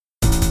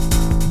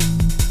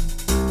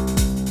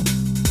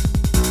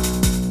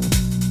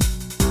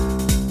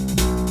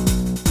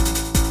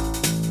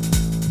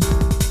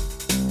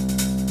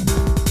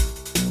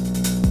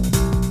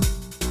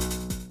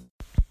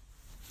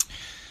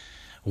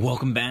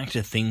Welcome back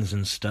to Things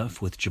and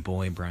Stuff with your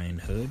boy Brian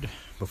Hood.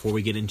 Before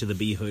we get into the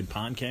B Hood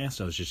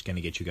podcast, I was just going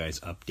to get you guys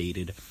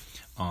updated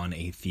on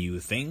a few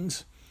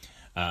things.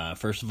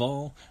 First of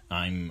all,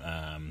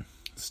 I'm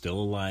still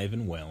alive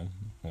and well.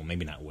 Well,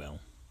 maybe not well.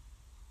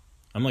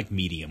 I'm like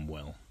medium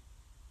well.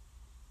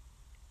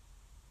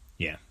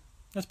 Yeah,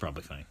 that's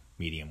probably fine.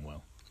 Medium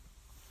well.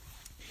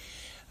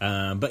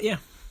 But yeah,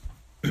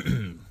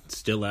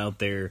 still out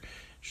there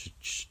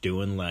just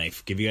doing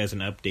life. Give you guys an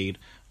update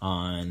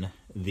on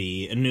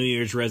the New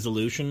Year's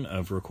resolution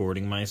of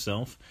recording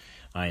myself.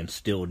 I am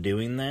still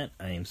doing that.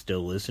 I am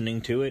still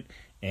listening to it.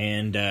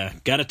 And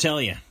gotta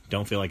tell you,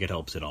 don't feel like it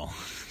helps at all.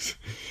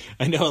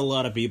 I know a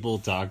lot of people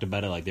talked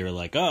about it like they were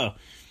like, oh,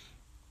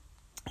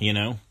 you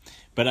know.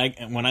 But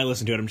when I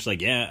listen to it, I'm just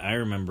like, yeah, I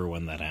remember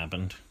when that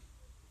happened.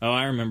 Oh,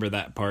 I remember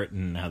that part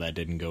and how that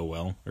didn't go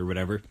well or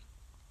whatever.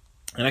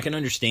 And I can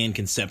understand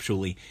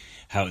conceptually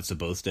how it's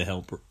supposed to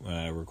help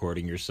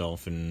recording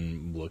yourself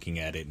and looking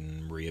at it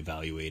and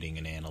reevaluating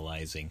and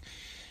analyzing.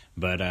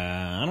 But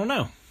I don't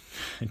know.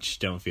 I just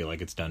don't feel like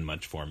it's done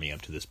much for me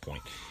up to this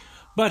point.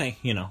 But hey,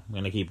 I'm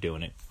going to keep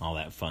doing it. All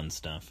that fun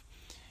stuff.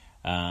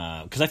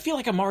 Because I feel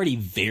like I'm already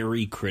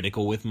very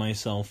critical with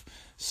myself.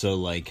 So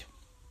like,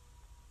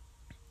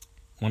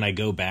 when I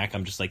go back,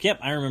 I'm just like, yep,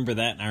 I remember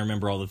that, and I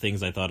remember all the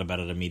things I thought about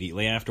it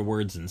immediately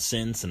afterwards and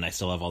since, and I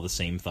still have all the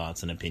same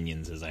thoughts and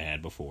opinions as I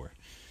had before.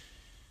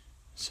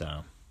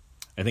 So,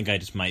 I think I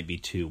just might be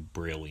too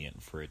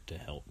brilliant for it to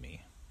help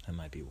me. That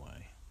might be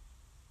why.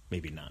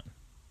 Maybe not.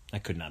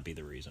 That could not be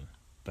the reason,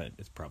 but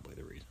it's probably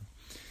the reason.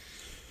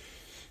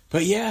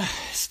 But yeah,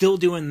 still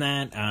doing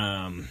that.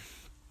 I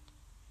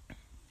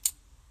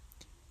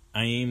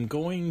am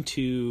going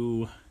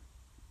to...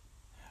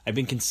 I've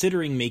been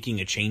considering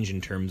making a change in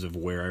terms of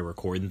where I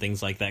record and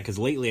things like that, because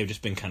lately I've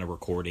just been kind of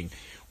recording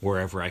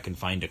wherever I can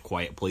find a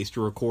quiet place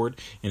to record,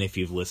 and if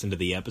you've listened to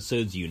the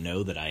episodes, you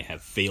know that I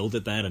have failed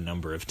at that a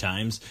number of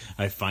times.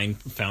 I've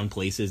found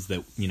places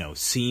that,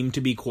 seem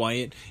to be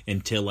quiet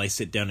until I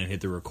sit down and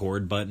hit the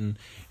record button,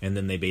 and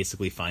then they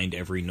basically find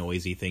every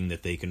noisy thing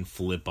that they can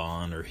flip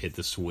on or hit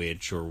the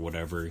switch or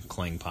whatever,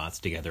 clang pots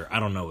together. I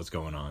don't know what's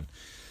going on.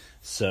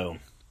 So...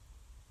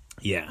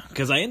 yeah,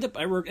 because I end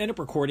up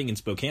recording in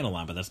Spokane a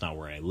lot, but that's not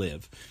where I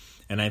live.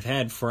 And I've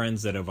had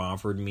friends that have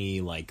offered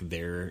me like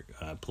their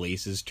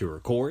places to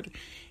record,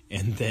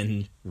 and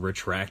then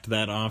retract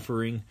that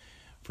offering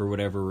for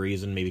whatever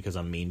reason, maybe because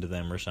I'm mean to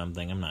them or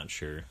something. I'm not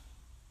sure.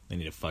 They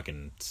need to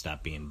fucking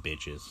stop being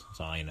bitches.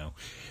 That's all I know.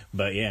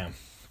 But yeah,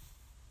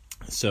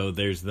 so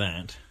there's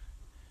that.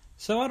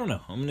 So I don't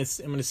know. I'm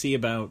gonna see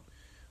about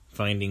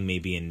finding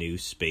maybe a new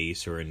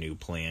space or a new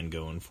plan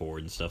going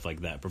forward and stuff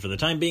like that. But for the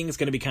time being, it's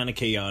going to be kind of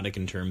chaotic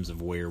in terms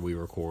of where we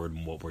record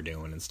and what we're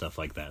doing and stuff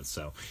like that.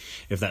 So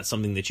if that's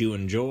something that you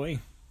enjoy,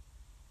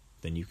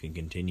 then you can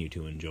continue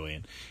to enjoy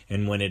it.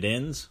 And when it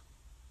ends,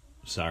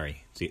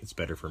 sorry, see, it's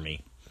better for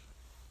me.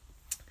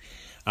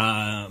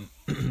 But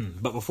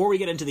before we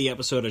get into the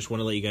episode, I just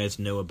want to let you guys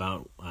know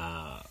about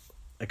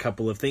a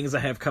couple of things I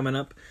have coming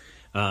up.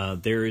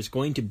 There is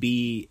going to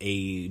be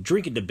a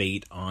drinking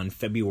debate on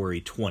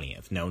February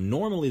 20th. Now,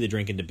 normally the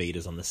drinking debate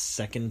is on the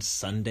second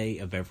Sunday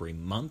of every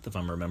month, if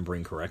I'm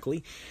remembering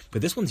correctly.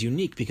 But this one's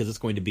unique because it's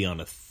going to be on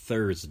a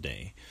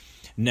Thursday.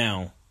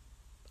 Now,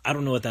 I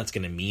don't know what that's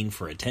going to mean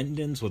for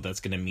attendance, what that's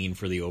going to mean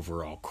for the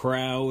overall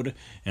crowd,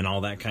 and all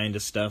that kind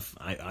of stuff.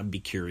 I'd be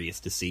curious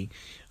to see.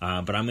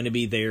 But I'm going to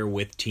be there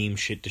with Team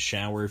Shit to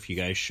Shower. If you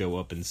guys show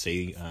up and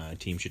say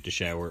Team Shit to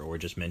Shower or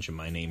just mention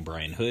my name,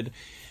 Brian Hood,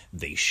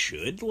 they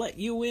should let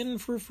you in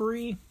for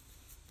free.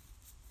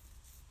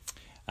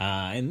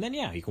 And then,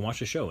 yeah, you can watch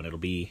the show, and it'll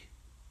be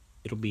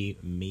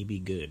maybe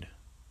good.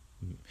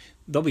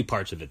 There'll be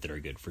parts of it that are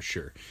good, for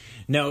sure.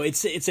 No,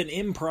 it's an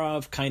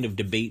improv kind of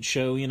debate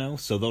show,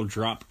 so they'll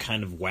drop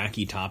kind of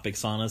wacky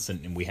topics on us,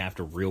 and we have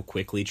to real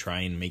quickly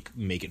try and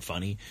make it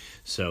funny.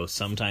 So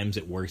sometimes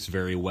it works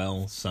very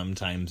well,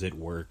 sometimes it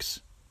works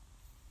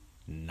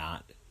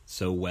not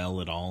so well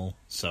at all.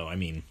 So, I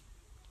mean...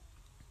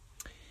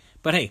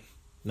 but hey...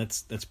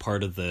 That's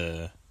part of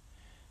the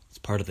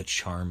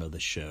charm of the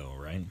show,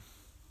 right?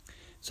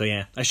 So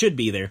yeah, I should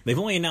be there. They've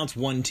only announced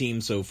one team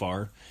so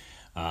far,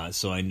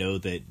 so I know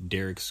that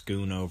Derek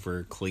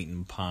Schoonover,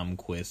 Clayton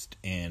Palmquist,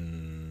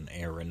 and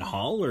Aaron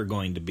Hall are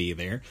going to be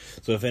there.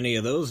 So if any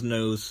of those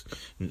names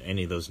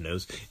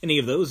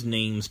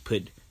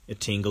put a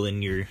tingle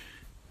in your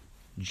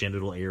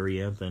genital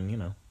area,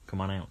 then come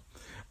on out.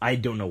 I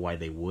don't know why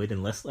they would,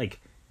 unless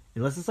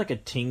it's like a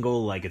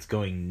tingle, like it's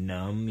going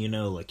numb,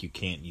 like you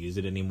can't use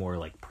it anymore,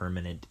 like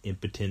permanent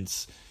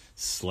impotence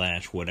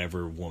 /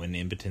 whatever woman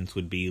impotence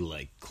would be,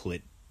 like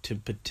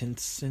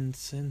clitipotence,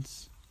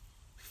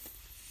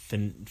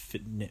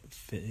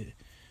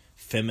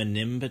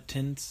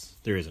 feminimpotence.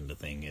 There isn't a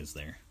thing, is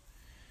there?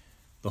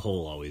 The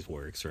whole always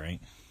works, right?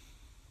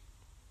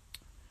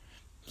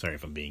 Sorry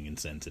if I'm being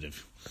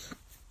insensitive.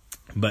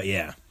 But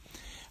yeah.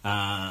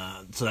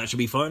 So that should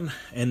be fun.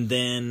 And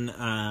then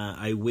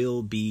I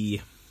will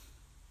be...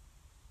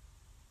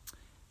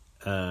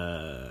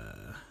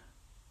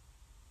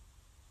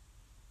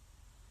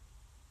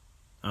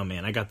 Oh,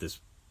 man, I got this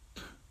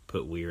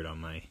put weird on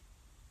my...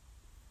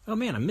 Oh,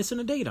 man, I'm missing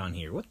a date on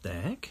here. What the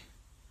heck?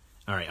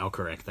 All right, I'll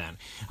correct that.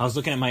 I was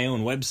looking at my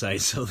own website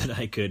so that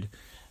I could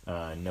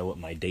know what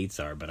my dates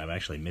are, but I'm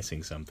actually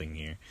missing something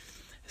here.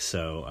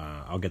 So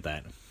I'll get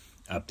that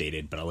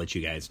updated, but I'll let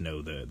you guys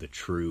know the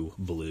true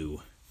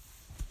blue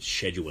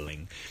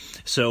scheduling.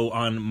 So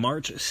on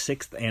March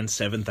 6th and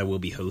 7th, I will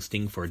be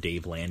hosting for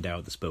Dave Landau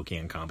at the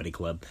Spokane Comedy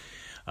Club.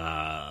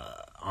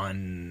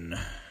 On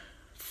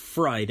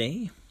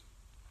Friday...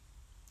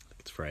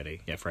 It's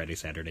Friday. Yeah, Friday,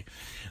 Saturday.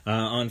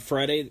 On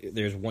Friday,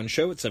 there's one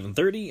show at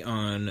 7:30.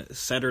 On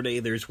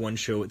Saturday, there's one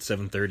show at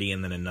 7:30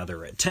 and then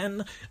another at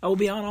 10. I will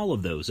be on all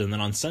of those. And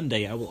then on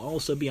Sunday, I will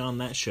also be on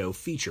that show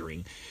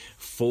featuring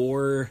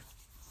for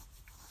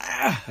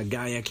a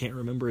guy, I can't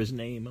remember his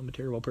name. I'm a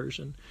terrible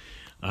person.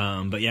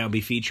 But yeah, I'll be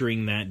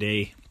featuring that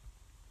day,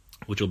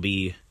 which will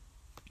be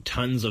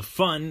tons of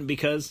fun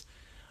because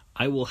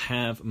I will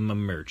have my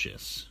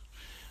merches.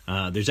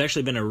 There's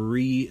actually been a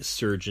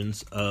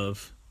resurgence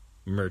of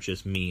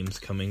Merchus memes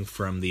coming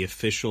from the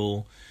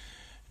official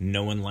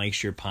No One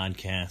Likes Your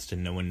Podcast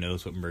and No One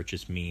Knows What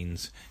Merchus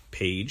Means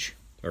page,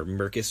 or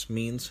Mercus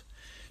means,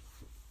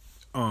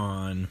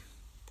 on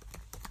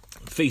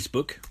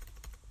Facebook.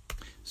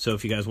 So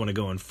if you guys want to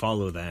go and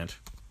follow that,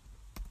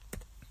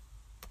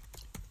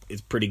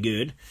 it's pretty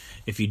good.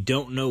 If you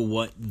don't know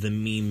what the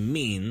meme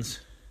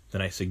means,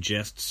 then I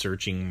suggest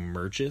searching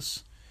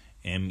Merchus,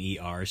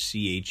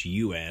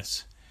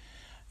 Merchus,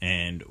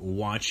 and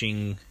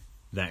watching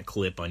that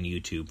clip on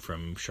YouTube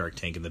from Shark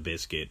Tank and the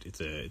Biscuit.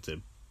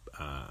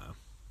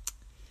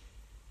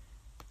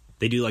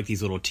 They do like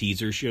these little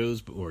teaser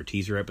shows or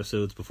teaser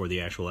episodes before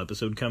the actual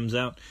episode comes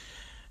out.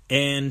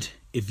 And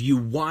if you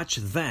watch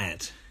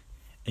that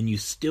and you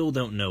still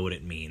don't know what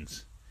it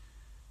means,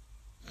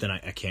 then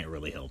I can't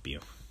really help you.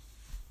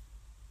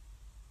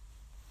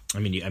 I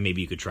mean,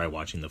 maybe you could try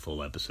watching the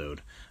full episode.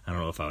 I don't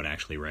know if I would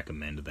actually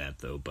recommend that,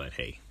 though, but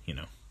hey,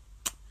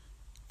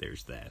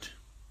 there's that.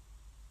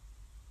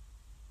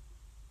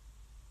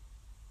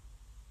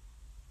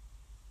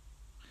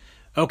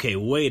 Okay,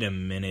 wait a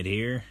minute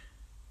here.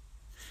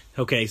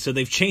 Okay, so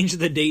they've changed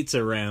the dates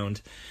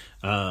around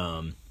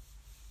on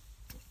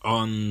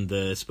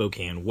the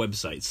Spokane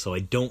website, so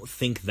I don't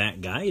think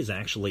that guy is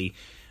actually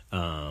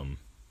headlining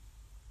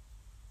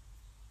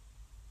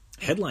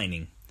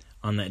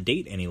on that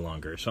date any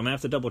longer. So I'm going to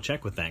have to double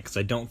check with that, because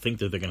I don't think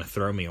that they're going to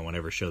throw me on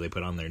whatever show they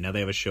put on there. Now they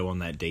have a show on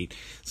that date,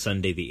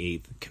 Sunday the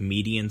 8th,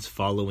 Comedians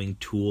Following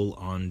Tool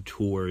on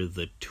Tour,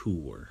 the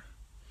Tour.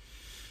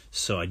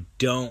 So I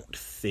don't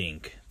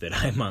think that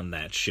I'm on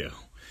that show.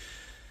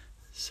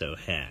 So,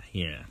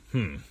 yeah.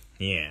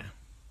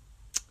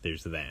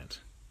 There's that.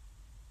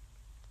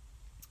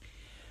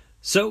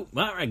 So,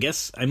 well, I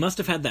guess I must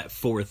have had that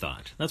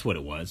forethought. That's what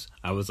it was.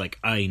 I was like,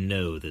 I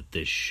know that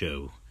this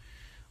show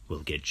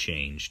will get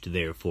changed.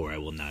 Therefore, I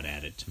will not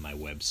add it to my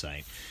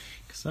website.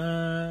 Because,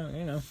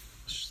 it's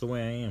just the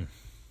way I am.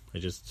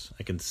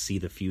 I can see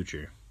the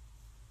future.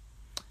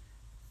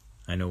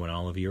 I know when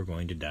all of you are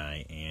going to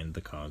die and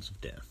the cause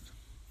of death.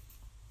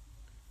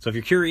 So if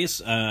you're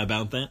curious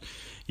about that,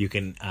 you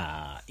can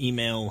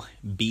email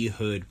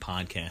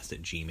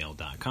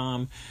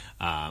bhoodpodcast@gmail.com.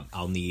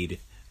 I'll need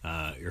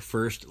your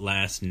first,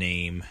 last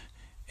name,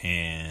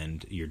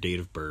 and your date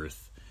of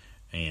birth,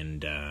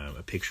 and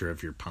a picture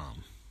of your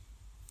palm.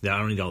 I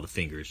don't need all the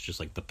fingers,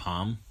 just like the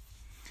palm.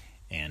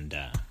 And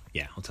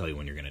I'll tell you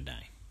when you're going to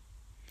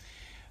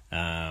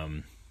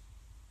die.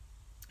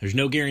 There's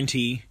no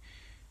guarantee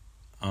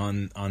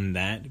on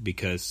that,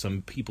 because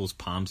some people's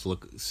palms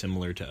look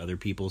similar to other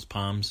people's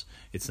palms.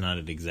 It's not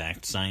an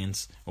exact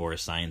science or a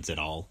science at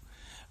all.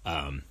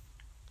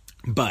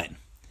 But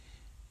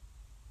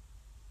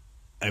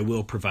I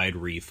will provide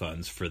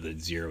refunds for the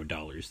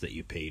 $0 that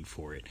you paid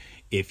for it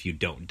if you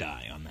don't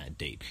die on that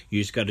date. You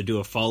just got to do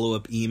a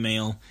follow-up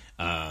email.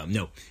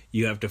 No,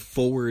 you have to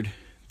forward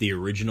the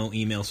original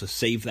email, so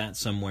save that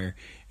somewhere,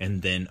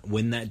 and then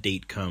when that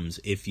date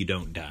comes, if you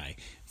don't die,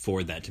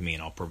 forward that to me,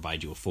 and I'll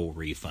provide you a full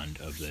refund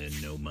of the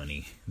no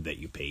money that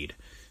you paid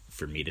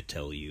for me to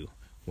tell you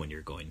when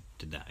you're going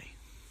to die.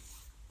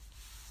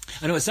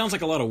 I know it sounds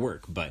like a lot of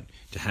work, but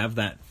to have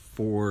that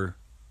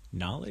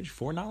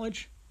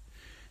foreknowledge,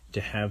 to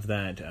have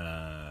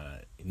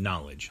that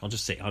knowledge, I'll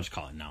just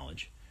call it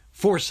knowledge.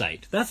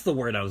 Foresight, that's the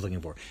word I was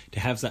looking for. To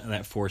have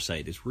that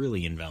foresight is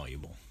really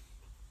invaluable,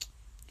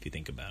 if you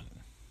think about it.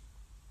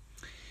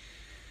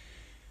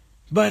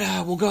 But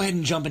we'll go ahead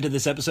and jump into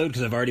this episode,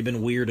 because I've already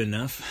been weird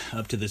enough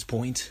up to this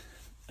point.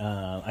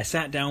 I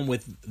sat down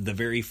with the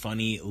very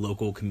funny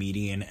local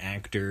comedian,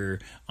 actor,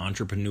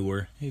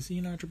 entrepreneur. Is he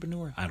an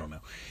entrepreneur? I don't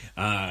know.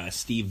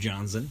 Steve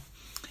Johnson.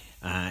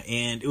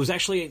 And it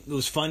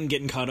was fun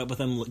getting caught up with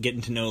him, getting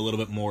to know a little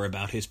bit more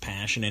about his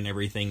passion and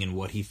everything, and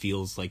what he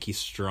feels like he's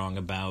strong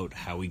about,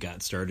 how he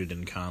got started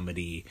in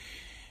comedy,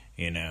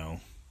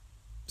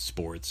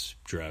 sports,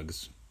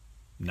 drugs,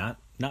 not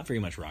very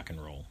much rock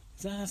and roll.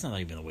 That's not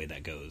even the way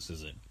that goes,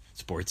 is it?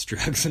 Sports,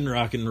 drugs, and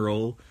rock and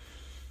roll.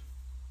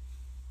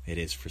 It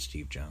is for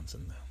Steve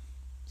Johnson, though.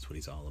 That's what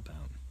he's all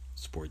about.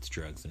 sports,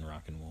 drugs, and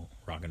rock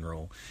and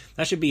roll.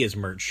 That should be his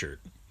merch shirt.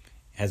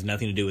 Has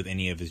nothing to do with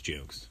any of his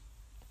jokes.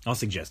 I'll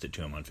suggest it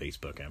to him on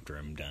Facebook after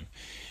I'm done.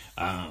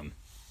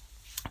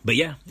 But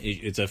yeah,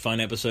 it's a fun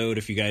episode.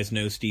 If you guys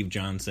know Steve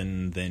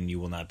Johnson, then you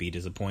will not be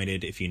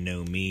disappointed. If you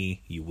know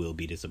me, you will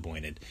be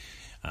disappointed.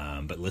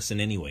 But listen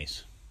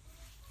anyways.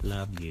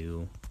 Love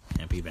you.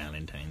 Happy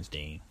Valentine's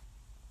Day.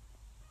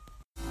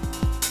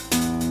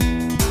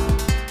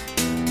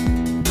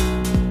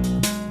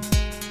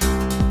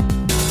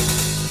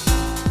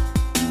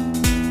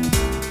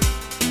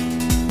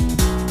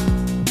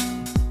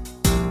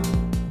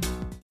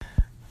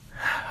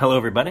 Hello,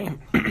 everybody.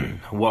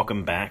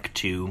 Welcome back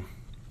to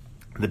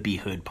the B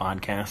Hood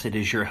podcast. It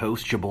is your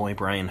host, your boy,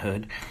 Brian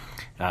Hood.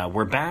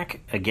 We're back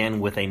again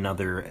with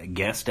another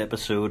guest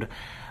episode.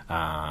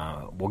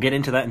 We'll get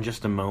into that in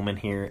just a moment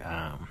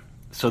here.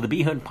 So the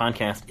B Hood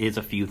podcast is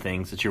a few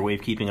things. It's your way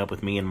of keeping up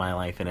with me and my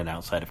life in and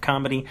outside of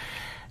comedy.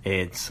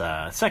 It's,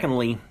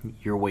 secondly,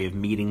 your way of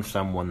meeting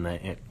someone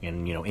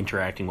and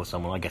interacting with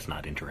someone. I guess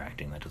not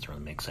interacting, that doesn't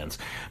really make sense.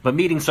 But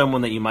meeting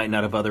someone that you might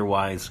not have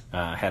otherwise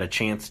had a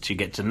chance to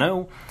get to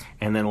know.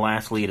 And then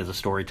lastly, it is a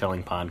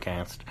storytelling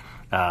podcast.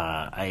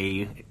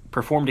 I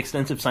performed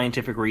extensive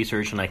scientific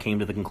research, and I came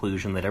to the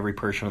conclusion that every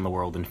person in the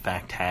world, in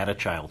fact, had a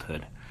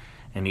childhood.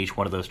 And each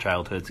one of those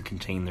childhoods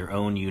contained their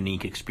own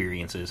unique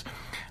experiences.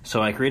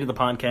 So I created the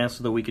podcast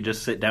so that we could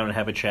just sit down and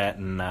have a chat,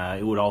 and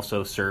it would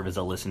also serve as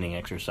a listening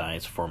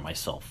exercise for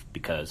myself,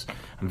 because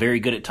I'm very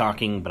good at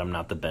talking, but I'm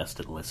not the best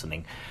at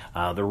listening.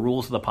 The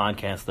rules of the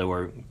podcast, though,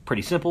 are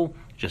pretty simple.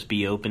 Just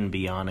be open,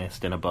 be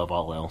honest, and above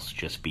all else,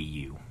 just be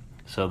you.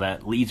 So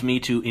that leads me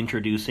to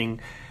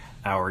introducing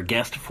our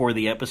guest for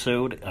the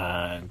episode,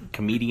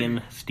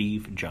 comedian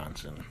Steve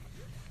Johnson.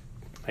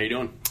 How you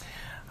doing?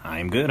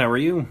 I'm good. How are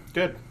you?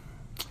 Good.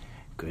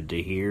 Good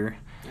to hear.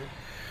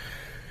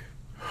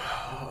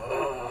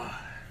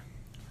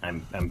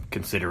 I'm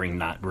considering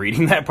not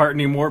reading that part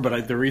anymore,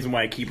 but the reason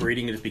why I keep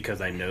reading it is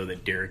because I know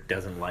that Derek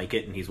doesn't like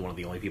it, and he's one of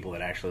the only people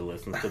that actually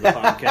listens to the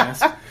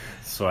podcast.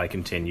 So I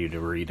continue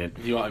to read it.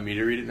 You want me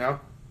to read it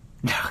now?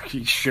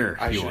 Sure.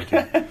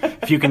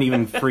 If you can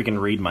even freaking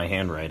read my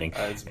handwriting.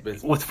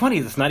 It's What's funny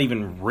is it's not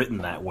even written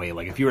that way.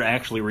 Like, if you were to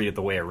actually read it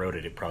the way I wrote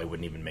it, it probably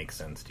wouldn't even make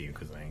sense to you,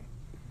 because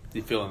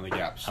you fill in the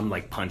gaps. I'm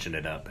like punching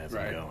it up as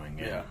right. I'm going.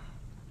 Yeah.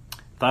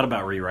 Thought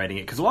about rewriting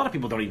it, because a lot of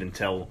people don't even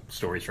tell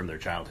stories from their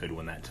childhood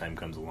when that time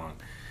comes along,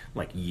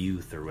 like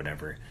youth or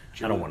whatever.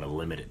 Sure. I don't want to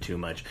limit it too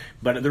much,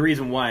 but the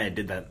reason why I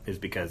did that is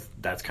because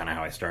that's kind of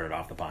how I started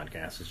off the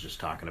podcast, is just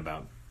talking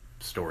about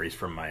stories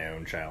from my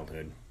own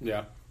childhood.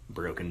 Yeah.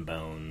 Broken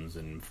bones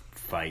and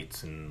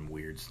fights and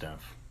weird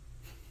stuff.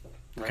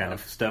 Right kind on.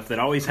 of stuff that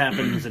always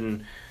happens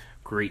in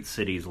great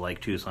cities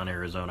like Tucson,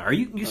 Arizona.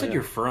 You said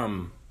you're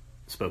from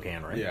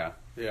Spokane, right? Yeah.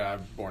 Yeah,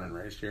 I'm born and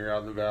raised here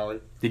out in the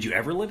valley. Did you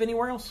ever live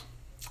anywhere else?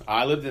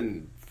 I lived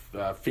in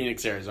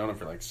Phoenix, Arizona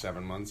for like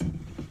 7 months.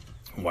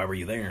 Why were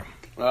you there?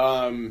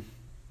 I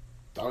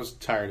was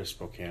tired of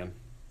Spokane.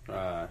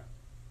 Huh.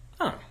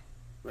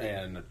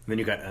 And Then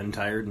you got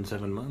untired in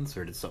 7 months,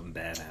 or did something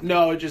bad happen?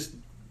 no,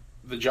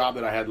 the job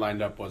that I had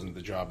lined up wasn't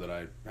the job that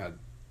I had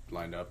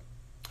lined up.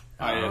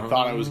 I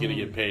thought I was going to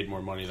get paid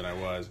more money than I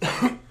was.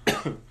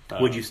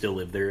 Would you still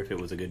live there if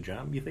it was a good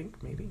job, you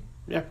think, maybe?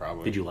 Yeah,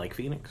 probably. Did you like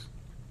Phoenix?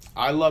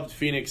 I loved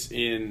Phoenix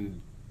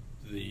in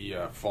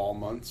the fall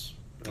months.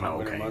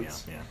 Winter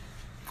months. Yeah.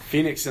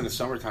 Phoenix in the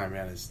summertime,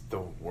 man, is the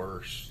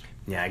worst.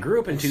 Yeah, I grew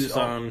up in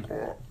Tucson,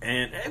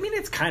 and I mean,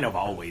 it's kind of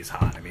always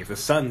hot. I mean, if the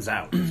sun's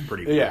out, it's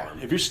pretty warm. Yeah,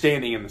 if you're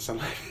standing in the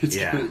sunlight,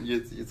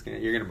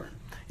 you're gonna burn.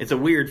 It's a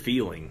weird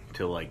feeling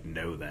to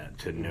know that,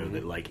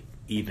 that like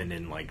even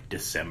in like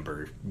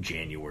December,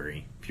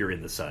 January, if you're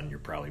in the sun, you're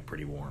probably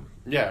pretty warm.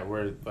 Yeah,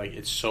 where like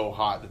it's so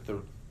hot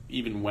that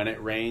even when it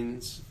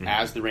rains,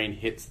 as the rain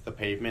hits the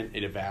pavement,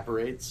 it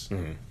evaporates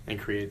and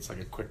creates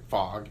like a quick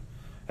fog.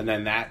 And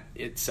then that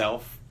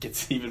itself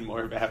gets even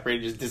more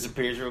evaporated, just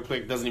disappears real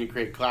quick, doesn't even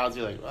create clouds.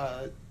 You're like,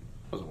 that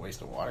was a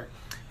waste of water.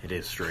 It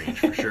is strange,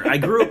 for sure. I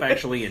grew up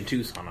actually in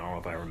Tucson. I don't know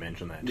if I ever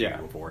mentioned that to you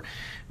before.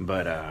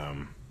 But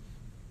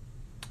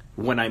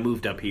when I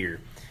moved up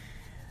here,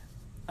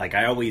 like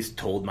I always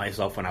told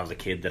myself when I was a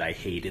kid that I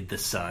hated the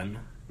sun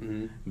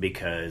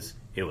because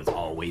it was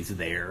always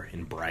there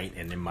and bright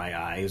and in my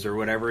eyes or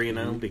whatever,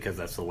 because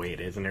that's the way it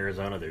is in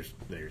Arizona.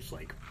 There's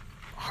like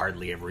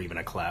hardly ever even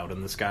a cloud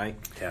in the sky.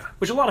 Yeah.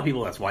 Which a lot of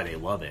people, that's why they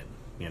love it,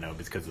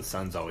 because the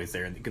sun's always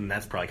there. And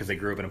that's probably because they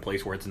grew up in a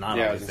place where it's not always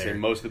there. Yeah, I was going to say,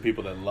 most of the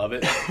people that love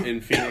it in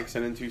Phoenix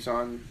and in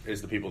Tucson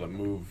is the people that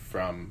move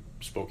from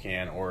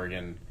Spokane,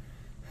 Oregon.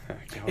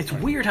 It's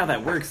weird how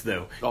that works,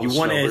 though. All you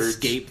want to snowbirds.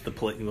 escape the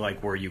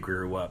like where you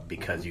grew up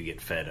because you get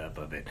fed up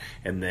of it.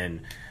 And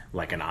then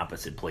like an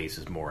opposite place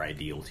is more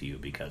ideal to you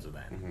because of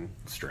that.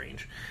 It's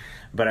strange.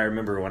 But I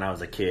remember when I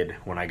was a kid,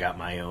 when I got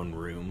my own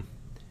room,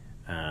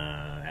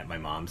 at my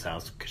mom's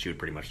house, because she would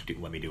pretty much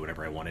let me do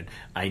whatever I wanted.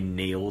 I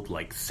nailed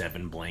like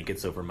 7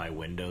 blankets over my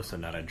window so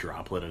not a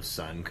droplet of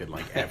sun could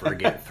like ever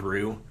get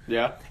through.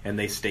 Yeah. And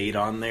they stayed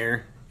on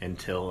there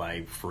until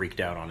I freaked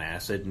out on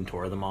acid and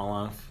tore them all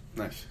off.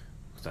 Nice.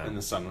 So. And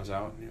the sun was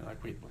out, and you're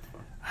like, wait, what the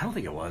fuck? I don't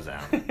think it was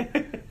out.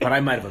 But I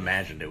might have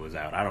imagined it was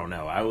out. I don't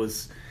know.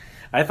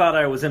 I thought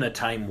I was in a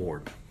time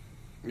warp.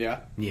 Yeah?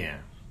 Yeah.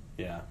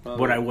 Yeah. Well,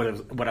 What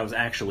I was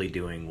actually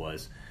doing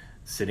was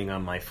sitting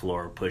on my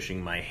floor,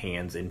 pushing my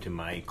hands into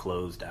my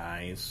closed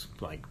eyes,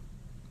 like,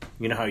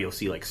 you know how you'll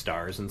see like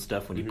stars and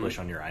stuff when you push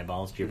on your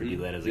eyeballs? Did you ever do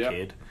that as a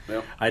kid?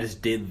 Yep. I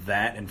just did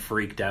that and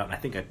freaked out, and I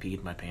think I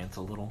peed my pants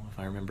a little, if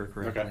I remember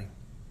correctly. Okay.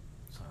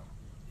 So.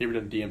 You ever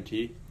done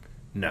DMT?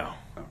 No.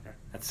 Okay.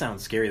 That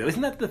sounds scary, though.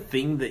 Isn't that the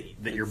thing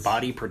that your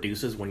body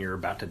produces when you're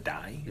about to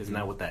die? Isn't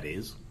that what that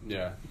is?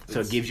 Yeah. So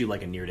it gives you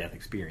like a near-death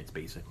experience,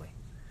 basically.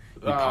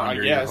 You I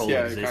ponder guess, your whole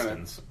yeah,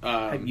 existence.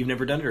 kinda. You've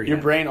never done it, or Your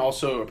yet? brain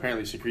also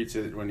apparently secretes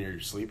it when you're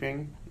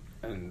sleeping,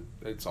 and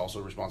it's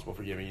also responsible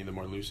for giving you the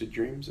more lucid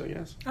dreams, I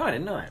guess. Oh, I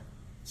didn't know that.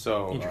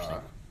 So, Interesting.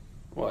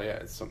 Well, yeah,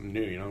 it's something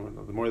new, you know.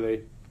 The more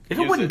they If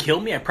it wouldn't kill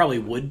me, I probably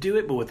would do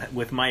it. But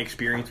with my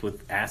experience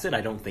with acid,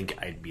 I don't think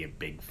I'd be a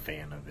big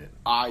fan of it.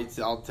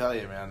 I'll tell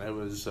you, man, it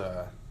was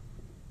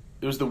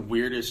the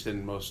weirdest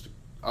and most.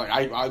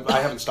 I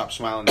haven't stopped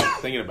smiling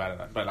thinking about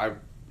it, but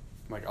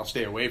I'll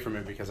stay away from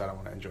it because I don't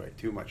want to enjoy it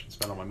too much and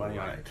spend all my money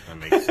on it. That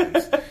makes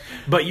sense.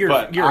 But you're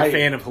a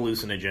fan of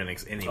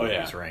hallucinogenics,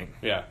 anyways, right?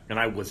 Yeah, and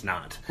I was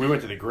not. We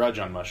went to The Grudge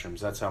on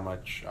mushrooms. That's how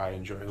much I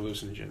enjoy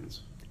hallucinogens.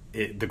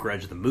 The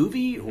Grudge, the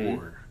movie,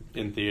 or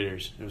in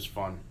theaters, it was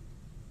fun.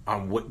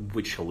 On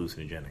which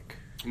hallucinogenic?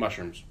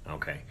 Mushrooms.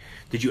 Okay.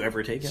 Did you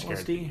ever take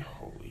LSD?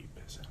 Holy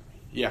piss out of me.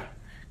 Yeah.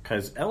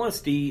 Because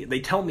LSD, they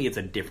tell me it's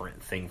a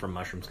different thing from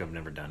mushrooms. Cause I've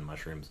never done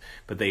mushrooms,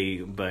 but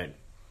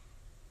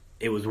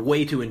it was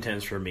way too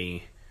intense for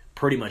me.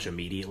 Pretty much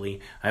immediately.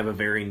 I have a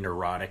very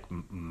neurotic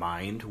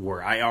mind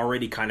where I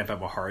already kind of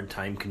have a hard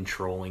time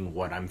controlling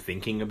what I'm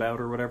thinking about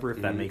or whatever.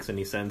 If that makes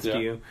any sense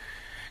to you.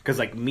 Because,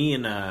 like, me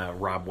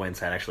and Rob Wentz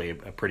had actually a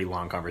pretty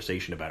long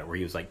conversation about it where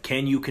he was like,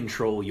 can you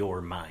control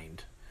your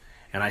mind?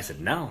 And I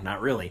said, no, not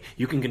really.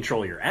 You can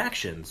control your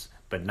actions,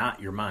 but not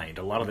your mind.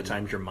 A lot of the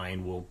times your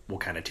mind will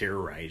kind of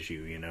terrorize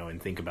you, you know,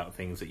 and think about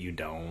things that you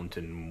don't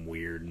and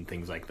weird and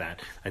things like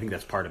that. I think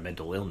that's part of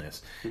mental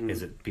illness,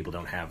 is that people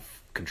don't have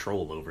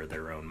control over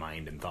their own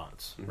mind and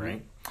thoughts,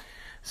 right?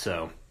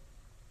 So,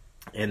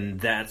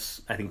 and I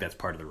think that's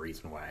part of the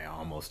reason why I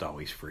almost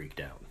always freaked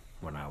out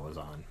when I was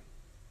on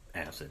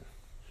acid.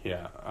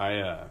 Yeah,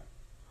 I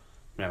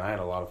had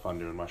a lot of fun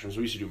doing mushrooms.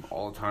 We used to do them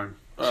all the time.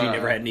 So you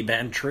never had any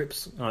bad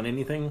trips on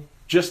anything?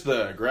 Just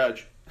the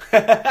Grudge. So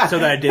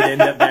that did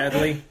end up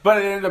badly? But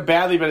it ended up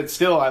badly, but it's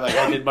still,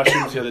 I did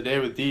mushrooms the other day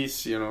with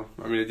these, you know.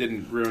 I mean, it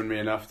didn't ruin me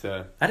enough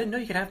to... I didn't know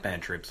you could have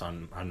bad trips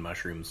on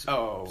mushrooms.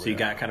 Oh, so you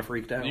got kind of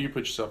freaked out? You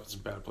put yourself in some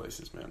bad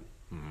places, man.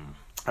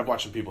 I've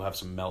watched some people have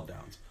some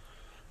meltdowns.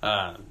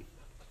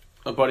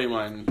 A buddy of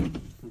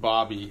mine,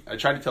 Bobby, I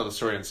tried to tell the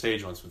story on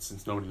stage once, but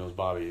since nobody knows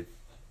Bobby,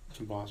 it's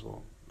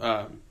impossible.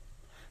 But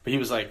he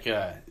was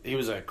he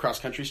was a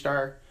cross-country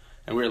star,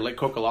 and we were at Lake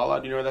Kokolala.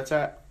 Do you know where that's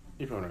at?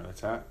 You probably know where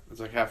that's at. It's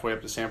like halfway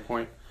up to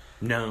Sandpoint.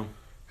 No.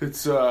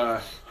 It's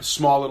a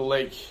small little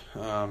lake.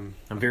 I'm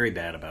very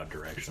bad about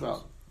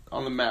directions.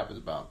 On the map, it's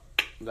about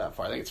that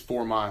far. I think it's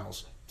 4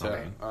 miles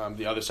to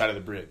the other side of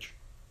the bridge.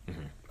 It's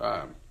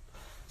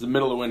the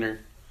middle of winter.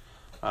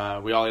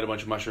 We all ate a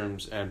bunch of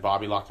mushrooms, and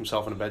Bobby locked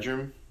himself in a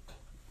bedroom,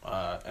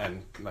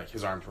 and like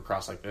his arms were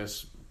crossed like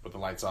this with the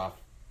lights off.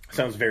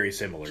 Sounds very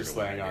similar. Just to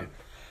what laying I on.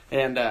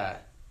 did. And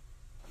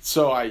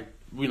so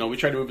we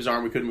tried to move his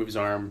arm. We couldn't move his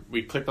arm.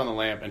 We clicked on the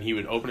lamp, and he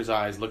would open his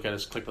eyes, look at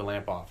us, click the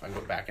lamp off, and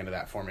go back into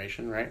that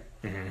formation, right?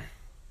 Mm-hmm.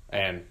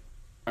 And,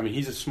 I mean,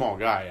 he's a small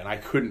guy, and I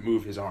couldn't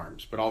move his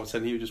arms. But all of a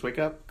sudden, he would just wake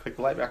up, click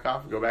the light back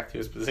off, and go back to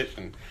his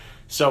position.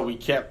 So we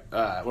kept...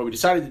 what we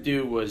decided to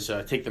do was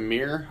take the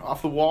mirror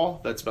off the wall.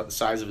 That's about the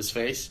size of his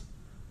face.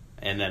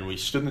 And then we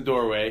stood in the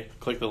doorway,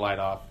 clicked the light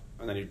off,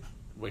 and then he'd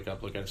wake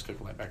up, look at us, click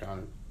the light back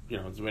on. You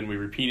know, when we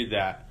repeated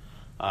that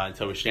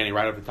until we were standing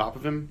right over the top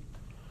of him.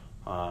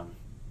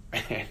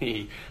 And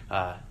he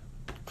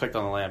clicked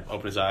on the lamp,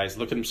 opened his eyes,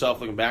 looked at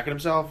himself, looking back at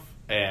himself,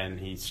 and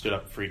he stood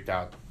up, freaked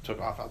out,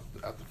 took off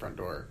out the front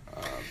door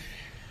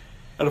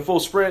at a full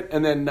sprint,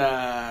 and then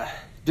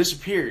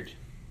disappeared.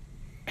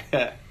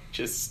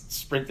 Just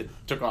sprinted,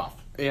 took off.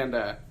 And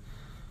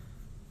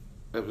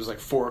it was like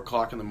 4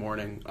 o'clock in the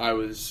morning. I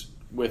was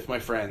with my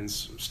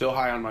friends, still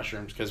high on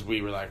mushrooms, because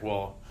we were like,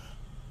 well,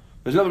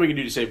 there's nothing we can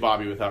do to save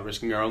Bobby without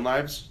risking our own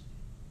lives.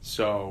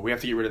 So we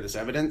have to get rid of this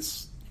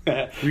evidence.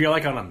 Were you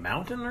like on a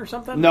mountain or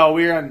something? No,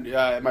 we were on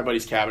at my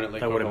buddy's cabin at Lake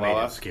That would have made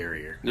Kokolala. it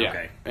scarier. Yeah.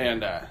 Okay.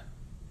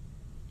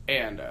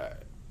 And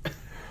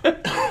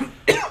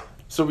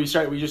so we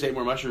just ate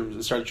more mushrooms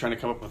and started trying to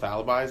come up with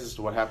alibis as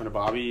to what happened to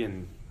Bobby,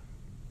 and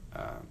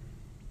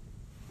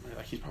we're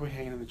like, he's probably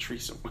hanging in the tree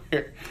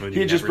somewhere.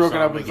 He had just broken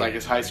up with like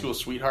his high school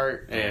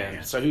sweetheart,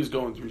 and so he was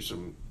going through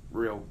some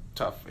real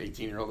tough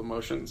 18-year-old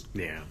emotions.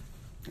 Yeah.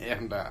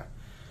 And then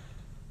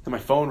my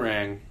phone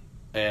rang,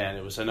 and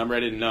it was a number I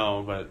didn't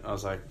know, but I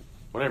was like,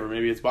 whatever,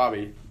 maybe it's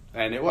Bobby.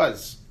 And it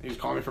was. He was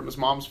calling me from his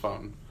mom's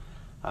phone.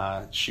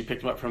 She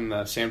picked him up from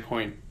the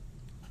Sandpoint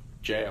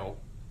jail.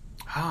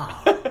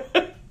 Ah,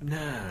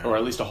 no. Or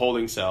at least a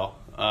holding cell.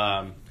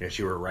 Yes,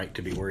 you were right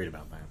to be worried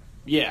about that.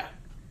 Yeah.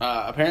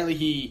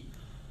 Apparently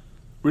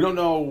we don't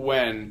know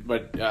when,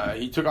 but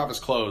he took off his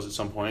clothes at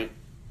some point.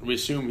 We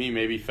assume he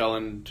maybe fell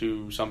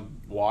into some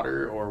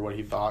water or what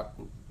he thought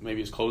maybe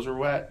his clothes were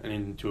wet,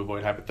 and to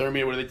avoid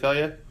hypothermia, what do they tell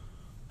you?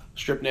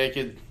 Strip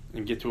naked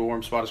and get to a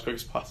warm spot as quick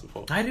as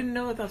possible. I didn't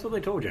know that's what they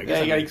told you. I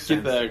Yeah, guess you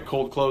gotta get the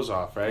cold clothes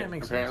off, right? Yeah,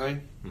 makes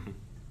apparently. sense.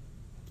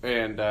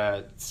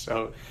 And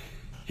so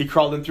he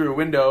crawled in through a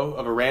window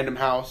of a random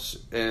house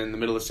in the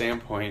middle of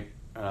Sandpoint,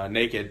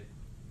 naked,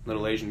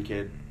 little Asian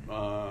kid,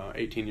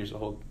 18 years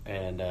old,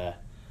 and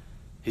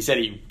he said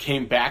he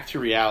came back to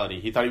reality.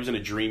 He thought he was in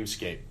a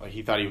dreamscape. Like,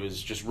 he thought he was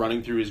just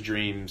running through his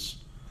dreams,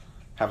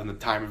 having the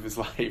time of his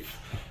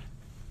life.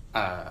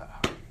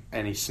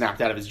 And he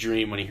snapped out of his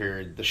dream when he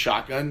heard the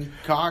shotgun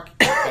cock.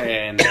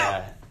 And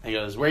he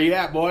goes, "Where you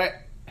at, boy?"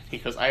 He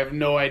goes, "I have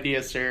no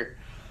idea, sir."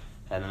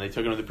 And then they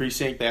took him to the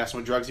precinct. They asked him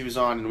what drugs he was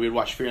on. And we had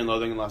watched Fear and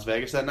Loathing in Las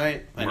Vegas that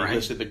night. And he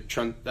listed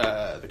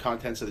the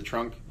contents of the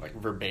trunk, like,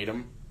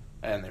 verbatim.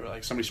 And they were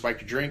like, "Somebody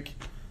spiked your drink.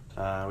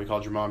 We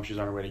called your mom. She's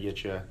on her way to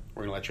get you.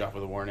 We're going to let you off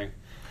with a warning."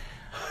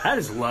 That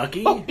is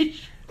lucky.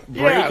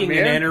 Breaking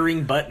and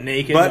entering butt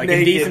naked. Butt like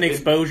naked, indecent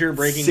exposure,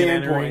 breaking and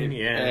entering.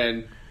 Yeah.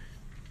 And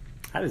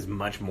that is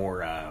much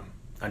more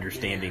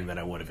understanding than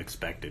I would have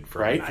expected for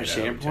right, an for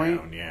Idaho Sandpoint.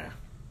 town. Yeah.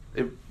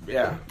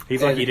 Yeah.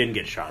 He's like, And he didn't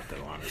get shot,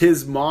 though, honestly.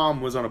 his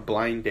mom was on a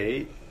blind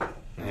date,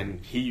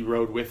 and he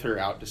rode with her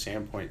out to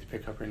Sandpoint to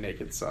pick up her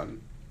naked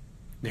son.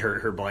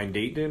 Her blind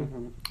date did?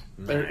 Mm-hmm.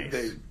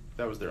 Nice.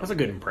 That was their That's a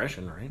good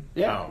impression, right?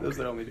 Yeah, that was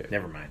their only date.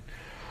 Never mind.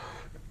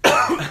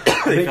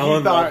 They fell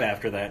in love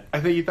after that. I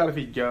think he thought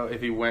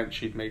if he went,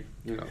 she'd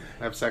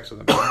have sex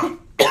with him.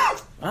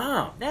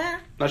 Oh, nah.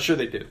 Not sure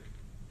they did.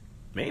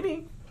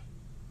 Maybe.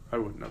 I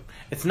wouldn't know.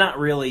 It's not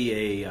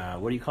really a,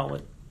 what do you call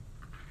it?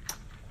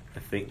 The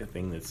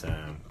thing that's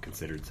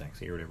considered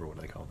sexy or whatever. What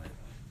do they call that?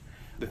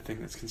 The thing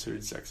that's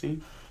considered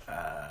sexy? Fuck,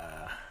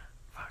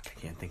 I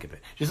can't think of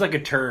it. Just like a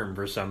term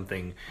for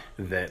something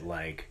that,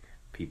 like,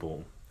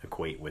 people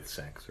equate with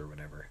sex or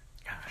whatever.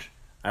 Gosh.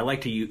 I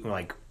like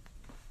to,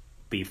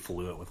 be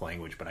fluent with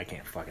language, but I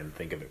can't fucking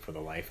think of it for the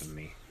life of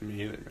me.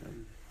 Me either,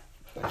 man.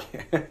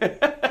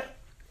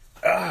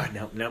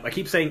 No. I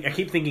keep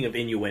thinking of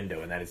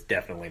innuendo, and that is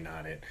definitely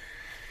not it.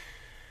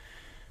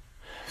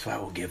 So I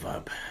will give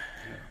up.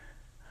 Yeah.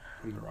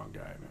 I'm the wrong guy,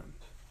 man.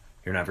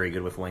 You're not very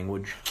good with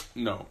language?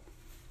 No.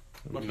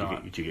 I'm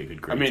not. Did you get good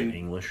grades in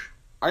English?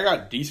 I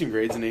got decent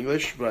grades in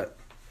English, but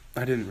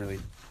I didn't really...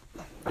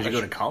 Did you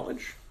go to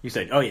college? You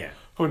said, oh yeah.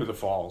 I went to the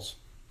Falls,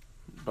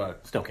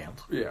 but... Still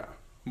counts. Yeah.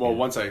 Well,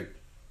 once I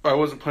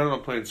wasn't planning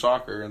on playing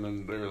soccer, and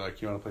then they were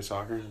like, "You want to play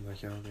soccer?" And I'm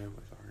like, "Yeah, I'm going to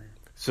play soccer."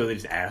 So they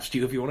just asked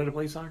you if you wanted to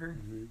play soccer?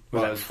 Mm-hmm.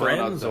 Was that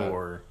friends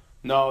or?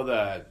 No,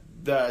 the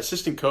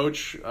assistant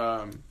coach.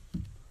 I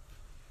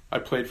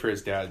played for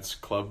his dad's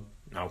club.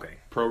 Okay.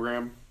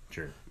 Program.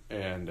 Sure.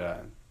 And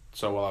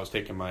so while I was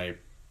taking my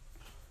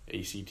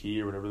ACT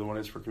or whatever the one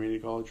is for community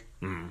college,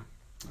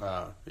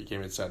 he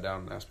came and sat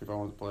down and asked me if I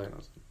wanted to play, and I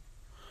was like,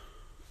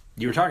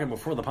 you were talking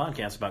before the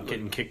podcast about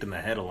getting kicked in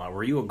the head a lot.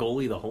 Were you a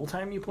goalie the whole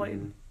time you played?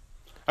 Mm-hmm.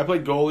 I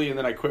played goalie, and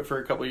then I quit for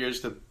a couple of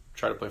years to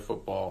try to play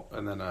football.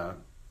 And then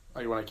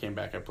when I came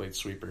back, I played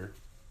sweeper,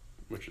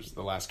 which was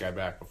the last guy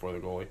back before the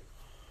goalie.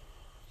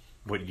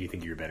 What do you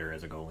think you're better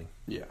as a goalie?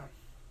 Yeah.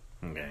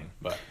 Okay.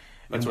 But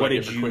that's what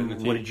did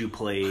you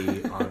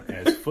play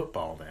as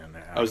football then?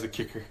 I was the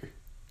kicker.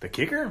 The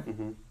kicker?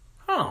 Mm-hmm.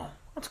 Oh,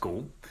 that's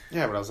cool.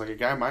 Yeah, but I was like, a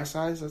guy my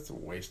size? That's a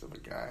waste of a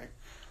guy.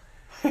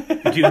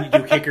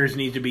 Do kickers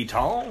need to be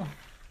tall?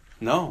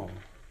 No.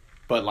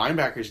 But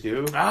linebackers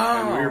do. Oh,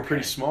 and we were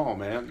pretty small,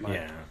 man.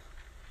 Yeah.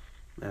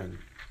 And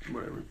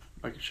whatever.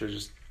 I should have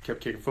just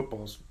kept kicking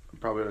footballs.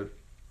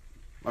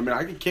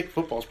 I could kick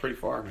footballs pretty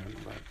far, man.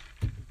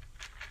 But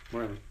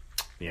whatever.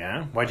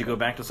 Yeah? Why'd you go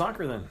back to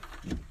soccer then?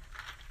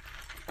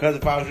 Because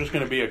if I was just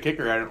going to be a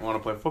kicker, I didn't want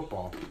to play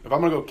football. If I'm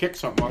going to go kick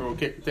something, I'll go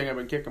kick the thing I've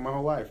been kicking my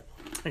whole life.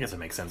 I guess it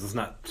makes sense. It's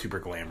not super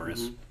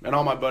glamorous. Mm-hmm. And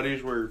all my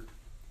buddies were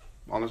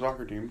on the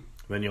soccer team.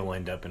 Then you'll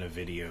end up in a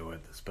video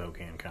at the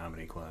Spokane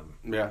Comedy Club.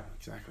 Yeah,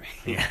 exactly.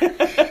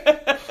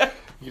 Yeah.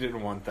 You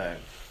didn't want that.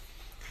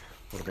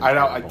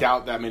 I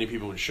doubt that many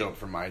people would show up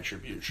for my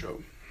tribute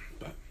show.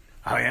 But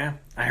oh yeah,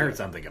 I heard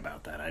something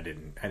about that. I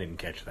didn't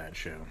catch that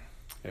show.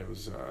 It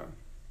was a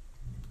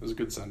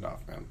good send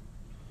off, man.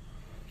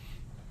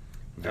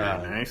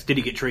 Very nice. Did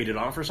he get traded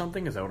off or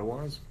something? Is that what it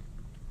was?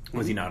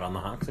 Was he not on the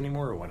Hawks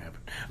anymore, or what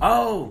happened?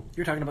 Oh,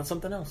 you're talking about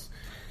something else.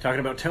 Talking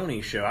about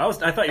Tony's show. I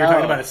thought you were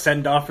talking about a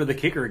send off for the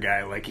kicker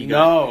guy, like he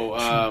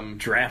got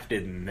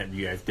drafted, and then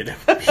you guys did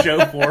a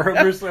show for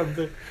him or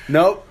something.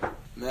 Nope.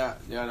 Yeah.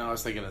 No, I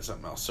was thinking of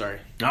something else. Sorry.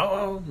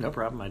 Oh, no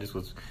problem. I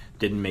just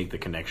didn't make the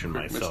connection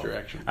myself.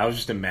 Misdirection. I was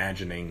just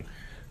imagining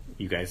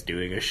you guys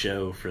doing a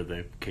show for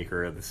the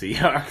kicker of the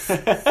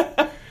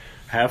Seahawks.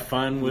 Have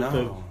fun with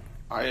the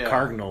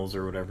Cardinals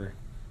or whatever.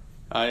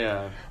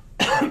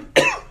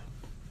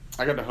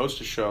 I got to host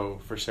a show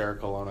for Sarah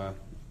Colonna.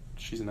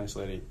 She's a nice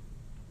lady.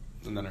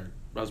 And then her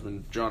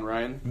husband, John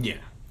Ryan. Yeah.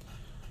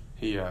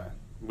 He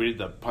we did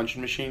the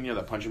punching machine,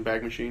 the punching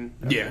bag machine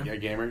at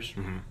Gamers.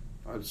 Mm-hmm.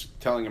 I was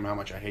telling him how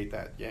much I hate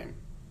that game.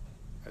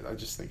 I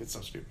just think it's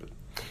so stupid.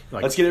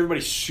 Like, let's get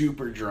everybody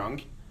super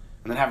drunk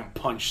and then have them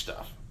punch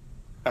stuff.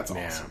 That's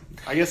awesome.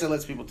 I guess it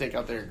lets people take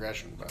out their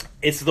aggression. But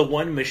it's the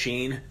one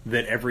machine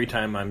that every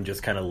time I'm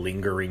just kind of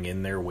lingering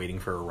in there waiting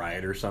for a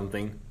ride or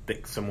something,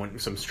 that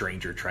some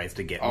stranger tries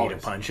to get me to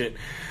punch it.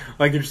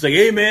 Like, they're just like,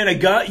 hey man, I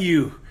got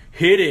you.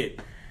 Hit it.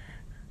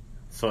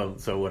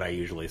 So what I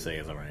usually say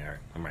is,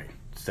 I might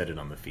set it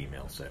on the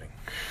female setting.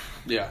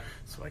 Yeah.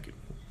 So I could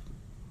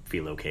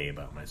feel okay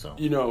about myself.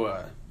 You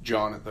know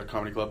John at the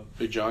comedy club,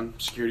 Big John,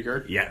 security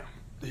guard? Yeah.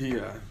 He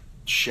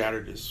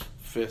shattered his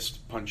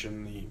fist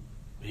punching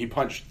he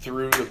punched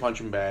through the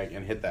punching bag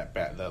and hit that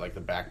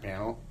the back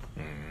panel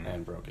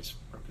and broke his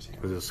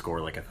hand. Was the score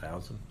like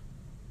 1,000?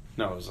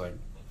 No, it was like...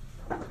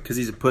 Because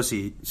he's a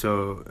pussy,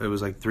 so it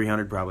was like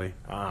 300 probably.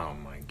 Oh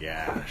my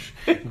gosh.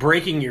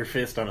 Breaking your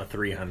fist on a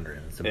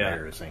 300. It's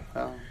embarrassing.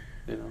 Well,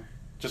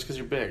 just because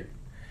you're big.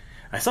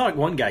 I saw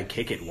one guy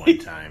kick it one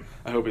time.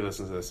 I hope he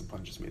listens to this and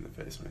punches me in the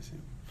face when I see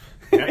him.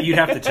 You'd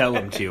have to tell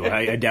him to.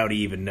 I doubt he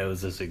even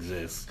knows this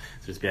exists.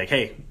 So just be like,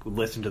 hey,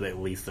 listen to at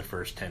least the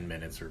first 10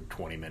 minutes or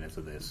 20 minutes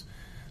of this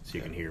so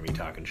you can hear me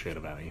talking shit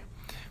about you.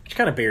 Which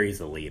kind of buries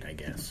the lead, I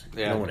guess. Yeah,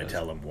 you don't want to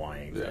tell him why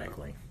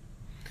exactly.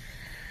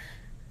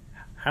 Yeah.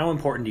 How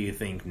important do you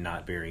think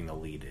not burying the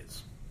lead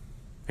is?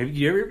 Do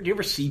you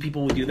ever see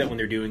people do that when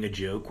they're doing a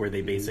joke where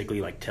they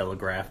basically like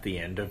telegraph the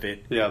end of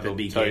it at the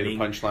beginning? Tell you the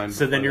punchline.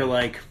 So then you're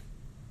like,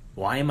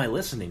 why am I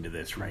listening to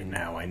this right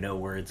now? I know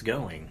where it's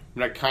going.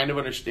 And I kind of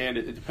understand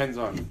it. It depends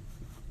on,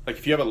 like,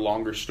 if you have a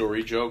longer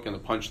story joke and the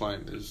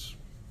punchline is,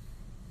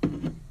 I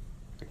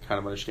kind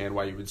of understand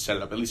why you would set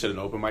it up, at least at an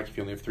open mic if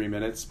you only have 3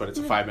 minutes, but it's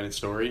a 5-minute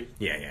story.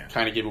 Yeah.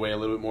 Kind of give away a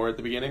little bit more at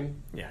the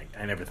beginning. Yeah,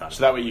 I never thought of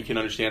So that way you can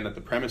understand that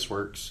the premise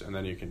works, and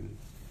then you can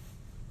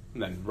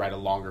then write a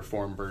longer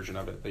form version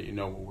of it that you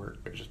know will work,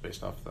 but just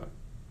based off the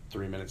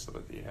 3 minutes of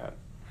it that you had.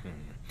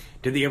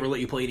 Did they ever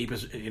let you play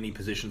any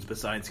positions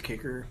besides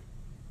kicker?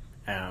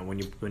 When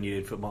you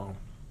did football,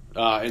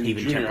 in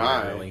even junior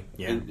high,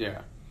 in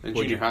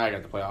junior high, I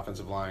got to play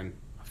offensive line.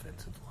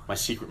 My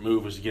secret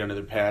move was to get under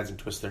their pads and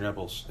twist their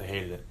nipples. They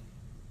hated it.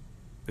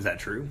 Is that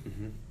true?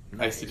 Mm-hmm.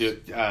 Nice. I used to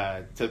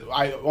do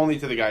it only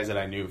to the guys that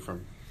I knew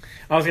from.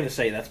 I was going to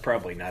say that's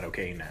probably not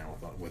okay now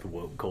with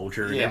woke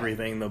culture and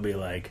everything. They'll be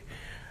like,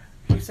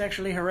 "He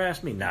sexually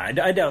harassed me." Nah,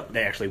 I doubt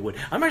they actually would.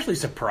 I'm actually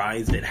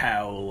surprised at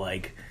how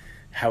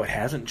it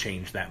hasn't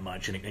changed that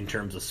much in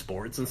terms of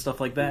sports and stuff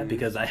like that.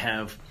 Because I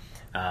have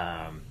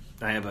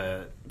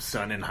a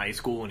son in high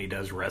school and he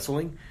does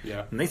wrestling.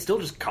 Yeah. And they still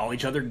just call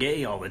each other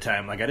gay all the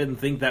time. Like, I didn't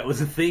think that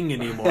was a thing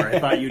anymore. I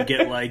thought you'd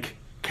get, like,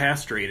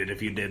 castrated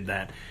if you did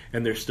that.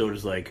 And they're still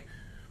just, like,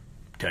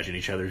 touching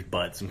each other's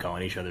butts and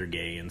calling each other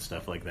gay and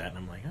stuff like that. And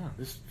I'm like, oh,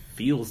 this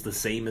feels the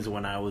same as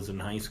when I was in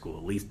high school,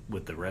 at least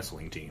with the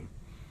wrestling team.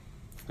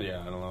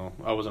 Yeah, I don't know.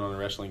 I wasn't on the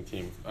wrestling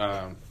team.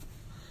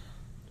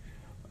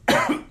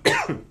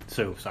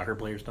 So soccer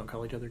players don't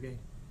call each other gay?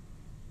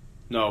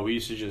 No, we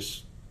used to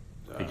just...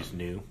 They just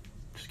knew.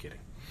 Just kidding.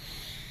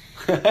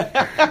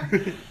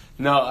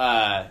 No,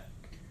 I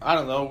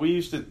don't know. We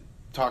used to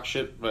talk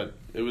shit, but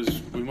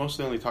we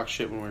mostly only talked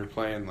shit when we were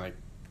playing like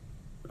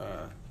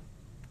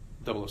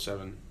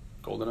 007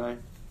 GoldenEye.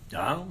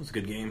 Oh, it was a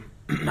good game.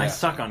 I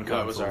suck on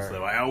consoles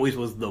though. I always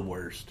was the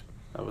worst.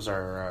 That was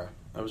our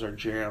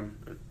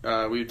jam.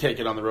 We would take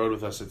it on the road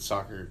with us at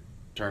soccer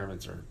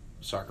tournaments or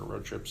soccer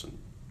road trips and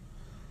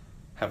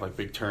have like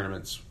big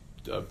tournaments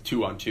of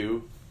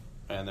 2-on-2,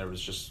 and there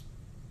was just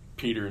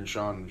Peter and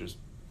Sean just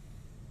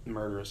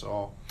murder us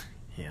all.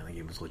 Yeah, the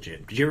game was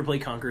legit. Did you ever play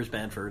Conqueror's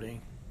Bad Fur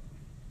Day?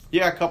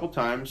 Yeah, a couple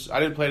times.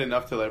 I didn't play it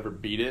enough to ever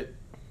beat it,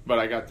 but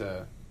I got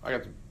to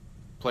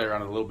play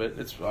around it a little bit.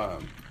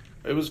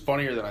 It was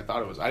funnier than I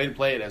thought it was. I didn't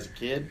play it as a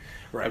kid.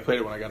 Right. I played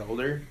it when I got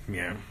older.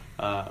 Yeah.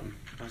 I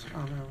was like,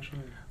 oh man, I wish I...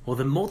 Well,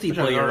 the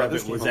multiplayer of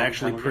it was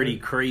actually pretty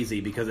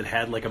crazy because it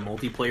had like a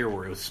multiplayer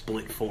where it was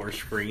split 4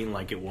 screen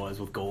like it was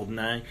with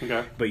GoldenEye.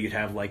 Okay. But you'd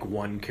have like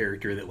one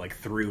character that like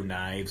threw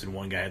knives and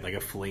one guy had like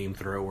a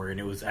flamethrower, and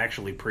it was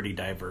actually pretty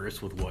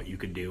diverse with what you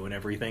could do and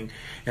everything.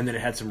 And then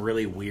it had some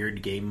really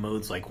weird game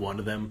modes. Like one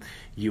of them,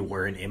 you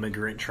were an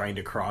immigrant trying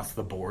to cross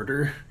the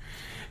border.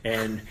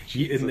 And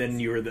then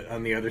you were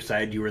on the other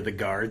side, you were the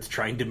guards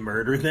trying to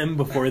murder them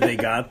before they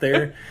got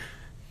there.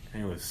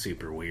 It was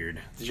super weird.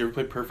 Did you ever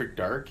play Perfect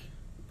Dark?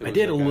 I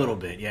did a little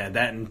bit, yeah.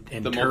 That and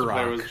the Turok.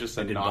 Multiplayer was just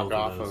a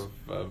knockoff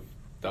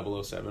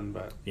of 007,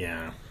 but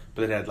yeah.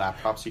 But it had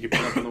laptops you could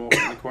put up in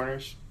the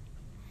corners.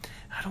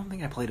 I don't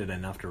think I played it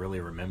enough to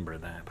really remember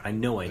that, but I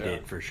know I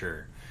did for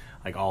sure.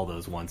 Like all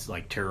those ones,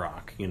 like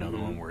Turok, the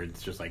one where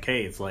it's just like,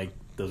 hey, it's like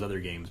those other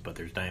games, but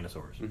there's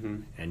dinosaurs,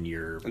 and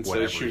you're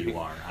whatever you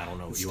are. I don't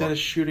know what you are. Instead of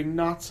shooting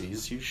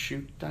Nazis, you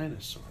shoot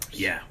dinosaurs.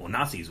 Yeah, well,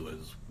 Nazis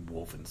was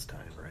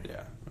Wolfenstein, right?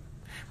 Yeah.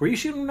 Were you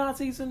shooting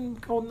Nazis in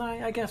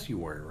GoldenEye? I guess you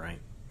were, right?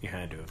 You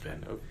had to have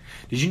been.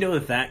 Did you know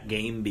that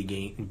game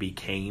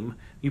became...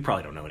 You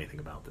probably don't know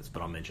anything about this,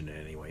 but I'll mention it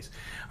anyways.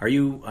 Are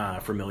you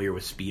familiar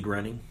with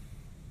speedrunning?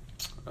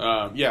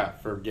 Yeah,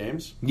 for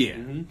games. Yeah.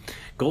 Mm-hmm.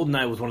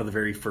 GoldenEye was one of the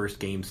very first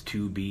games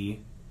to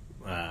be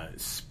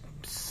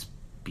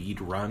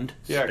speed-runned.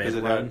 Yeah, because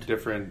it had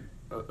different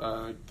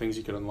things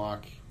you could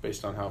unlock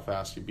based on how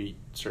fast you beat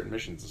certain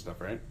missions and stuff,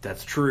 right?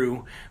 That's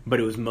true, but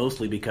it was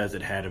mostly because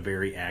it had a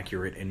very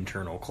accurate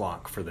internal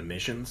clock for the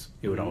missions.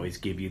 It would always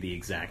give you the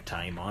exact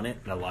time on it,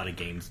 and a lot of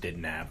games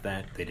didn't have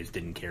that. They just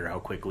didn't care how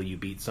quickly you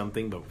beat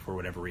something, but for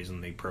whatever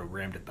reason they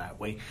programmed it that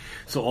way.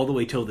 So all the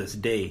way till this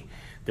day,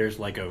 there's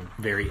like a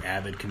very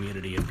avid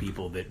community of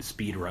people that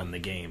speed run the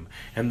game.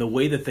 And the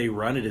way that they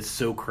run it is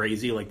so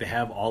crazy. Like, they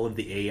have all of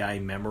the AI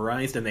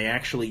memorized, and they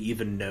actually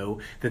even know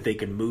that they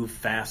can move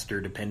faster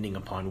depending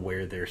upon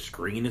where their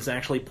screen is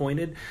actually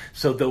pointed.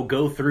 So they'll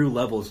go through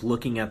levels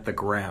looking at the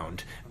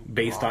ground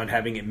based on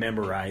having it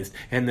memorized,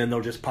 and then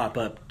they'll just pop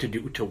up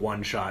to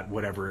one shot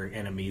whatever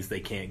enemies they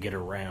can't get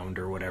around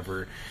or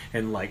whatever,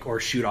 and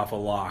or shoot off a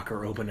lock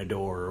or open a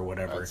door or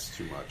whatever. That's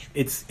too much.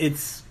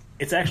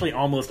 It's actually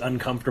almost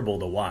uncomfortable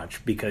to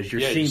watch, because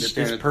you're seeing that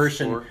this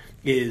person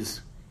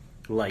is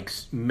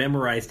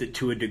memorized it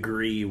to a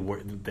degree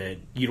that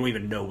you don't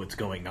even know what's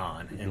going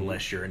on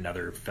unless you're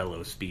another fellow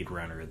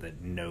speedrunner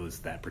that knows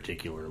that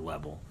particular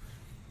level.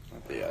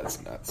 Yeah, it's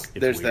nuts.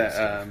 There's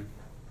that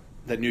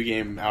new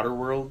game, Outer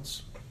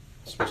Worlds.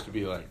 It's supposed to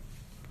be like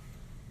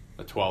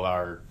a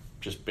 12-hour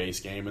just base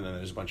game, and then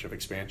there's a bunch of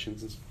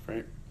expansions and stuff,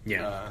 right?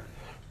 Yeah.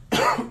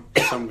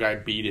 Some guy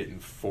beat it in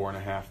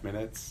 4.5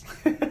 minutes.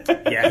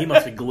 Yeah, he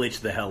must have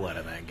glitched the hell out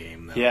of that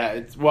game, though.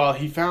 Yeah,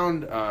 he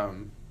found, I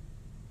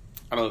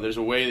don't know, there's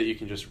a way that you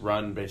can just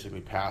run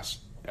basically past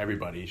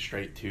everybody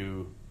straight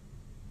to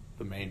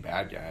the main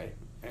bad guy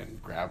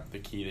and grab the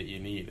key that you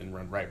need and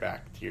run right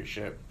back to your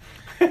ship.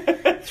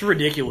 It's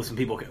ridiculous when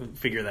people can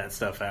figure that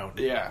stuff out.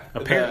 Yeah.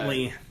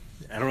 Apparently,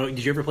 I don't know,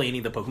 did you ever play any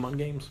of the Pokemon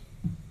games?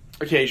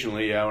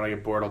 Occasionally, yeah. When I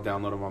get bored, I'll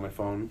download them on my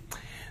phone.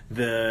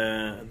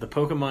 The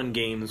Pokemon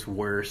games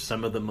were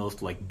some of the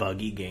most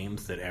buggy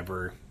games that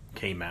ever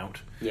came out.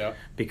 Yeah.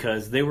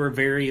 Because they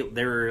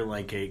were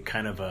like a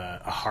kind of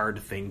a hard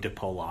thing to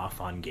pull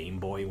off on Game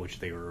Boy, which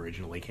they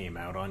originally came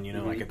out on,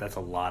 that's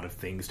a lot of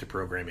things to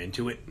program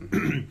into it.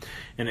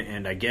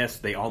 and I guess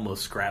they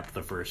almost scrapped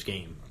the first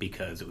game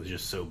because it was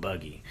just so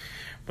buggy.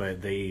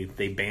 But they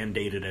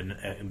band-aided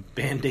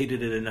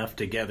it enough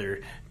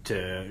together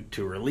to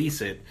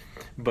release it.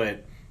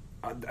 But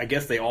I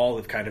guess they all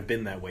have kind of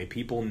been that way.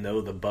 People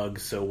know the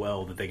bugs so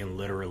well that they can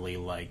literally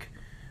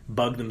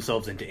bug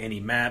themselves into any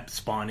map,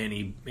 spawn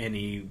any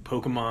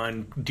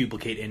Pokemon,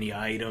 duplicate any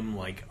item.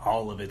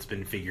 All of it's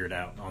been figured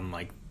out on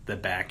the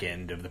back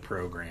end of the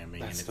programming.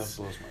 That stuff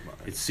blows my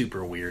mind. It's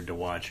super weird to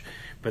watch,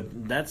 but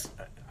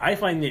I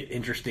find it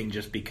interesting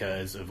just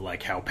because of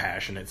how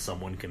passionate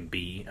someone can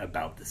be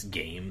about this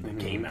game that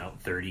came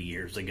out 30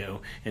 years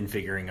ago and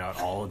figuring out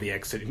all of the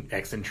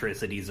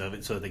eccentricities of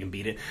it so that they can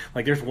beat it.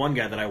 There's one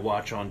guy that I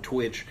watch on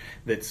Twitch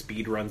that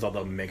speedruns all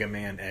the Mega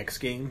Man X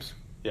games.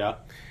 Yeah.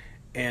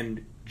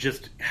 And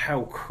just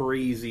how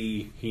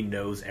crazy he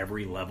knows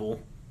every level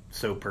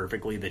so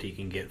perfectly that he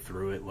can get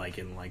through it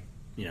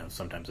in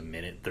sometimes a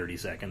minute, 30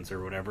 seconds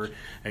or whatever,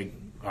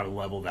 on a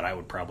level that I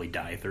would probably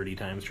die 30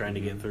 times trying to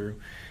get through.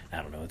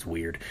 I don't know, it's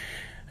weird.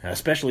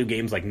 Especially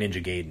games like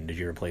Ninja Gaiden. Did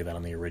you ever play that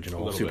on the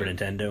original Super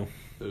Nintendo?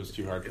 It was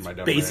too hard for my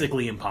dumb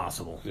basically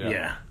impossible.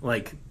 Yeah.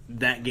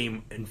 That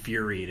game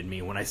infuriated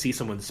me. When I see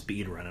someone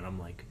speedrunning, I'm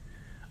like,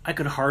 I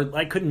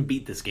couldn't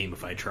beat this game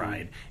if I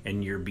tried,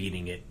 and you're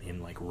beating it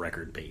in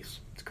record pace.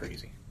 It's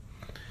crazy.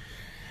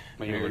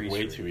 You're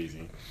way too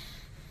easy.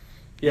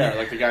 Yeah,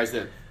 like the guys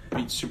that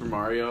beat Super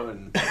Mario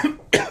in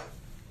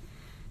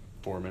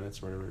 4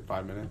 minutes or whatever,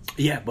 5 minutes.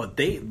 Yeah, but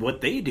what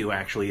they do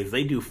actually is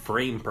they do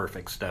frame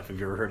perfect stuff. Have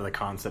you ever heard of the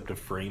concept of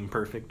frame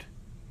perfect?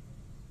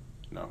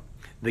 No.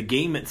 The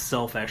game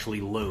itself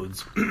actually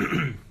loads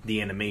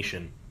the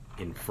animation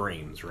in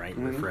frames, right?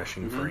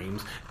 Refreshing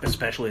frames,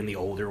 especially in the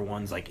older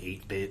ones like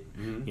 8-bit,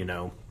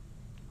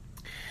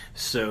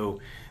 So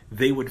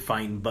they would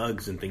find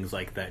bugs and things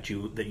like that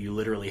that you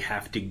literally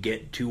have to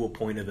get to a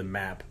point of the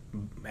map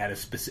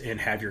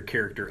and have your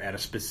character at a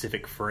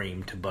specific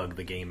frame to bug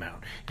the game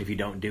out. If you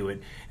don't do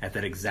it at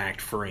that exact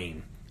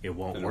frame, it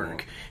won't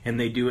work. And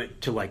they do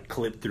it to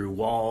clip through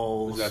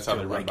walls, that's how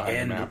they run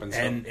behind the map and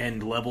stuff.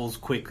 And levels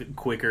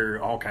quicker,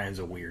 all kinds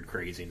of weird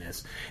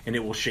craziness. And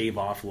it will shave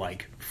off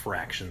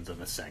fractions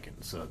of a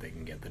second so that they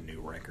can get the new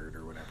record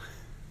or whatever.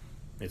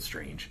 It's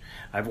strange.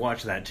 I've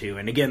watched that too,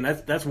 and again,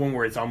 that's one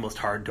where it's almost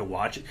hard to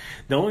watch.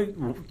 The only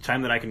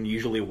time that I can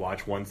usually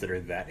watch ones that are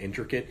that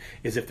intricate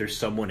is if there's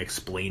someone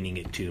explaining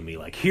it to me,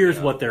 here's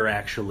what they're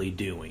actually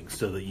doing,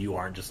 so that you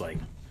aren't just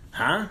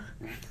huh?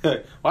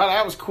 Well,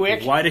 that was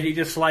quick. Why did he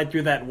just slide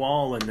through that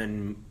wall and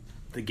then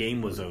the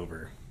game was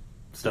over?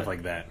 Stuff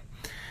like that.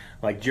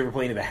 Did you ever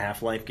play any of the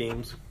Half-Life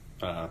games?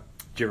 Did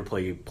you ever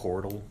play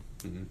Portal?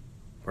 Mm-hmm.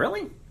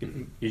 Really?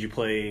 Did you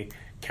play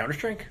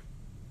Counter-Strike?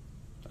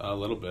 A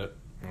little bit.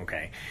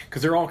 Okay,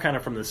 because they're all kind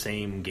of from the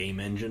same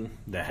game engine,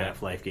 the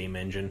Half-Life game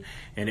engine,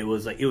 and it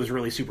was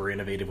really super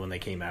innovative when they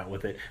came out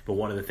with it. But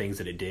one of the things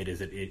that it did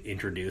is it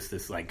introduced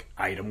this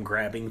item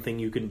grabbing thing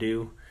you can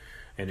do,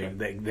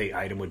 And the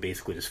item would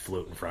basically just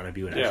float in front of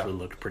you. It actually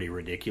looked pretty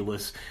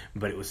ridiculous,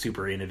 but it was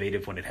super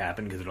innovative when it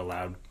happened because it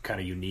allowed kind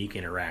of unique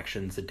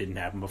interactions that didn't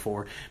happen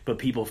before. But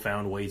people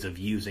found ways of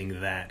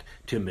using that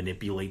to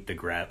manipulate the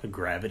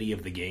gravity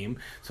of the game.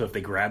 So if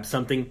they grabbed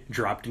something,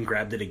 dropped and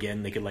grabbed it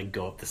again, they could like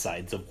go up the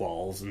sides of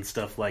walls and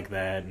stuff like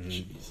that,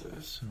 and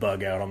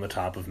bug out on the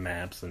top of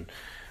maps and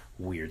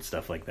weird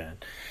stuff like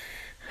that.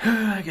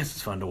 I guess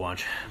it's fun to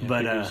watch. Yeah,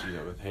 but people used to do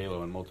that with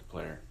Halo and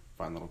multiplayer.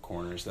 Find little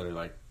corners that are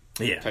like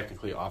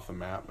technically off the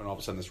map, and all of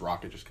a sudden this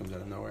rocket just comes out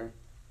of nowhere.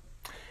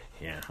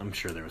 Yeah, I'm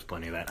sure there was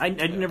plenty of that. I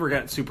never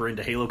got super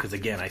into Halo because,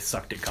 again, I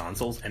sucked at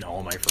consoles, and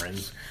all my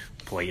friends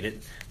played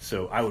it.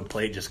 So I would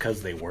play it just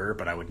because they were,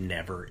 but I would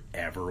never,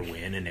 ever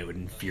win, and it would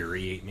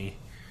infuriate me.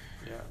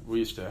 Yeah, we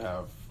used to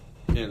have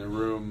in a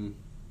room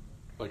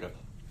like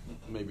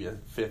maybe a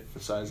fifth the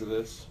size of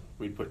this.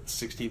 We'd put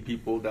 16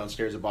 people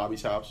downstairs at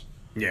Bobby's house.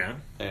 Yeah.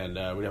 And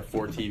we'd have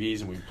 4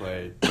 TVs, and we'd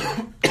play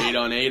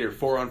 8-on-8 or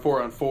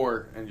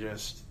 4-on-4-on-4, and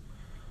just...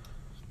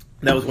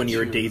 That was when you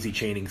were daisy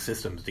chaining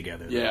systems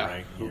together, though,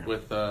 right? Yeah,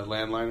 with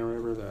landline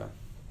or whatever.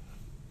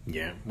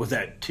 Yeah. Was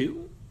that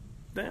 2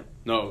 then?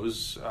 No, it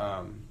was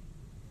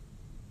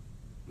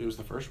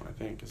the first one, I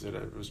think, because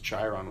it was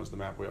Chiron was the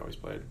map we always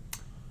played.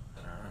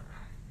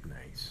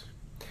 Nice.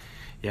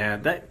 Yeah,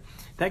 that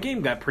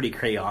game got pretty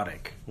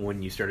chaotic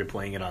when you started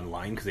playing it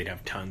online because they'd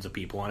have tons of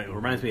people on it. It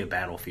reminds me of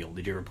Battlefield.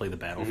 Did you ever play the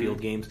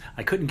Battlefield games?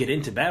 I couldn't get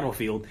into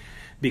Battlefield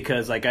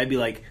because like I'd be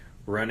like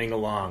running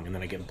along and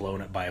then I get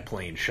blown up by a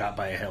plane, shot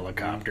by a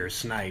helicopter,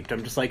 sniped.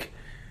 I'm just like,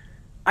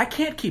 I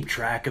can't keep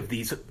track of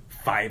these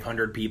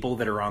 500 people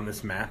that are on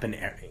this map and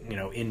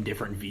in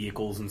different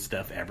vehicles and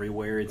stuff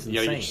everywhere. It's insane. You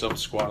gotta get yourself a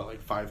squad of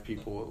like 5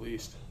 people at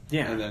least.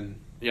 Yeah. And then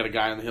you got a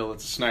guy on the hill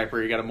that's a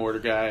sniper, you got a mortar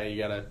guy, you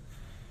gotta...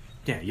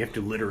 Yeah, you have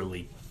to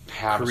literally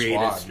have create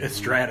a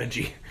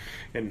strategy,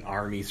 an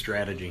army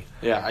strategy.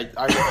 Yeah,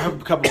 I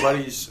have a couple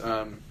buddies,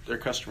 they're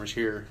customers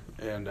here,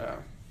 and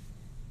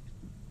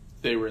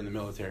they were in the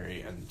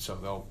military, and so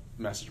they'll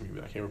message me and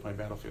be like, hey, we're playing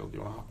Battlefield, do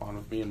you want to hop on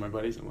with me and my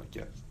buddies? And I'm like,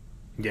 yes.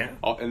 Yeah.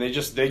 And they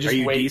just Are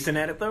you wait. decent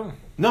at it, though?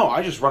 No,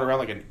 I just run around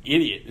like an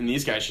idiot, and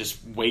these guys just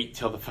wait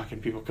till the fucking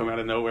people come out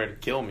of nowhere to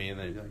kill me, and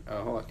they're like,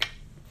 oh, hold on,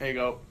 there you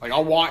go. Like,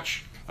 I'll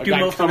watch a guy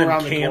most come of them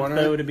around the camp, corner.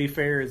 though, to be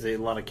fair? Is it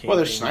a lot of camping? Well,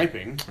 they're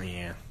sniping.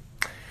 Yeah.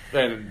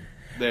 And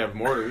they have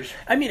mortars.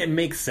 I mean, it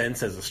makes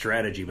sense as a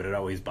strategy, but it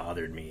always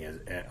bothered me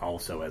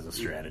also as a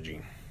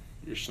strategy.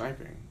 You're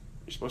sniping.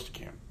 You're supposed to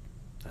camp.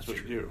 That's what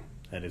true. you do.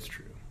 That is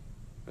true.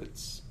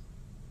 It's,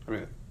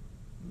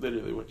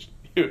 literally what you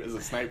do as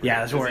a sniper.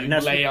 Yeah, that's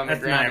lay on the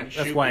ground and that's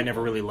shoot why I people.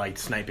 never really liked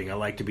sniping. I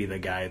like to be the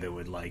guy that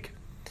would, like,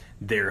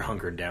 they're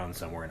hunkered down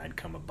somewhere, and I'd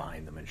come up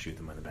behind them and shoot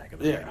them in the back of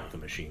the head with a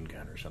machine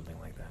gun or something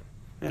like that.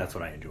 Yeah. That's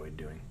what I enjoyed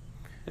doing.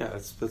 Yeah,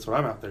 that's what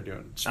I'm out there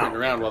doing. Sprinting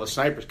around while the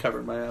sniper's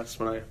covering my ass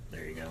when I...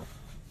 There you go.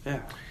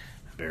 Yeah.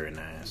 Very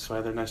nice. That's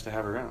why they're nice to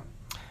have around.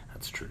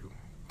 That's true.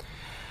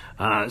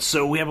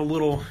 So we have a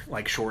little,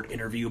 like, short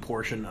interview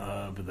portion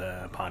of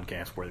the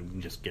podcast where we can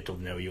just get to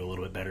know you a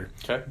little bit better.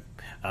 Okay.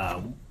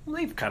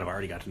 They've kind of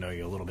already got to know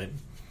you a little bit.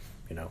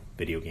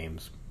 Video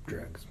games,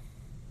 drugs,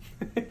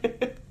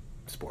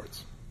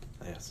 sports.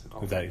 Yes.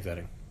 Is that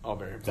exciting? All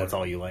very important. That's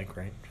all you like,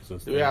 right?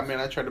 Yeah, I mean,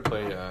 I tried to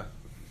play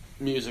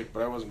music,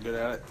 but I wasn't good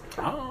at it.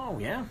 Oh,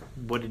 yeah?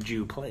 What did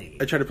you play?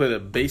 I tried to play the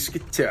bass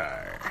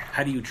guitar.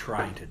 How do you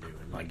try to do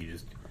it? Like, you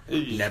just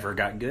never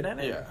got good at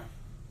it? Yeah.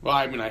 Well,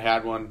 I mean, I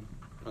had one,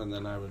 and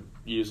then I would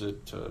use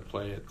it to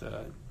play it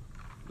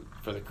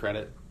for the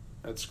credit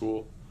at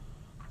school,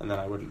 and then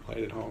I wouldn't play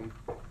it at home.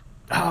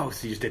 Oh,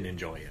 so you just didn't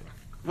enjoy it?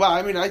 Well,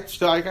 I mean, I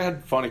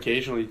had fun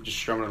occasionally just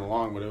strumming it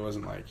along, but it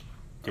wasn't like...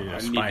 Did you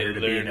aspire to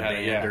be in a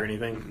band or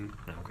anything?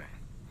 Mm-hmm. Okay.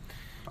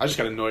 I just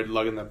got annoyed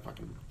lugging that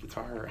fucking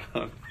guitar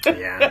around.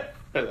 Yeah.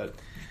 Or that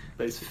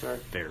bass guitar.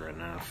 Fair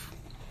enough.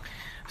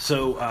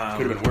 So,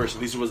 could have been worse.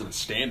 At least it wasn't a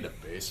stand-up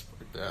bass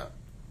like that.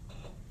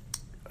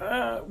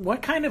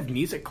 What kind of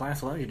music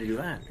class allowed you to do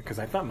that? Because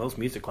I thought most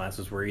music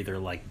classes were either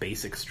like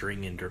basic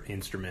string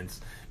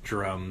instruments,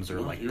 drums, or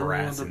like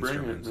brass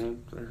instruments.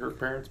 Her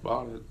parents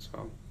bought it,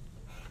 so.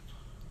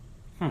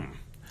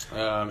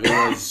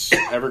 It was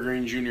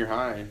Evergreen Junior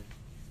High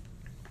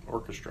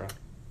orchestra.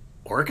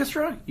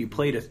 Orchestra? You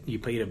played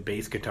a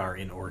bass guitar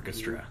in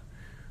orchestra.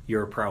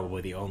 You're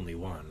probably the only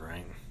one,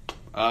 right?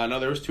 No,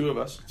 there was 2 of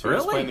us. So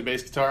really? I was playing the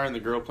bass guitar and the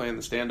girl playing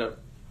the stand-up.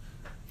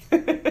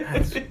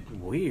 That's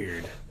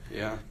weird.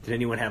 Yeah. Did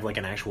anyone have like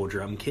an actual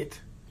drum kit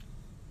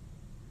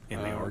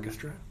in the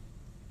orchestra?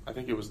 I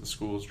think it was the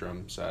school's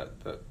drum set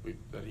that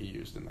he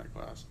used in that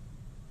class.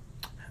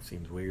 That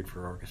seems weird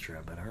for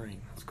orchestra, but all right,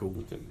 that's cool.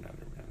 It didn't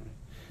matter, man.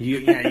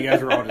 You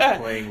guys were all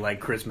just playing like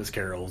Christmas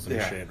carols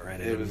and shit,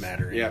 right? It didn't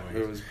matter. Yeah, anyways.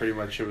 it was pretty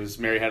much. It was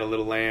Mary Had a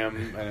Little Lamb,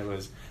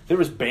 and there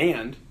was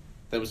band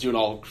that was doing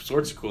all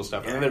sorts of cool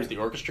stuff, and then there was the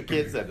orchestra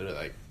kids that are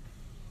like,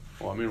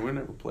 well, I mean, we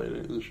never played any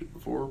of this shit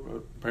before,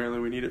 but apparently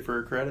we need it for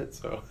a credit,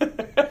 so.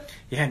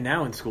 Yeah,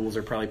 now in schools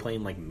they're probably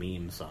playing like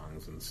meme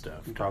songs and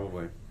stuff.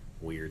 Probably.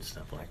 Weird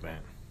stuff like that.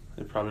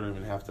 They probably don't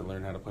even have to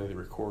learn how to play the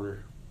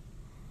recorder.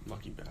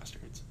 Lucky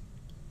bastards.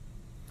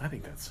 I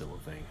think that's still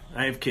a thing.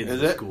 I have kids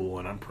in school,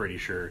 and I'm pretty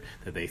sure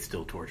that they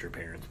still torture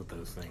parents with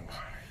those things.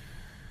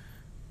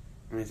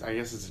 I mean, I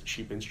guess it's a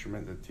cheap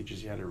instrument that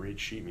teaches you how to read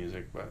sheet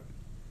music, but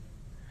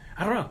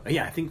I don't know.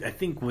 Yeah, I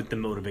think what the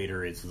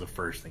motivator is the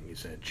first thing you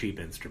said. Cheap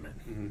instrument.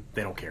 Mm-hmm.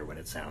 They don't care what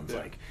it sounds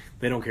like.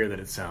 They don't care that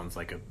it sounds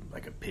like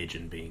a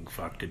pigeon being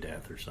fucked to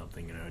death or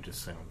something. You know, it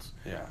just sounds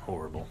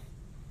horrible.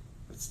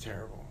 It's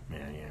terrible.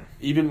 Yeah.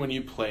 Even when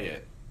you play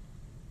it,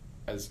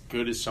 as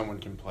good as someone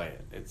can play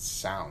it, it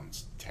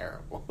sounds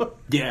terrible.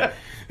 Yeah.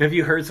 Have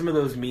you heard some of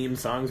those meme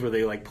songs where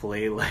they like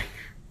play like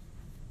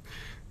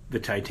the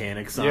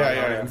Titanic song on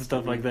it and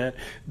stuff like that?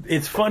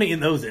 It's funny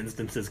in those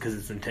instances because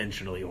it's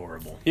intentionally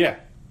horrible. Yeah.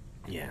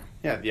 Yeah.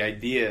 Yeah, the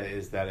idea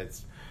is that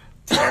it's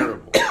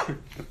terrible.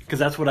 Because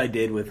that's what I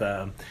did with...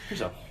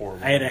 There's a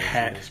horrible... I had a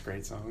hat. This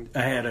great song.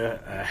 I had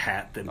a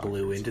hat that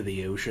blew into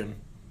the ocean.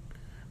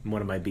 One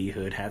of my Bee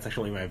Hood hats,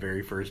 actually my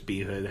very first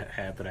Bee Hood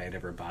hat that I had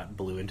ever bought,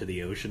 blew into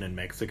the ocean in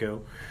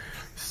Mexico.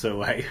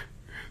 So I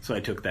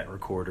took that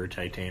recorder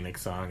Titanic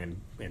song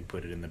and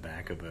put it in the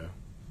back of a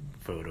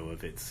photo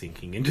of it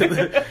sinking into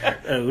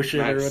the ocean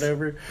or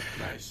whatever.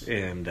 Nice.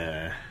 And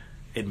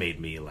it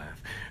made me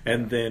laugh.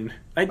 And then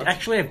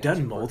I've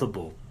done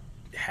multiple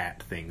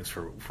hat things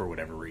for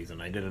whatever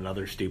reason. I did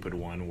another stupid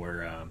one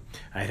where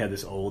I had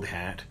this old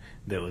hat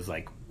that was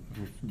like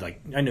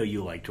I know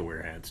you like to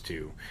wear hats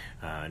too,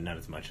 not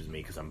as much as me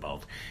because I'm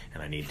bald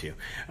and I need to.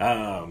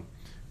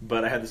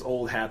 But I had this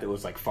old hat that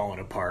was like falling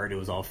apart. It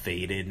was all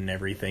faded and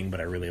everything, but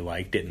I really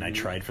liked it. And I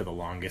tried for the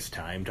longest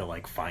time to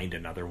like find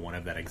another one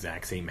of that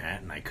exact same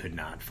hat, and I could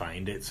not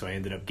find it. So I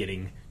ended up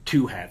getting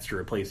 2 hats to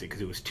replace it because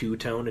it was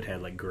two-tone. It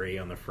had like gray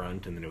on the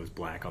front and then it was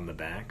black on the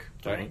back,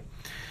 right?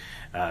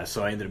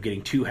 So I ended up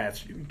getting 2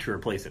 hats to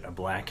replace it, a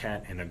black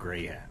hat and a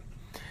gray hat.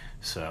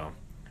 So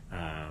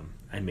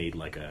I made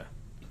like a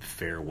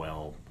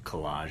farewell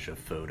collage of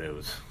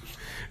photos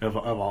of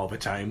all the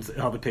times,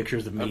 all the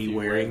pictures of me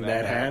wearing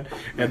that hat.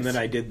 And then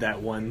I did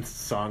that one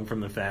song from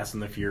the Fast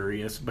and the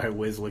Furious by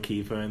Wiz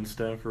Khalifa and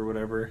stuff or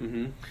whatever.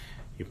 Mm-hmm.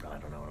 You probably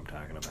don't know what I'm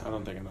talking about. I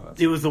don't think I know that.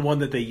 It was the one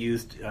that they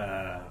used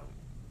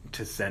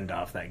to send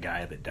off that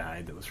guy that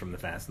died that was from the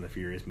Fast and the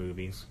Furious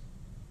movies.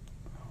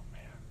 Oh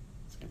man,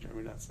 it's gonna drive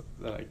me nuts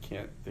that I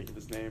can't think of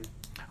his name.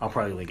 I'll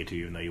probably link it to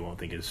you, even though you won't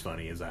think it as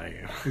funny as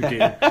I did.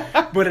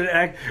 But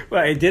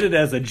I did it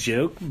as a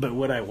joke. But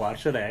when I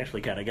watched it, I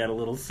actually kind of got a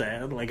little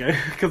sad, like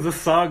because the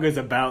song is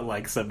about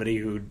like somebody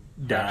who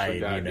died,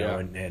 you know,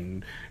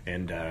 and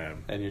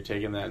you're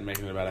taking that and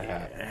making it about a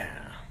hat.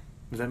 Yeah.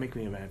 Does that make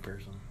me a bad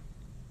person?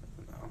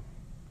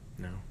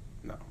 No.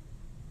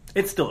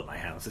 It's still at my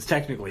house. It's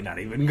technically not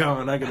even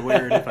gone. I could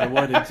wear it if I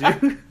wanted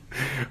to.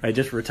 I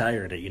just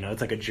retired it. You know,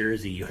 it's like a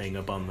jersey you hang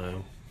up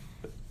on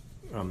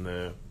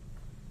the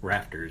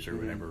rafters or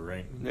whatever,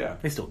 right? Yeah.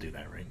 They still do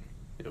that, right?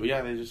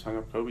 Yeah, they just hung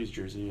up Kobe's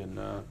jersey in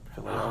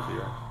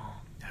Philadelphia.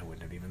 I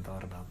wouldn't have even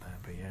thought about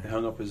that, but yeah. They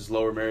hung up his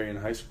Lower Merion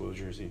High School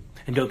jersey.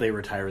 And don't they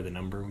retire the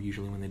number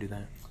usually when they do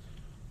that?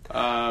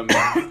 I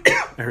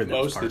heard that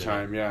most of the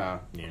time, Yeah.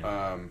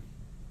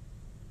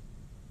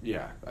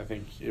 Yeah, I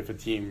think if a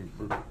team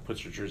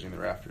puts your jersey in the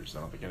rafters, I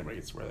don't think anybody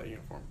gets to wear that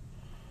uniform.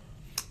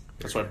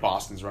 That's why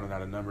Boston's running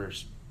out of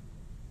numbers.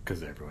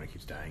 Because everyone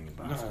keeps dying in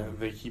Boston. No,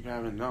 they keep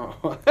having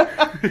Well,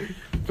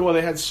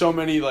 they had so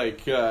many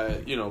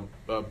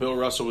Bill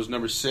Russell was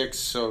number 6,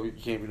 so he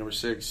can't be number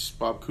 6.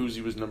 Bob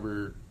Cousy was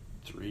number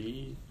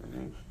 3, I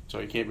think, so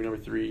he can't be number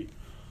 3.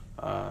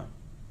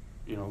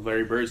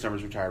 Larry Bird's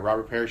number's retired.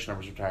 Robert Parrish's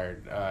number's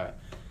retired. Yeah,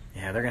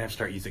 they're gonna have to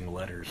start using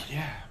letters.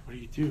 Yeah, what do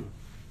you do?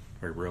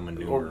 Or Roman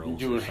numerals. Or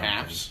doing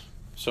halves.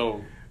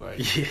 So,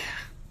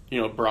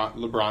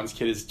 LeBron's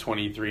kid is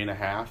 23 and a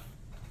half.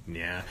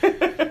 Yeah.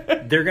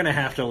 They're going to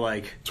have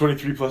to,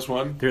 23 plus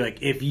 1? They're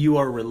like, if you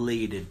are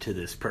related to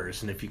this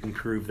person, if you can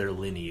prove their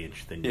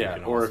lineage, then you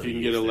can or if you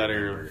can get a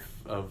letter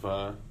of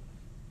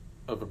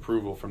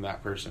approval from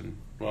that person.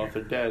 Well, if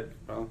they're dead,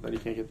 then you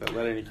can't get that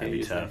letter and you can't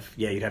use it. That'd be tough.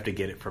 Yeah, you'd have to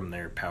get it from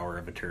their power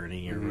of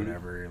attorney or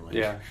whatever.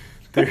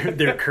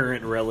 Their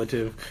current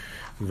relative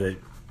that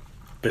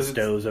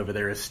bestows over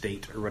their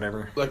estate or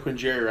whatever. Like when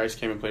Jerry Rice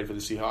came and played for the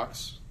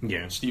Seahawks.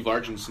 Yeah. Steve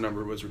Largent's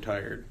number was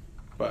retired,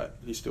 but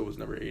he still was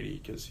number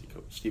 80 because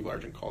Steve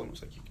Largent called him and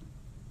was like,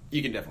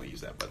 you can definitely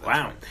use that. But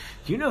wow. Fine.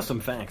 You know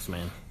some facts,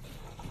 man.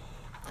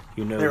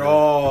 They're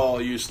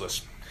all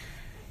useless.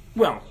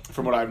 Well,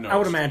 from what I've noticed. I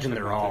would imagine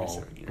they're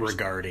all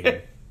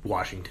regarding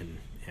Washington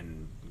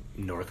and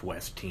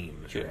Northwest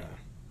teams. Right?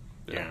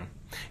 Yeah.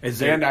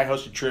 And I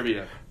hosted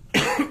trivia.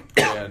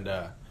 And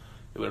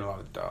you learn a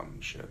lot of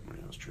dumb shit when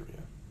you host trivia.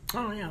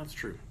 Oh, yeah, that's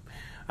true.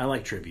 I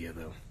like trivia,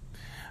 though.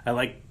 I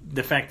like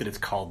the fact that it's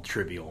called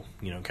trivial,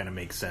 kind of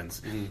makes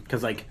sense.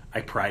 Because,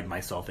 I pride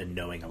myself in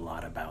knowing a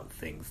lot about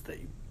things that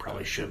you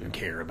probably shouldn't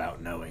care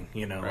about knowing,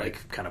 right.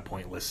 Kind of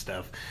pointless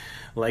stuff.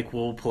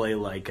 We'll play,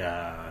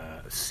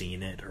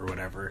 Seen It or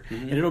whatever.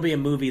 Mm-hmm. And it'll be a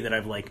movie that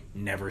I've,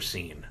 never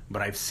seen.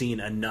 But I've seen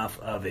enough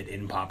of it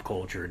in pop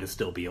culture to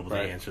still be able to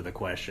answer the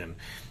question.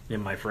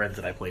 And my friends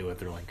that I play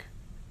with are like,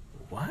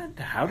 what?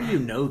 How do you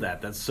know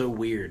that? That's so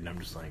weird. And I'm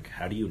just like,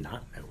 how do you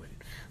not know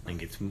it?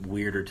 Like, it's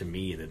weirder to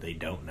me that they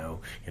don't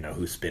know,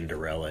 who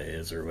Spinderella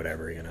is or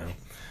whatever,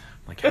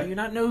 Like, how do you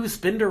not know who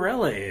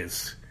Spinderella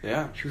is?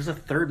 Yeah. She was a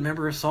third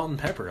member of Salt and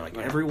Pepper. Like,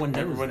 everyone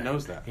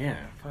knows that. Yeah,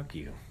 fuck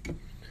you.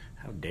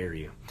 How dare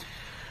you?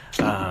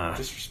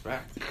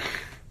 Disrespect.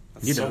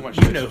 That's You so know, much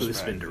who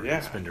disrespect.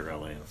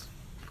 Spinderella is.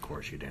 Of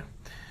course you do.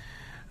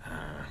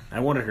 I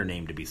wanted her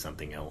name to be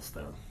something else,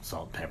 though.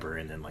 Salt, pepper,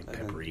 and then, like,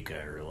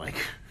 paprika or, like,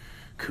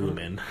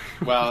 cumin.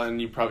 Well,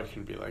 and you probably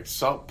can be like,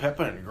 salt,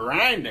 pepper, and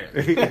grinder.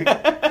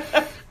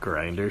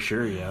 Grinder,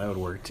 sure, yeah, that would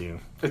work, too.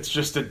 It's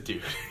just a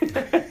dude.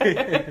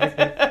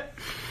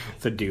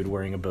 It's a dude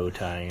wearing a bow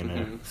tie and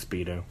a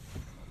Speedo.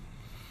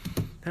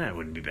 That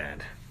wouldn't be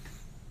bad.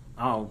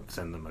 I'll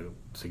send them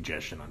a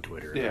suggestion on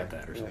Twitter about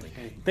that or something.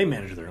 Hey. They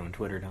manage their own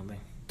Twitter, don't they?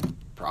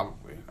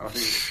 Probably. I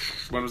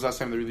think, when was the last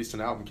time they released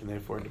an album? Can they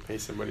afford to pay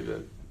somebody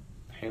to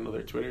handle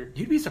their Twitter?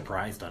 You'd be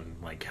surprised on,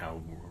 like,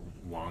 how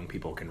long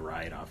people can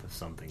ride off of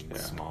something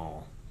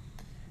small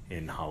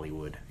in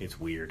Hollywood. It's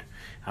weird.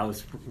 I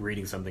was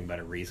reading something about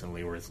it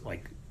recently where it's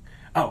like,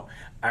 oh,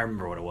 I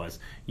remember what it was.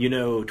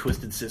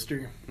 Twisted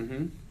Sister?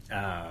 Mm-hmm.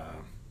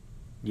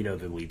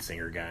 The lead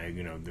singer guy,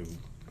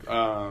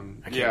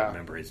 I can't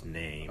remember his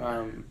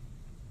name.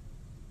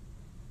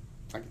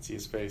 I can see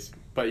his face.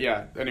 But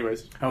yeah,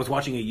 anyways. I was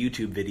watching a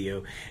YouTube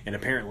video, and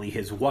apparently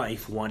his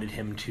wife wanted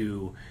him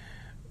to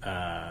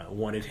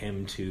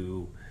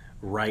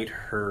write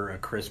her a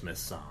Christmas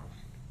song,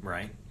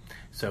 right?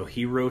 So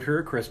he wrote her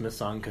a Christmas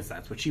song because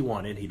that's what she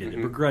wanted. He did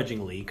it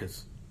begrudgingly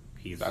because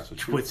he's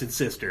Twisted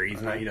Sister. He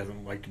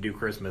doesn't like to do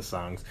Christmas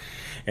songs.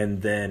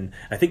 And then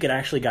I think it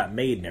actually got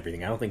made and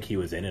everything. I don't think he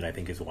was in it. I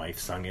think his wife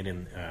sung it.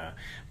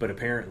 But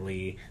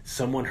apparently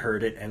someone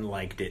heard it and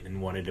liked it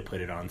and wanted to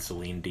put it on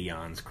Celine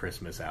Dion's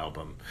Christmas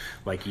album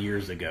like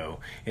years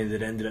ago. And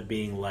it ended up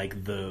being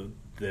like the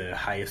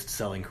highest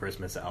selling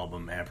Christmas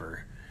album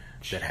ever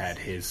that had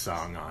his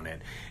song on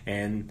it.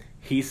 And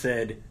he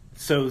said,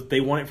 so they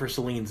want it for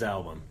Celine's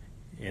album.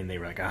 And they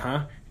were like,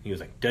 uh-huh. He was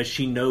like, does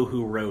she know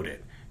who wrote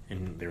it?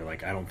 And they were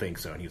like, I don't think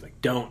so. And he was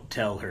like, don't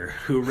tell her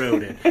who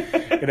wrote it.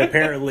 And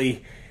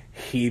apparently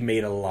he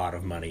made a lot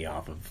of money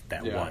off of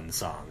that one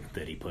song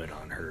that he put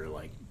on her,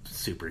 like,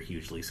 super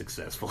hugely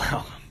successful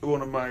album.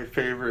 One of my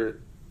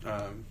favorite,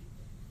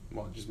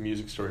 just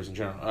music stories in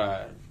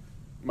general.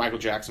 Michael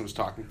Jackson was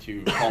talking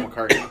to Paul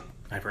McCartney.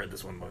 I've heard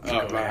this one once.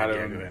 About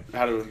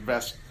how to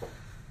invest.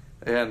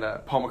 And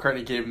Paul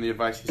McCartney gave him the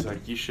advice. He's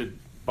like, you should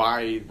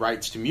buy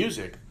rights to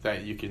music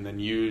that you can then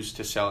use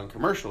to sell in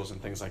commercials and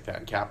things like that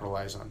and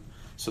capitalize on.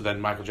 So then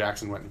Michael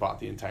Jackson went and bought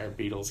the entire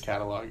Beatles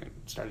catalog and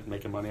started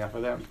making money off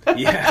of them.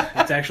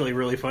 Yeah, it's actually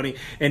really funny.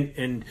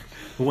 And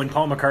when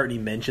Paul McCartney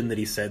mentioned that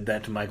he said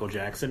that to Michael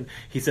Jackson,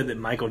 he said that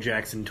Michael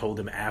Jackson told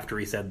him after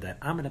he said that,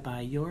 I'm going to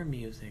buy your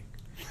music.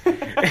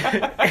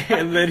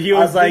 And then he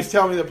was like, please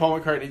tell me that Paul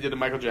McCartney did a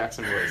Michael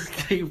Jackson voice.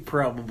 He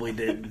probably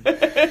did.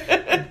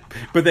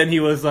 But then he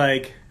was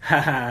like,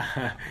 ha ha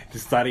ha,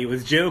 just thought he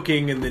was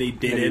joking, and then he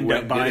did end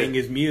up buying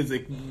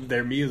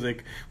their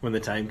music when the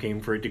time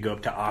came for it to go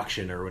up to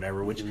auction or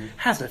whatever, which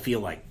has to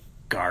feel like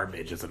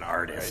garbage as an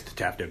artist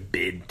to have to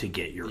bid to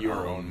get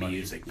your own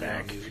music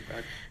back.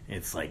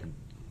 It's like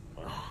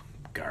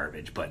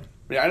garbage. But I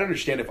mean, I'd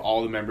understand if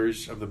all the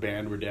members of the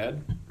band were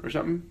dead or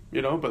something,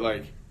 but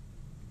like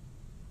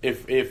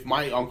if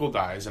my uncle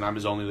dies and I'm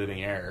his only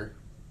living heir,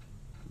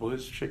 well,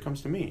 this shit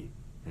comes to me.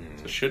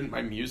 So shouldn't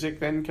my music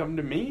then come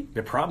to me?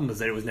 The problem is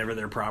that it was never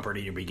their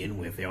property to begin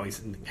with. They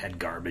always had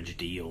garbage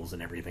deals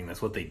and everything.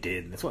 That's what they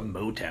did. That's what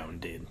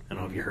Motown did. I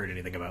don't know if you heard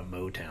anything about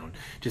Motown.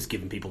 Just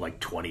giving people like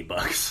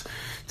 $20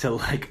 to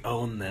like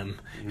own them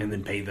and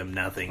then pay them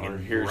nothing. Or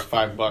and here's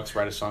 $5,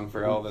 write a song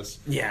for Elvis.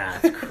 Yeah,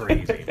 it's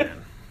crazy,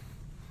 man.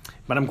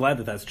 But I'm glad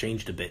that that's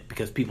changed a bit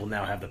because people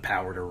now have the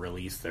power to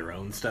release their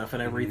own stuff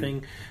and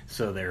everything.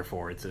 So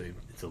therefore, it's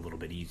a little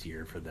bit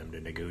easier for them to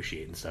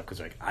negotiate and stuff. Because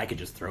like I could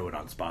just throw it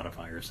on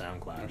Spotify or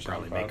SoundCloud and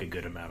probably make a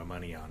good amount of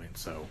money on it.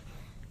 So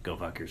go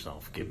fuck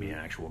yourself. Give me an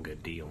actual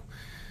good deal.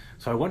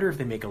 So I wonder if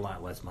they make a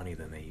lot less money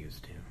than they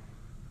used to.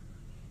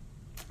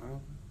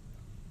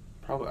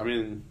 Probably. I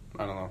mean,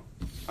 I don't know.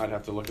 I'd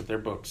have to look at their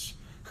books.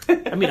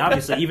 I mean,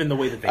 obviously, even the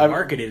way that they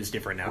market it is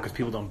different now because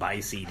people don't buy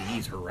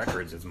CDs or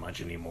records as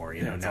much anymore.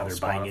 Now they're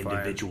buying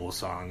individual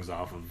songs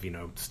off of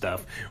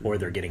stuff, or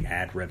they're getting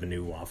ad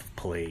revenue off of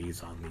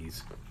plays on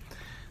these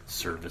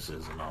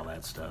services and all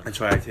that stuff. That's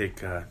why I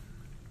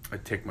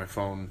take my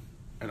phone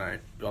and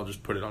I'll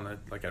just put it on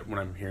when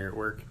I'm here at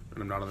work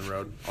and I'm not on the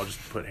road. I'll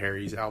just put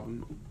Harry's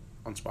album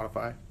on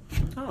Spotify.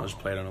 I'll just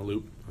play it on a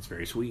loop. That's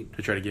very sweet.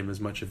 To try to give him as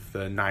much of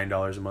the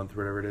 $9 a month, or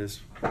whatever it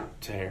is,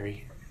 to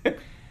Harry.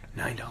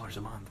 $9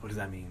 a month. What does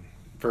that mean?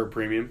 For a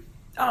premium.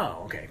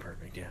 Oh, okay,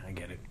 perfect. Yeah, I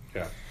get it.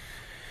 Yeah.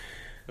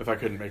 If I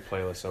couldn't make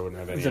playlists, I wouldn't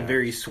have any. It's a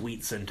very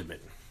sweet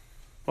sentiment.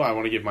 Well, I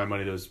want to give my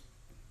money to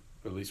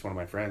at least one of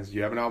my friends. Do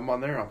you have an album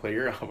on there? I'll play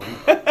your album.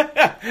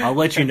 I'll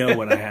let you know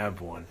when I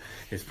have one.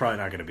 It's probably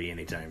not going to be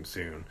anytime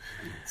soon.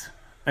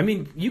 I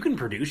mean, you can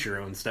produce your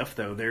own stuff,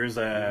 though. There's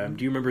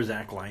do you remember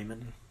Zach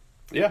Lyman?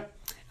 Yeah.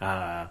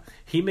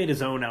 He made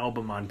his own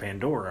album on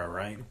Pandora,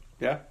 right?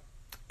 Yeah.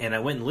 And I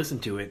went and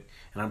listened to it,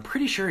 and I'm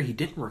pretty sure he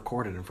didn't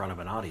record it in front of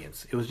an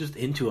audience. It was just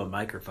into a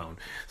microphone.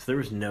 So there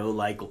was no,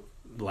 like,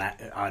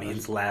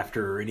 audience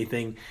laughter or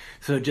anything.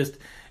 So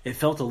it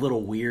felt a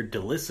little weird to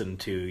listen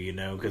to, you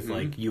know, because,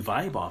 like, you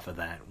vibe off of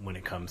that when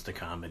it comes to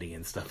comedy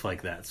and stuff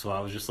like that. So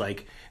I was just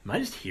like, am I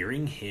just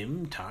hearing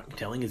him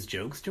telling his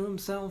jokes to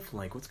himself?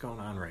 Like, what's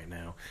going on right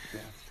now? Yeah.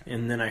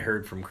 And then I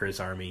heard from Chris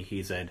Army,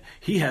 he said,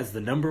 he has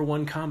the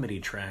 #1 comedy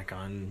track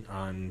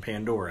on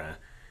Pandora.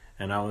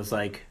 And I was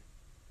like,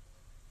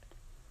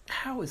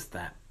 how is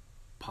that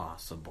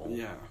possible?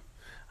 Yeah.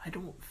 I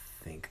don't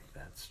think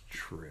that's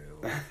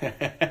true.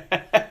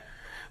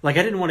 Like,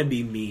 I didn't want to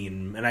be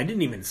mean, and I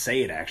didn't even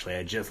say it, actually.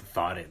 I just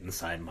thought it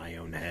inside my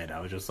own head.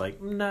 I was just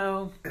like,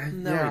 no,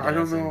 yeah, I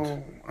don't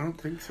know. I don't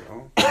think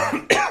so.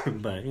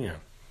 But, you know,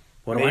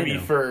 what do I know? Maybe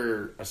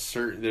for a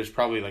certain... There's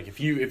probably, like, if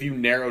you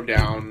narrow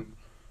down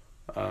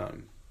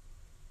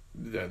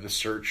the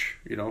search,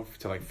 you know,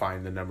 to, like,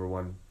 find the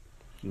 #1...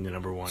 The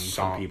 #1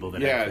 song. From people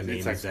that yeah, have the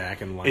name like,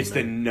 Zach and London. It's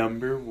the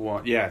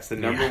 #1. Yeah, it's the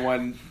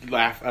 #1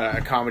 laugh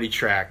comedy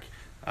track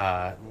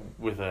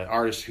with an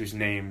artist whose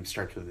name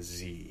starts with a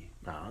Z.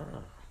 Ah.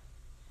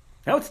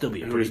 That would still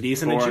be a pretty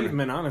decent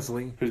achievement,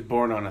 honestly. Who's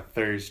born on a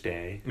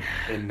Thursday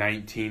in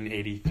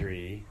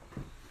 1983.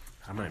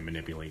 I'm going to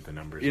manipulate the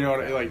numbers. You know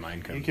what?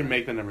 Like, you can back.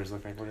 make the numbers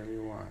look like whatever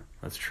you want.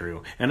 That's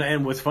true.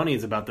 And what's funny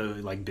is about the,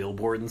 like,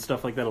 Billboard and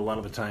stuff like that. A lot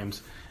of the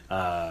times,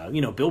 you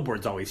know,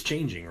 Billboard's always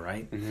changing,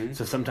 right? Mm-hmm.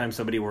 So sometimes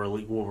somebody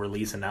will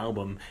release an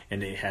album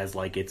and it has,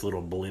 like, its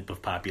little blip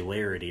of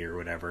popularity or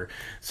whatever.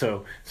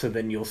 So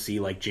then you'll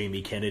see, like,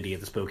 Jamie Kennedy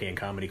at the Spokane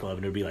Comedy Club,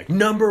 and it'll be like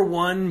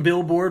 #1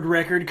 Billboard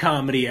record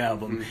comedy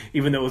album,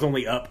 even though it was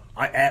only up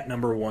at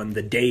 #1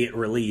 the day it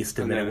released,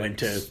 and then it went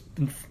to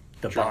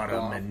the bottom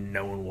off. And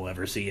no one will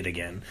ever see it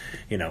again.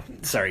 You know,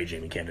 sorry,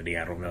 Jamie Kennedy.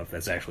 I don't know if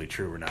that's actually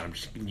true or not. I'm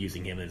just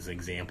using him as an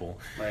example.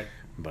 Right.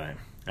 But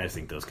I just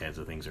think those kinds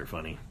of things are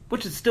funny.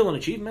 Which is still an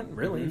achievement,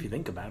 really, if you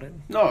think about it.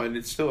 No, and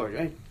it's still like,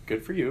 hey,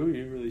 good for you.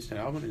 You released an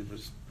album. It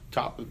was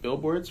top of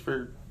billboards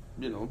for,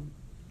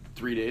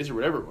 3 days or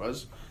whatever it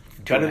was.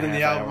 Better than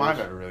the album I've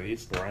ever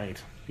released. Right.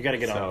 You got to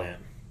get on that.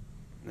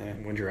 Yeah.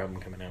 When's your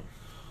album coming out?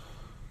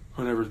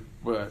 Whenever,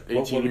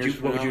 18 years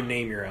from What would now? you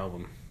name your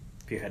album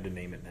if you had to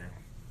name it now?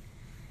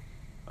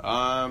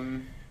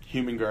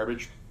 Human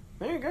Garbage.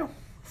 There you go.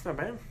 That's not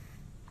bad.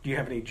 Do you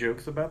have any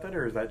jokes about that,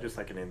 or is that just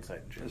like an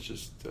inside joke? It's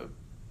just,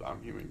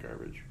 I'm human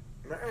garbage.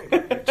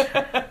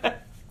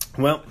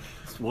 Well,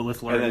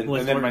 let's learn.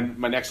 And then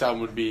my next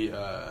album would be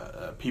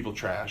People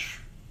Trash.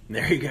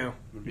 There you go.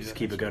 Just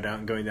keep it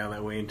going down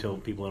that way until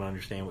people don't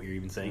understand what you're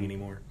even saying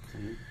anymore.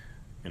 Mm-hmm.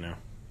 You know,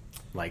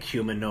 like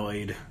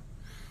humanoid.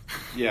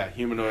 Yeah,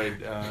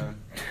 humanoid.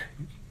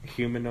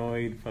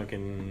 Humanoid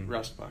fucking...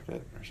 Rust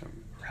bucket or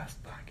something.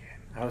 Rust bucket.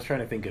 I was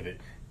trying to think of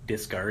it.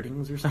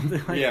 Discardings or something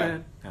like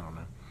that? I don't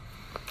know.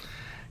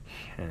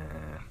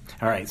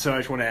 All right, so I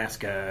just want to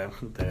ask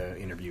the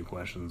interview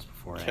questions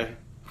before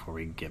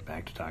we get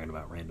back to talking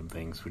about random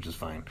things, which is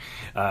fine.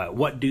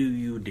 What do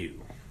you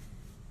do?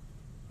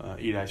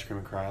 Eat ice cream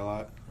and cry a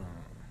lot.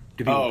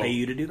 Do people pay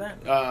you to do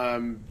that?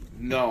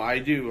 No, I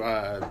do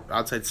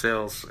outside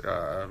sales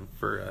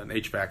for an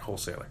HVAC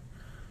wholesaler.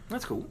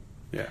 That's cool.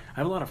 Yeah. I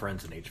have a lot of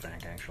friends in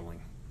HVAC, actually.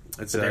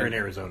 But they're in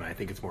Arizona. I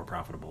think it's more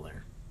profitable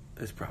there.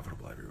 It's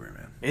profitable everywhere,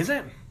 man. Is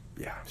it?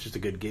 Yeah. It's just a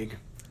good gig?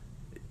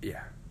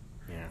 Yeah.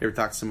 Yeah. You ever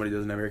talk to somebody who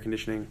doesn't have air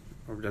conditioning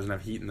or doesn't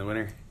have heat in the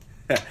winter?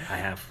 I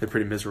have. They're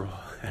pretty miserable.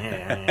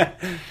 Yeah.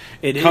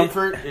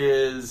 Comfort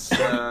is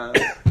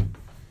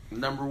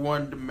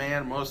 #1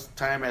 demand most of the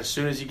time. As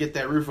soon as you get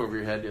that roof over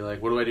your head, you're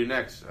like, what do I do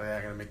next? Oh, yeah,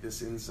 I gotta make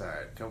this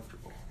inside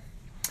comfortable.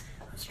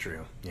 That's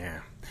true. Yeah.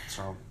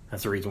 So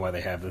that's the reason why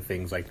they have the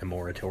things like the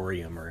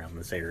moratorium around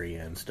this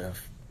area and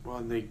stuff. Well,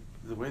 and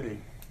the way they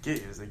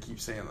get you is they keep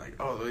saying like,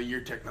 oh,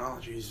 your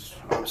technology is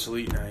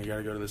obsolete now. You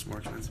gotta go to this more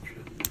expensive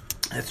shit.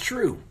 That's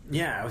true.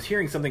 Yeah, I was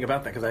hearing something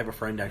about that because I have a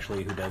friend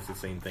actually who does the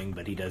same thing,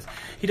 but he does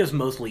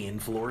mostly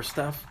in-floor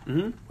stuff,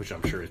 which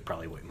I'm sure is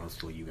probably what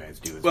mostly you guys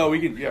do as well.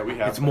 We have.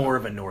 It's more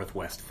of a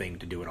Northwest thing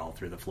to do it all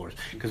through the floors.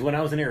 Because when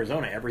I was in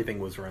Arizona, everything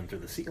was run through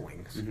the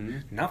ceilings.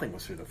 Nothing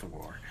was through the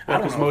floor.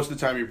 Because most of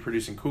the time you're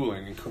producing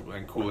cooling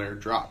and cool air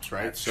drops,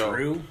 right? That's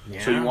true.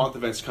 Yeah. So you want the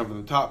vents to come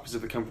from the top because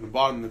if they come from the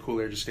bottom, the cool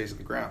air just stays on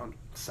the ground.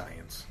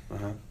 Science.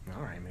 Uh-huh.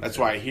 All right. That's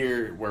why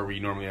here, where we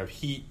normally have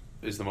heat,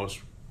 is the most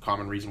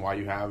common reason why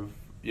you have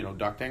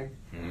ducting.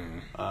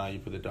 You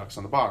put the ducts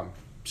on the bottom.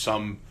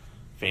 Some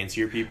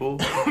fancier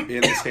people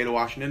in the state of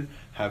Washington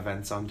have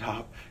vents on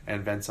top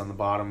and vents on the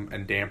bottom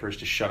and dampers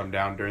to shut them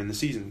down during the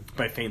season.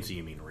 By fancy,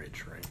 you mean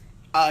rich,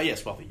 right?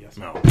 Yes, wealthy, yes.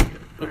 No.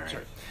 Right.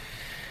 Sorry.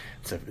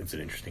 It's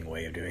an interesting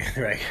way of doing it,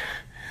 right?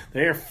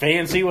 They're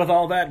fancy with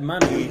all that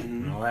money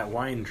and all that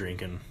wine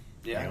drinking.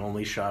 Yeah. They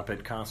only shop at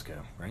Costco,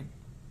 right?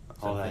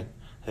 All that.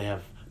 They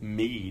have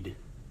mead.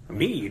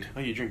 Mead? Oh,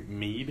 you drink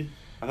mead?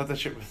 I thought that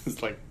shit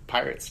was like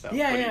pirate stuff.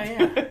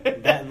 Yeah.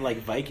 That and like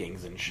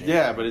Vikings and shit.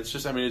 Yeah, but it's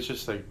just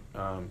like,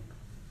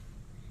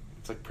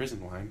 it's like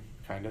prison wine,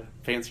 kind of.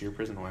 Fancier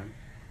prison wine.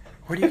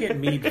 Where do you get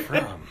mead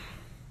from?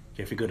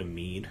 You have to go to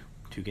Mead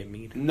to get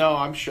mead? No,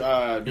 I'm sure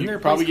you there a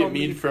could probably place get called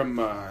mead Mead? from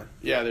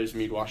there's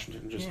Mead,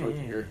 Washington, just north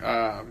of here.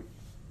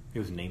 It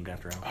was named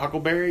after Al.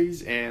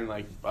 Huckleberries and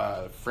like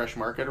Fresh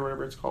Market or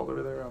whatever it's called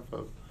over there off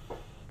of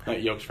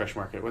not Yolks Fresh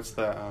Market. What's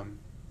the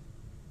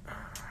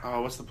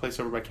place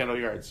over by Kendall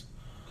Yards?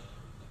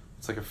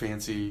 It's like a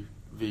fancy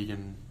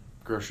vegan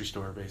grocery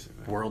store,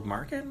 basically. World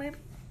Market, maybe?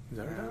 Is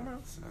that what you're talking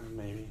about?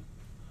 Maybe.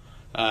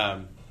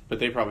 But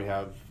they probably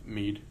have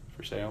mead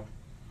for sale.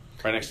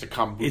 Right next to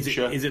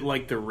kombucha. Is it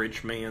like the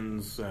rich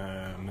man's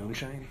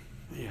moonshine?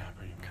 Yeah,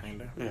 pretty much.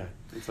 Kinda. Yeah,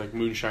 it's like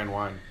moonshine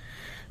wine.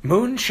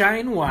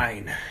 Moonshine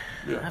wine.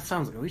 Yeah. That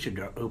sounds. We should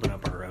open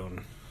up our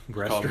own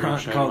restaurant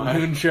Moonshine called Wine.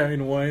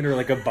 Moonshine Wine, or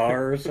like a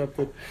bar or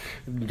something.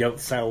 Don't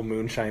sell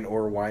moonshine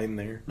or wine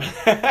there.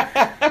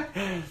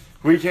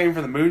 We came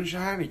for the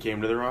moonshine. He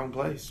came to the wrong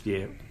place.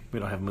 Yeah, we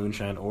don't have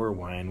moonshine or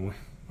wine.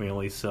 We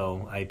only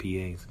sell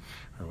IPAs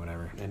or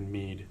whatever. And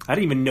mead. I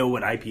didn't even know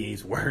what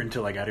IPAs were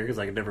until I got here because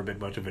I'd never been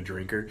much of a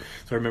drinker.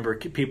 So I remember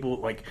people,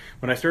 like,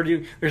 when I started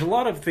doing... There's a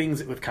lot of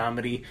things with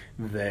comedy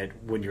that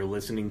when you're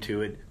listening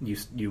to it,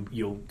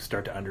 you'll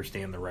start to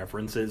understand the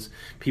references.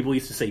 People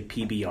used to say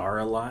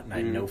PBR a lot, and I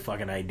had no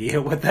fucking idea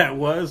what that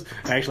was.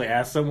 I actually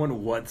asked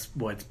someone, what's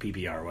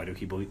PBR? Why do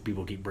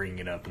people keep bringing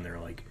it up? And they're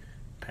like,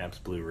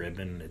 Pabst Blue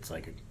Ribbon. It's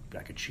like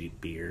a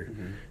cheap beer.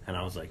 Mm-hmm. And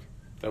I was like...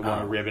 That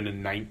won a ribbon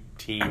in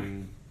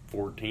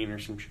 1914 or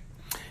some shit.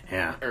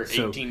 Yeah. Or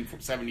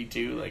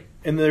 1872, like...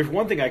 And there's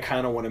one thing I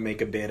kind of want to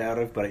make a bit out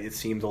of, but it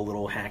seems a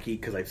little hacky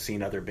because I've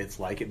seen other bits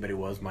like it, but it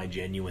was my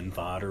genuine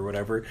thought or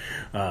whatever,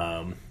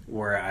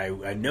 where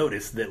I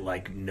noticed that,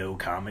 like, no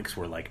comics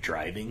were, like,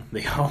 driving.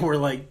 They all were,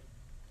 like,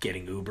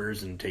 getting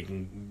Ubers and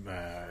taking,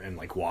 and,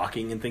 like,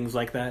 walking and things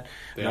like that.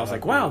 And I was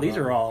like, wow, these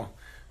are all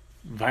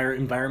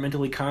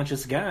environmentally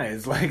conscious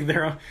guys. Like,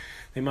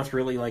 they must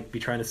really, like, be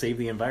trying to save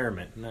the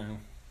environment. No.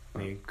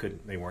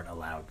 They weren't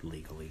allowed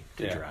legally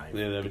to drive.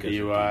 They have a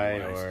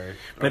DUI or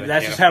but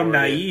that's just how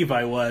naive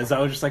I was. I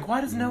was just like, why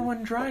does no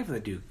one drive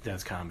that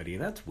does comedy?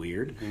 That's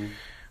weird. Mm-hmm.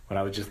 But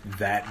I was just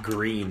that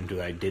green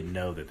that I didn't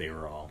know that they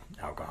were all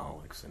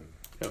alcoholics and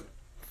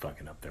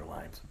fucking up their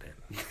lives a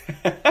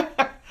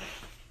bit.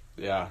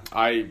 Yeah,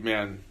 I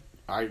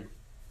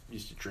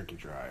used to drink and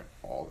drive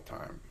all the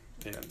time,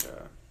 and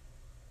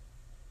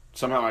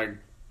somehow I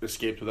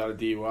escaped without a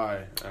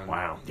DUI. And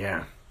wow,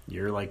 yeah,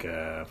 you're like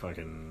a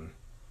fucking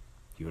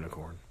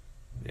unicorn.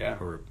 Yeah.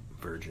 Or a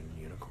virgin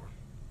unicorn.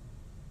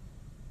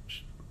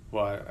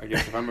 Well, I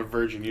guess if I'm a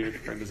virgin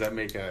unicorn, does that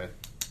make a...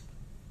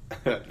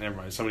 Never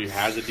mind. Somebody who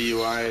has a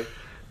DUI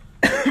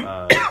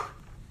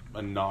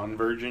a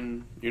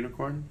non-virgin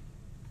unicorn?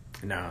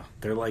 No,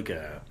 they're like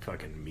a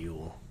fucking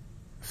mule.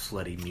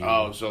 Slutty mule.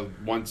 Oh, so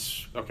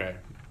once... Okay.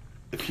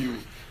 If you...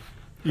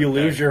 You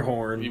lose your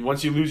horn.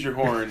 Once you lose your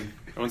horn,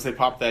 once they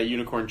pop that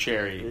unicorn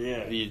cherry,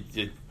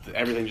 yeah.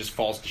 Everything just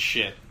falls to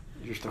shit.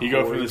 You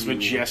go from this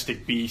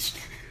majestic beast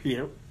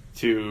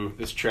to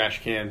this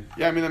trash can.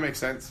 Yeah, I mean, that makes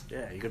sense.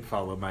 Yeah, you could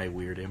follow my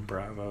weird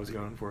improv I was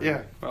going for.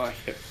 Yeah, I like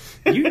it.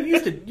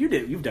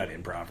 You've done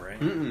improv, right?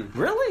 Mm-mm.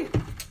 Really?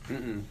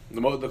 Mm-mm.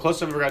 The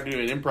closest I've ever got to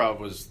doing improv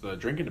was the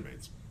drinking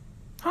debates.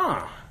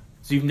 Huh.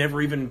 So you've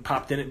never even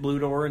popped in at Blue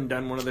Door and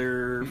done one of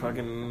their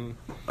fucking...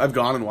 I've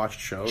gone and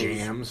watched shows.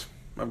 Jams.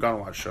 I've gone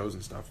and watched shows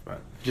and stuff,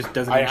 but... Just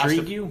doesn't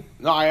intrigue you?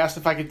 No, I asked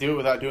if I could do it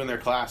without doing their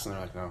class, and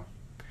they're like, no.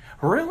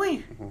 Really?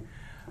 Mm-hmm.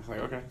 I was like,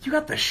 okay. You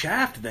got the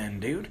shaft then,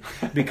 dude.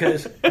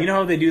 Because you know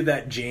how they do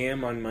that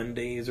jam on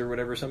Mondays or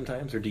whatever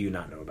sometimes? Or do you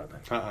not know about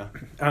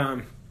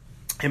that?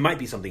 It might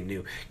be something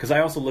new. Because I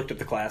also looked at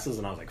the classes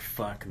and I was like,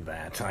 fuck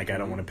that. Like, I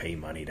don't want to pay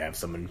money to have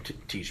someone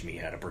teach me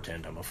how to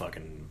pretend I'm a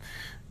fucking,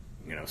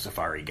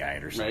 safari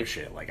guide or some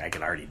shit. Like, I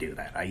can already do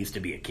that. I used to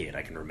be a kid.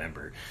 I can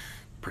remember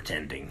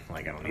pretending.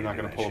 Like, I don't need to do that. You're not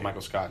going to pull a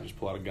Michael Scott and just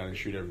pull out a gun and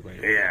shoot everybody.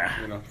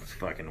 Yeah. It's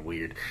fucking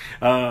weird.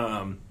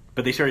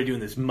 But they started doing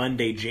this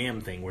Monday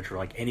jam thing, which were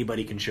like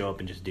anybody can show up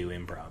and just do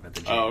improv at the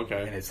jam. Oh,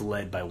 okay. And it's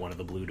led by one of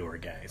the Blue Door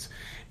guys.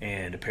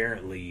 And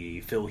apparently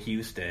Phil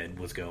Husted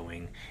was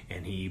going,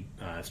 and he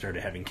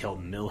started having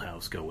Kelton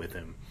Millhouse go with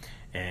him.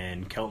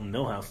 And Kelton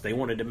Millhouse, they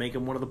wanted to make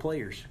him one of the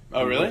players.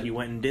 Oh, really? He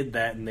went and did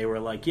that, and they were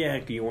like, "Yeah,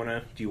 do you want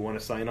to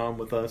sign on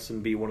with us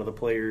and be one of the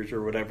players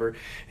or whatever?"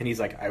 And he's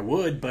like, "I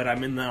would, but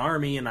I'm in the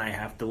army and I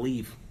have to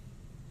leave."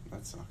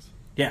 That sucks.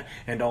 Yeah,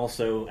 and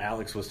also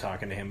Alex was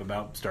talking to him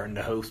about starting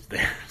to host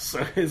there.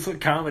 So his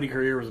comedy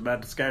career was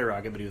about to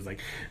skyrocket, but he was like,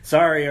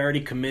 sorry, I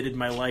already committed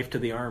my life to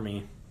the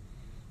Army.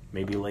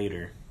 Maybe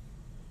later.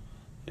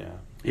 Yeah.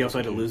 He also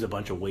had to lose a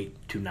bunch of weight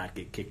to not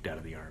get kicked out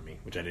of the Army,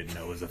 which I didn't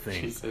know was a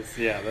thing. Jesus,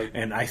 yeah.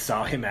 And I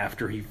saw him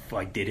after he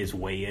did his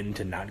way in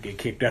to not get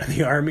kicked out of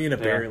the Army, and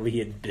apparently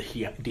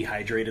he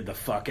dehydrated the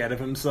fuck out of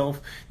himself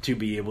to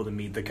be able to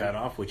meet the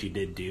cutoff, which he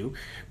did do.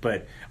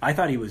 But I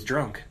thought he was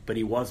drunk, but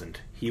he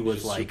wasn't. He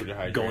was like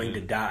going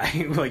to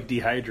die, like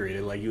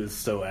dehydrated, like he was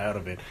so out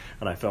of it,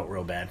 and I felt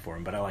real bad for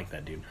him. But I like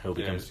that dude. Hope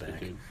he comes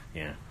back.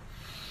 Yeah.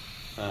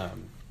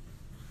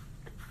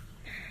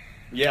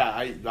 Yeah,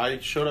 I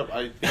showed up.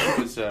 I think it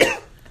was there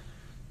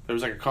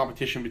was like a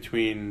competition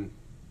between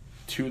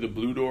two of the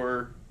Blue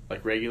Door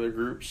like regular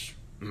groups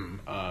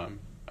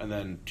And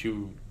then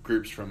two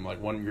groups from,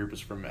 like, one group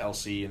was from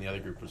LC and the other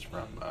group was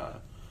from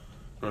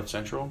North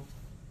Central.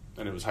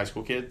 And it was high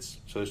school kids.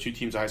 So there's two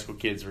teams of high school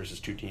kids versus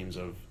two teams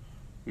of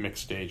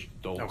mixed age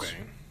adults. Okay.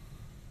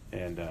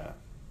 And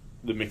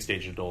the mixed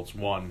age adults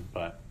won,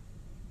 but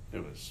it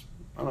was,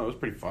 I don't know, it was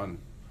pretty fun.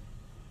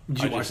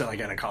 Did you watch that, like,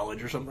 at a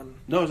college or something?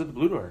 No, it was at the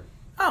Blue Door.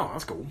 Oh,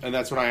 that's cool. And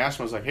that's when I asked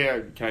them, I was like,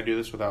 hey, can I do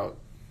this without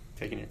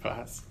taking your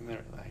class? And they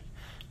were like,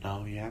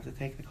 no, you have to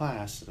take the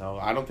class. So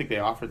I don't think they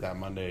offered that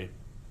Monday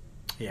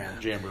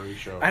Jamboree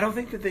show. I don't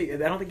think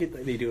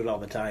they do it all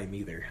the time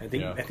either. I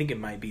think it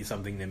might be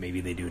something that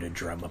maybe they do to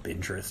drum up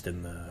interest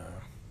in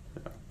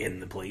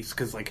the place,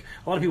 because like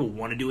a lot of people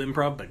want to do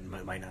improv but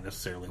might not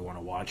necessarily want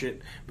to watch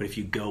it. But if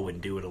you go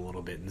and do it a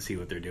little bit and see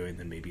what they're doing,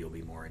 then maybe you'll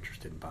be more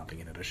interested in popping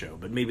in at a show.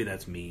 But maybe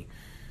that's me,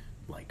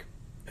 like,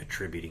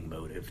 attributing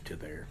motive to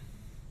their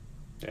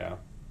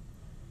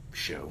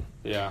show.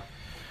 Yeah.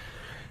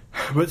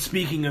 But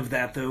speaking of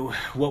that, though,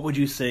 what would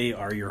you say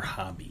are your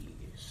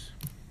hobbies?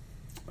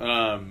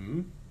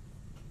 I'm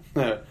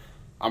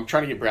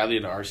trying to get Bradley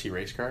into RC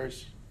race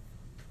cars.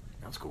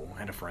 That's cool. I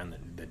had a friend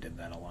that did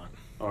that a lot.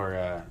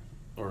 Or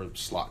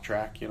slot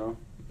track,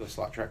 the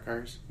slot track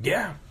cars.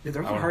 Yeah,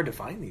 they're hard to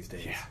find these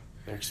days. Yeah,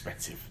 they're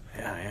expensive.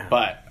 Yeah.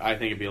 But I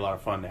think it'd be a lot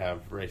of fun to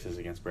have races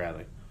against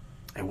Bradley.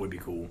 It would be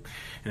cool.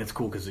 And it's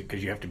cool because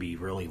you have to be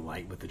really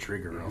light with the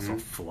trigger or else they'll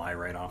fly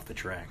right off the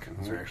track.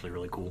 Those are actually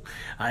really cool.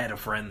 I had a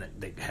friend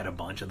that had a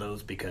bunch of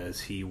those because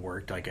he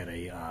worked like at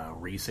a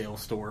resale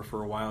store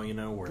for a while,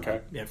 where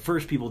like, at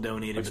first people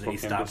donated, like, but then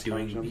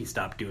he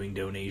stopped doing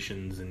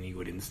donations, and he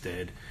would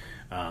instead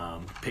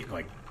pick,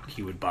 like,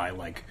 he would buy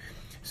like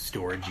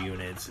storage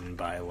units and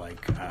buy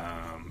like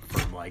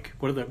from like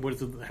what is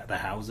the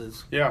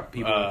houses? Yeah,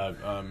 people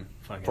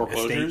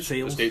foreclosures,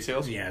 estate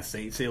sales. Yeah,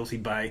 estate sales.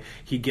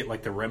 He'd get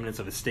like the remnants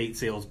of estate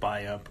sales,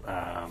 buy up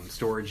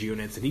storage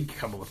units, and he'd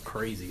come up with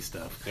crazy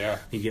stuff. Yeah,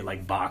 he'd get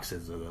like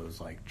boxes of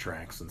those like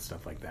tracks and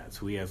stuff like that.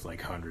 So he has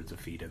like hundreds of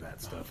feet of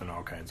that stuff and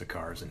all kinds of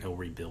cars, and he'll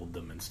rebuild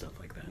them and stuff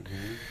like that.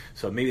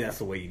 So maybe that's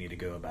the way you need to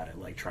go about it.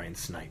 Like try and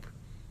snipe.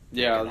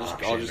 Yeah, I'll just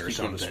keep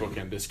going to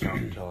Spokane Discount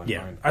until I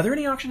find. Are there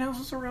any auction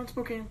houses around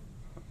Spokane?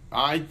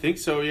 I think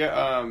so.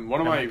 Yeah. One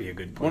of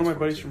my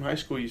buddies from high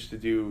school used to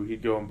do.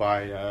 He'd go and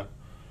buy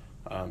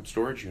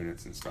storage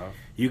units and stuff.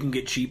 You can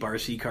get cheap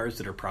RC cars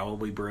that are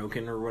probably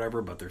broken or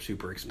whatever, but they're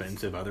super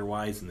expensive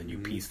otherwise, and then you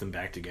piece them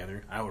back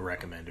together. I would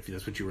recommend, if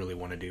that's what you really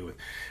want to do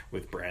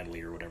with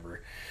Bradley or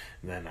whatever.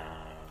 Then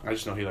I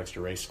just know he likes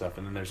to race stuff,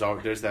 and then there's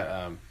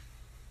that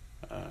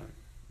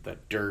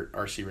that dirt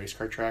RC race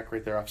car track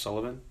right there off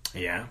Sullivan.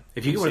 Yeah.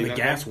 If you get one of the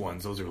gas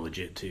ones, those are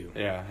legit too.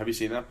 Yeah. Have you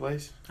seen that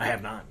place? I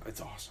have not.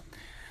 It's awesome.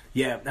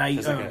 Yeah.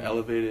 It's like an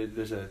elevated,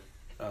 there's a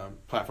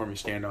platform you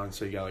stand on,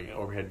 so you got like an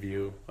overhead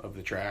view of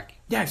the track.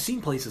 Yeah, I've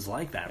seen places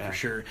like that for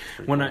sure.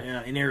 When cool.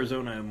 In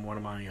Arizona, one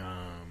of my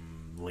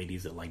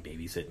ladies that like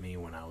babysit me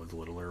when I was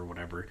littler or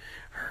whatever,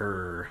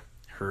 her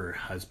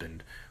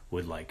husband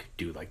would like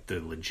do like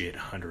the legit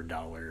 $100,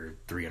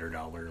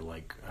 $300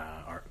 like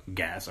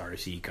gas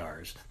RC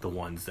cars, the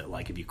ones that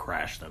like if you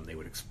crash them they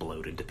would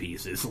explode into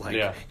pieces,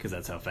 like because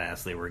that's how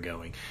fast they were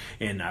going.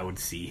 And I would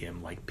see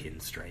him like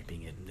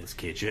pinstriping it in his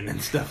kitchen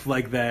and stuff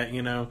like that,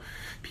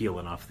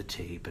 peeling off the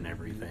tape and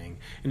everything.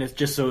 And it's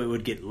just so it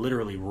would get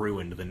literally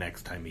ruined the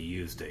next time he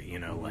used it,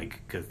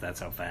 like because that's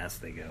how fast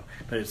they go.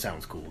 But it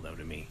sounds cool though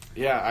to me.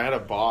 Yeah, I had a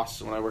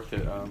boss when I worked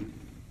at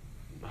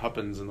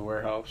Huppins in the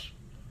warehouse.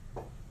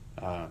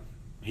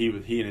 He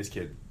and his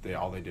kid,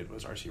 all they did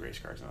was RC race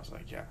cars, and I was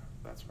like, yeah,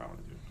 that's what I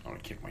want to do. I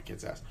want to kick my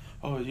kid's ass.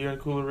 Oh, you got a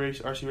cooler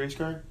RC race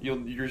car?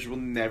 Yours will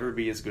never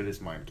be as good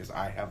as mine because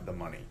I have the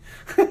money.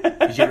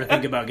 Did you ever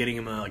think about getting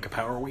him like a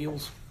Power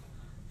Wheels?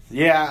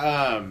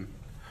 Yeah,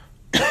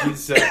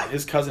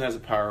 his cousin has a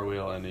Power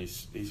Wheel, and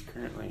he's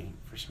currently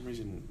for some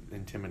reason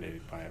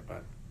intimidated by it,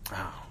 but.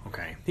 Oh,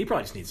 okay. He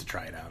probably just needs to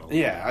try it out a little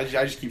bit. I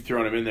just keep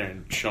throwing him in there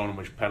and showing him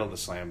which pedal to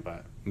slam,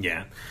 but...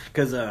 Yeah,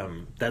 because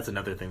that's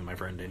another thing my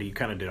friend did. He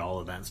kind of did all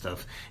of that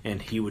stuff,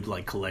 and he would,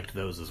 like, collect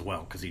those as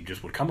well, because he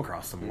just would come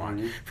across them a lot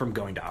from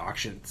going to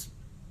auctions,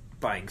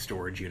 buying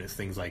storage units,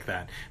 things like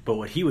that. But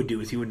what he would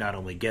do is he would not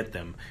only get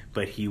them,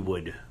 but he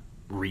would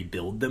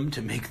rebuild them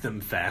to make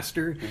them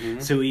faster.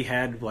 So he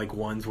had, like,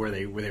 ones where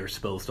they were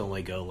supposed to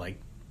only go, like,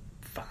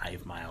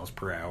 5 miles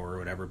per hour or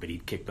whatever, but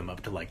he'd kick them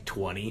up to like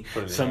 20.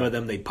 Some of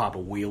them they'd pop a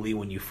wheelie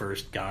when you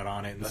first got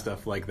on it and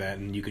stuff like that,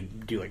 and you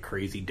could do like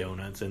crazy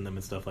donuts in them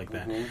and stuff like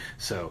that.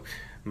 So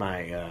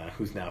my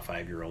who's now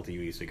 5-year-old, he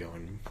used to go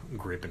and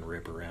grip and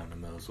rip around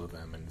in those with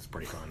them, and it's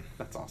pretty fun.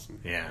 That's awesome.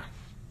 Yeah.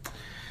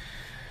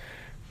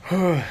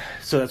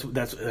 So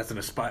that's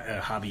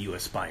a hobby you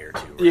aspire to,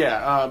 right?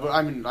 Yeah, but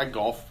I mean I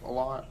golf a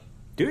lot.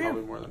 Do you?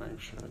 Probably more than I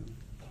should.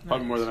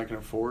 Probably more than I can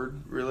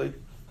afford, really.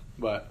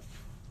 But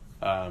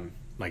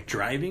like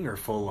driving or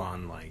full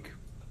on like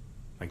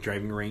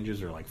driving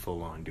ranges, or like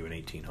full on doing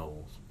 18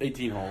 holes?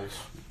 18 holes.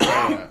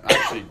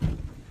 Actually,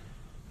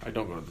 I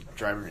don't go to the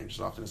driving range as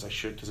often as I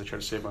should because I try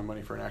to save my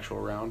money for an actual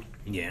round.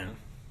 Yeah.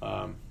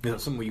 Is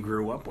that something you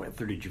grew up with,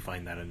 or did you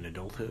find that in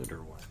adulthood, or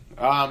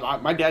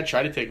what? My dad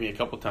tried to take me a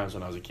couple times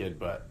when I was a kid,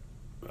 but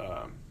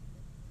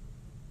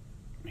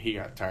he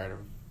got tired of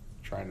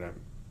trying to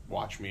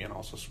watch me and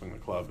also swing the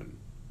club and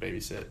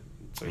babysit,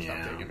 so he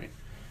stopped taking me.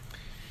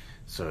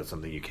 So it's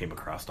something you came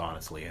across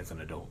honestly as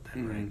an adult,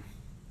 then, right?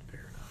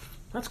 Fair enough.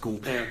 That's cool.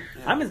 Yeah.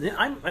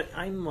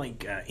 I'm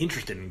like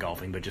interested in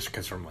golfing, but just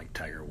because from like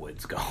Tiger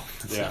Woods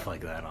golf and stuff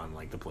like that on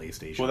like the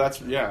PlayStation. Well, that's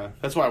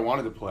why I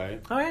wanted to play.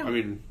 Oh yeah. I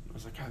mean, I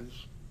was like, God, this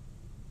is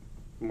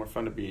more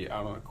fun to be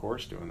out on a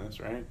course doing this,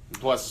 right?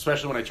 Plus,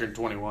 especially when I turned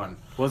 21.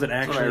 Was it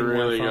actually I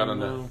really more got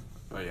fun, into? though?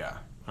 Oh yeah.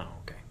 Oh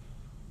okay.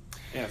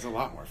 Yeah, it's a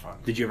lot more fun.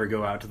 Did you ever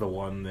go out to the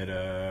one that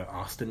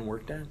Austin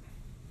worked at?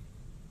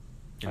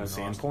 In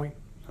Sandpoint?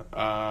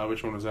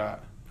 Which one was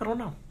that? I don't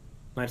know.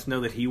 I just know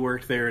that he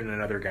worked there, and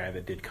another guy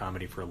that did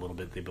comedy for a little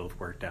bit. They both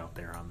worked out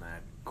there on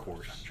that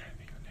course. I'm trying to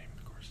think of the name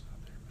of the course out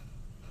there.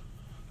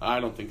 I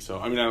don't think so.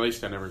 I mean, at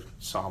least I never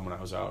saw him when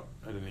I was out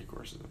at any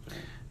courses up there.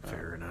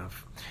 Fair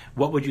enough.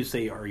 What would you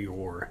say are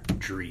your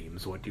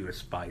dreams? What do you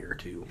aspire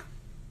to?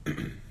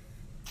 Man,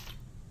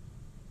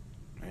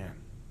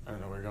 I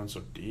don't know. We're going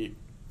so deep.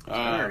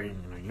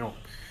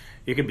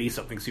 It can be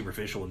something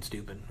superficial and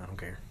stupid. I don't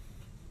care.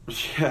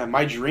 Yeah,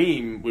 my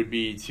dream would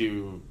be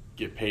to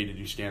get paid to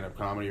do stand-up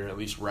comedy, or at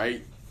least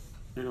write.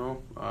 Sit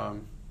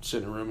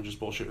in a room and just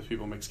bullshit with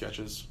people, make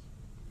sketches.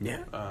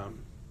 Yeah.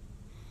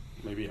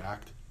 Maybe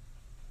act.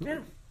 Yeah.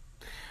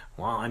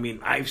 Well, I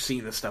mean, I've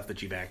seen the stuff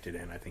that you've acted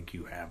in. I think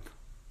you have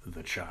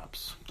the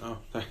chops. Oh,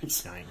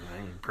 thanks. I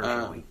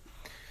personally.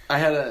 I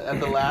had at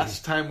the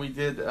last time we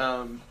did.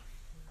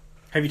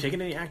 Have you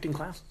taken any acting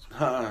classes?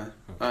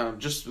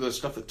 Just the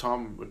stuff that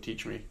Tom would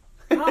teach me.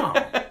 Oh,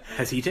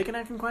 has he taken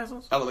acting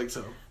classes? I don't think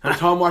so. But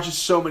Tom watches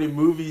so many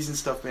movies and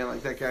stuff, man.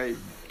 Like, that guy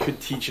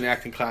could teach an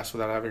acting class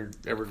without having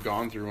ever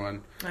gone through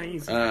one.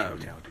 He's a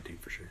talented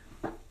dude for sure.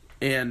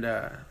 And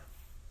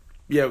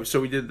so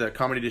we did the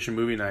Comedy Edition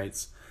movie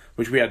nights,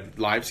 which we had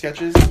live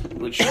sketches,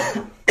 which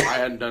I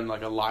hadn't done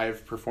like a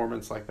live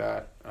performance like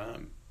that,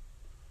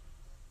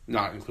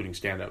 not including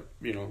stand up.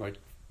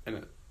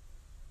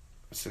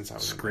 Since I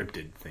was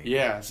scripted thing.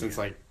 Yeah, since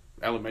like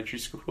elementary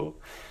school,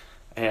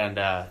 and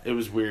it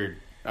was weird.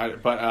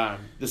 But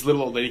this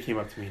little old lady came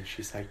up to me and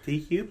she's like, "Do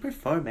you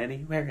perform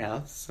anywhere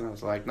else?" And I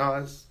was like, "No,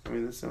 this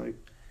is like,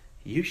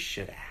 you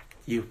should act.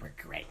 You were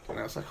great." And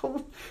I was like,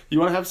 "Oh, you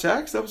want to have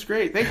sex? That was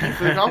great. Thank you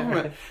for the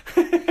compliment."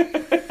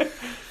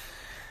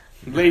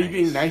 Lady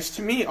being nice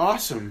to me,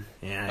 awesome.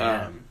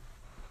 Yeah.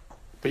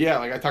 But yeah,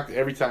 like I talked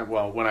every time.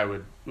 Well, when I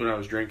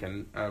was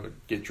drinking, I would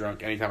get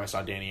drunk. Anytime I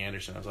saw Danny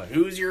Anderson, I was like,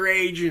 "Who's your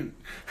agent?"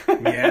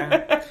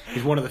 Yeah,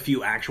 he's one of the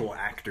few actual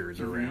actors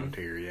around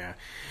here. Yeah.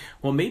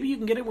 Well, maybe you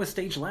can get it with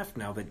Stage Left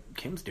now that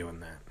Kim's doing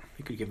that.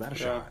 You could give that a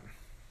shot.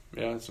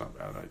 Yeah, it's not a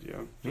bad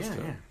idea. Just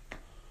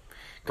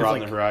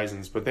broaden the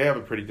horizons, but they have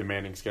a pretty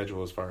demanding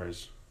schedule as far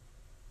as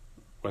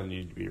when you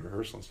need to be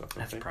rehearsal and stuff.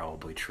 That's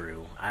probably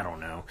true. I don't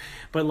know,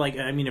 but like,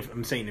 I mean,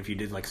 if you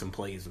did like some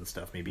plays and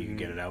stuff, maybe you could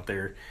get it out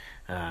there.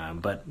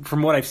 But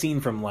from what I've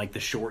seen from like the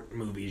short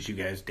movies you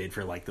guys did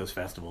for like those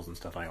festivals and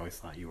stuff, I always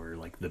thought you were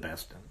like the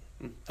best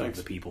of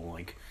the people.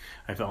 Like,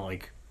 I felt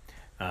like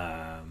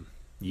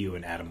you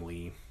and Adam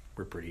Lee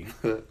were pretty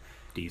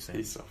decent.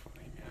 He's so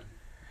funny, man.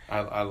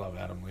 I love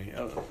Adam Lee. I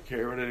don't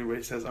care what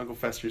anybody says. Uncle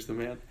Fester's the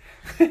man.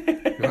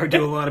 Or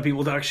do a lot of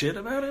people talk shit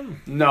about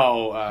him?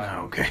 No.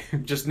 Okay.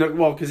 Just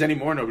because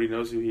anymore nobody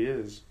knows who he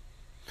is.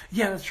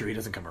 Yeah, that's true. He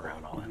doesn't come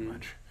around all that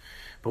much.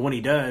 But when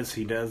he does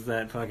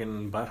that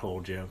fucking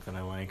butthole joke that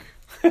I like.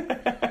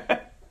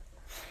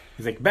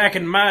 He's like, back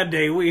in my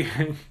day,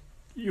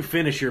 you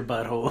finish your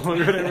butthole or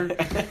whatever.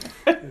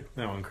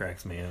 That one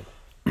cracks me up.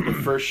 The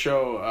first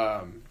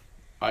show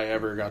I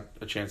ever got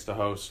a chance to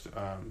host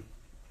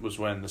was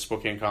when the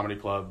Spokane Comedy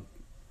Club,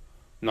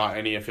 not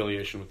any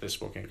affiliation with this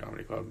Spokane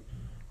Comedy Club.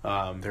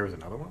 There was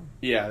another one?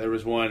 Yeah, there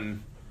was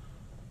one.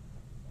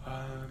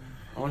 I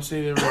want to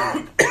say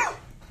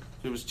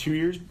it was 3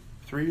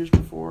 years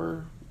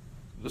before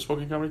the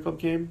Spokane Comedy Club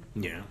came.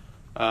 Yeah.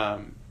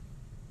 And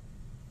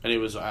it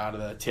was out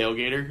of the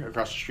Tailgater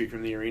across the street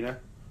from the arena.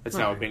 It's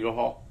now a bingo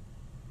hall.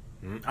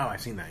 Oh,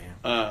 I've seen that,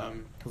 yeah.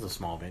 It was a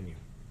small venue.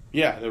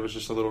 Yeah, there was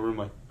just a little room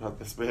like about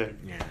this big.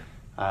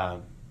 Yeah.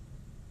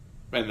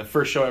 And the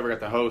first show I ever got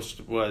to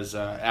host was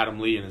Adam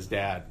Lee and his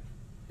dad.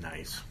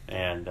 Nice.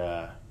 And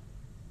I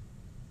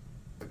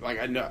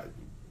know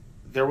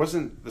there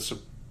wasn't the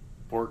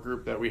support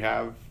group that we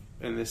have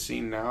in this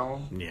scene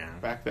now. Yeah.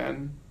 Back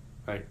then,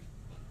 like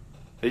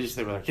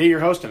they were like, "Hey, you're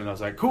hosting," and I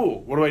was like,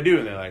 "Cool. What do I do?"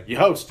 And they're like, "You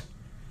host."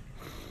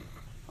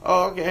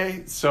 Oh,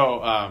 okay.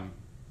 So,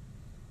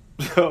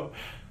 so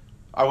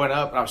I went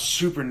up and I was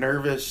super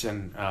nervous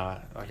and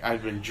like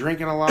I'd been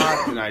drinking a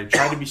lot and I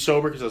tried to be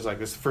sober because I was like,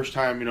 this is the first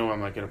time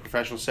I'm like in a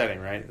professional setting,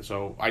 right?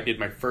 So I did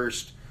my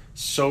first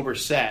sober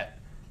set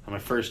on my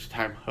first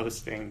time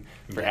hosting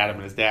for Adam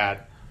and his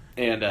dad,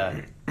 and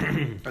I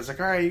was like,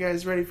 all right, you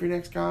guys ready for your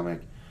next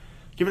comic?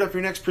 Give it up for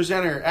your next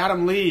presenter,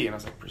 Adam Lee. And I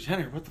was like,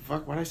 presenter? What the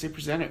fuck? Why did I say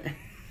presenter?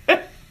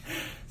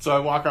 So I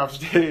walk off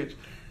stage.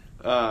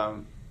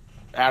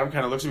 Adam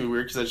kind of looks at me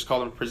weird because I just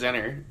called him a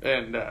presenter.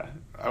 And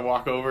I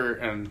walk over,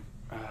 and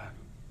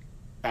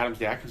Adam's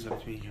dad comes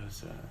up to me. He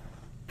goes,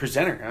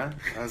 presenter, huh?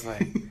 I was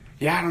like,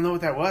 yeah, I don't know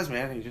what that was,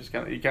 man. He just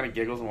kind of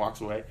giggles and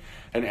walks away.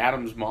 And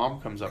Adam's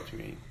mom comes up to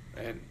me,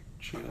 and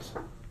she goes,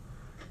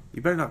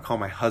 you better not call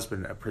my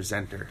husband a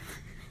presenter.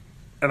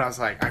 And I was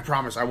like, I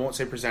promise, I won't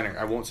say presenter.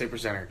 I won't say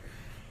presenter.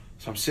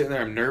 So I'm sitting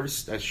there, I'm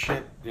nervous as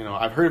shit. You know,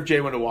 I've heard of Jay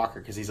Wendell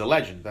Walker because he's a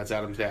legend. That's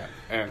Adam's dad.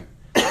 And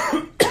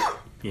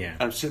yeah,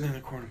 I'm sitting there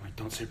in the corner. I'm like,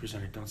 don't say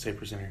presenter, don't say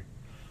presenter.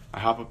 I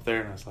hop up there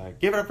and I was like,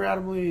 give it up for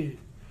Adam Lee.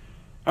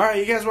 All right,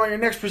 you guys want your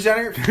next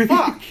presenter?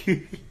 Fuck.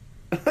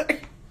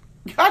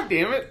 God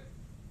damn it.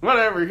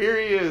 Whatever, here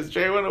he is,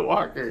 Jay Wendell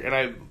Walker. And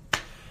I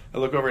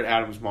look over at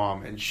Adam's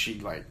mom, and she,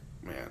 like,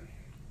 man.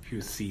 She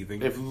was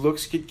seething. If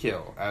looks could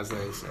kill, as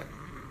they say,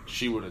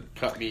 she would have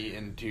cut me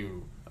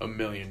into a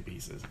million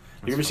pieces.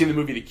 Have you ever seen the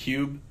movie The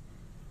Cube?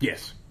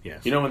 Yes.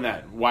 You know when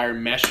that wire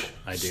mesh?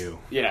 I do.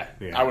 Yeah.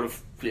 I would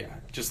have,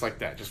 just like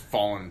that, just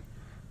fallen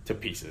to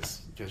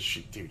pieces. Because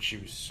she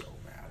was so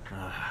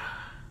mad.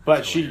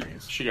 But she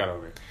got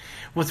over it.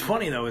 What's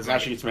funny though is now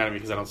she gets mad at me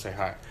because I don't say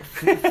hi.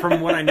 From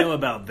what I know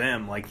about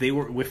them, like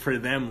for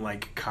them,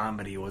 like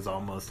comedy was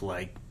almost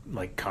like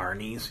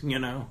carnies, you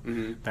know,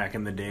 back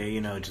in the day,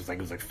 you know, just like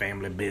it was like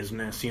family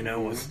business, you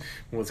know,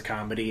 was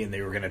comedy, and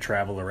they were going to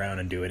travel around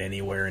and do it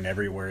anywhere and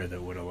everywhere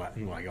that would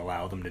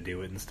allow them to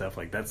do it and stuff.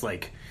 Like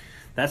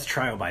that's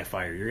trial by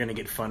fire. You're going to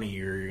get funny,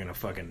 or you're going to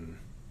fucking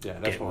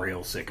get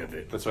real sick of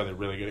it. That's why they're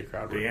really good at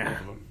crowd work. Yeah,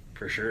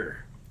 for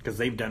sure. Because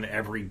they've done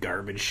every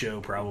garbage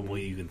show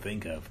probably you can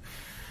think of.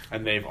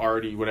 And they've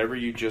already, whatever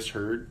you just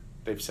heard,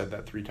 they've said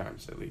that 3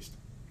 times at least.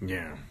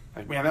 Yeah.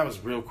 Like, man, that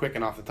was real quick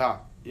and off the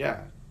top.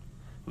 Yeah.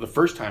 Well, the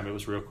first time it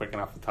was real quick and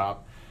off the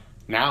top.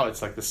 Now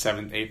it's like the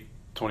 7th, 8th,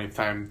 20th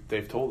time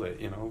they've told it,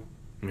 you know?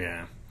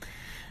 Yeah.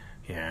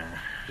 Yeah.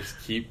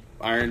 Just keep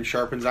iron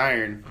sharpens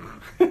iron.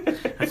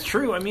 That's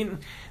true. I mean,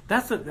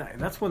 that's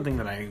one thing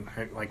that I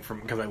like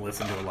because I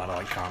listen to a lot of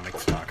like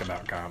comics talk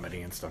about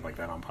comedy and stuff like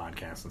that on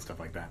podcasts and stuff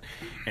like that.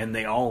 And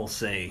they all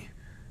say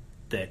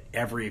that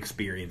every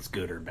experience,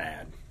 good or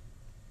bad,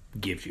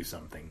 gives you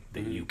something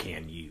that you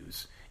can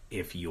use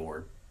if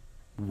you're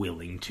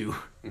willing to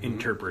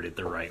interpret it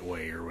the right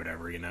way or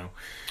whatever, you know?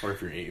 Or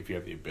if you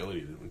have the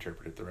ability to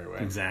interpret it the right way.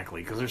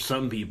 Exactly, because there's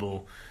some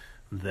people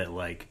that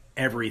like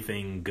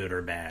everything, good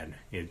or bad,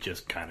 it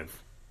just kind of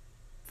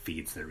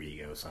feeds their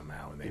ego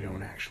somehow, and they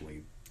don't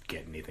actually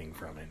get anything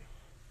from it.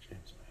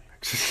 James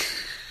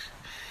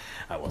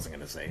I wasn't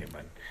going to say it,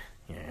 but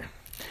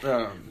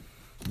yeah.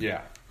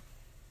 Yeah.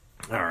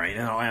 All right,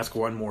 and I'll ask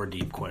one more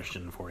deep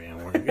question for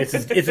you. It's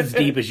as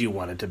deep as you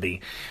want it to be.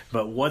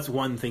 But what's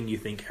one thing you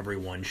think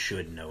everyone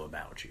should know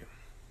about you?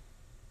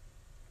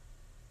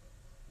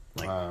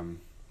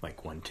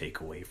 Like one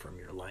takeaway from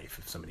your life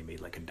if somebody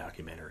made like a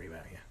documentary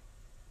about you.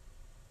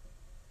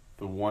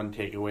 The one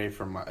takeaway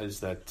from is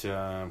that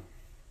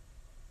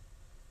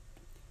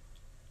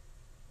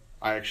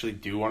I actually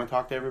do want to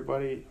talk to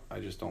everybody. I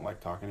just don't like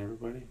talking to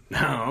everybody.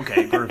 Oh,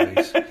 okay,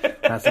 perfect.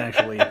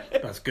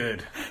 That's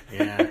good.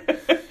 Yeah.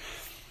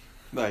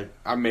 Like,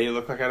 I may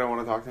look like I don't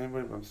want to talk to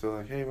anybody, but I'm still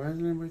like, hey, why isn't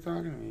anybody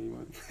talking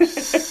to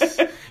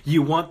me?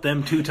 You want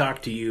them to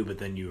talk to you, but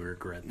then you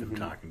regret them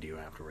talking to you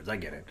afterwards. I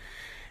get it.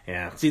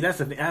 Yeah. See, that's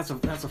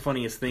the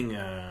funniest thing,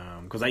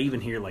 because I even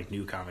hear like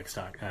new comics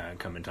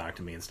come and talk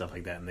to me and stuff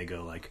like that, and they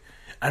go like,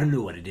 I don't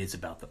know what it is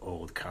about the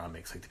old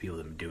comics, like the people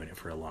that have been doing it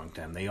for a long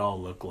time. They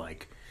all look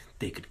like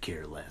they could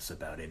care less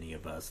about any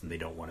of us, and they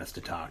don't want us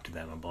to talk to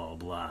them, and blah blah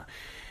blah.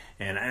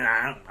 And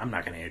I'm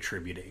not going to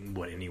attribute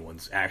what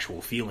anyone's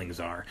actual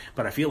feelings are,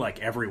 but I feel like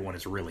everyone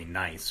is really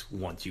nice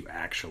once you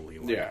actually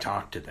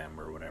talk to them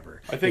or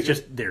whatever. I think it's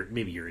just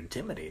maybe you're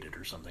intimidated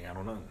or something. I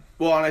don't know.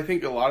 Well, and I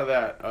think a lot of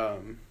that,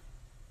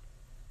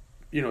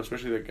 you know,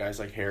 especially the guys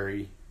like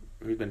Harry,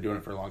 who's been doing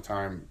it for a long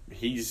time.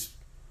 He's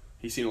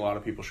seen a lot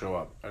of people show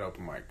up at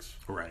open mics,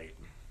 right?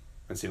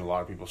 And seen a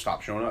lot of people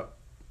stop showing up.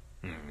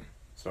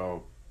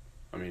 So,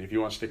 I mean, if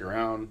you want to stick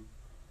around,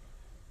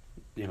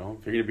 you know,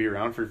 if you're going to be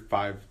around for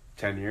 5-10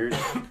 years,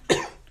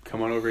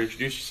 come on over and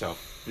introduce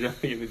yourself. You're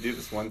only going to do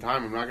this one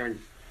time. I'm not going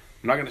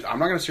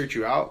to search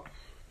you out.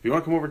 If you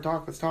want to come over and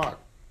talk, let's talk.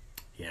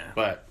 Yeah.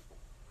 But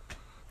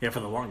yeah, for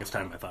the longest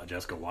time I thought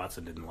Jessica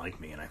Watson didn't like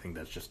me, and I think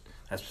that's just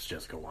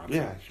Jessica Watson.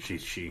 Yeah.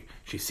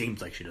 She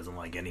seems like she doesn't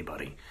like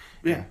anybody.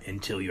 Yeah.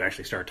 Until you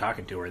actually start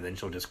talking to her, then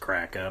she'll just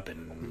crack up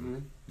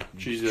and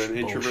she's an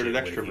introverted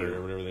extrovert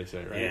or whatever they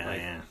say, right?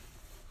 Yeah,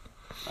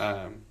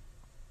 yeah.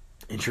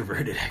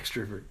 Introverted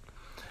extrovert.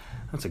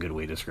 That's a good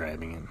way of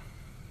describing it.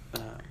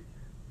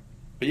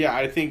 But yeah,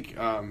 I think,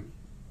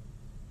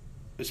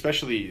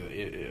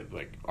 especially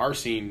like our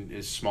scene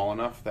is small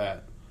enough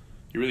that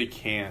you really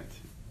can't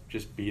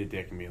just be a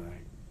dick and be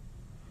like,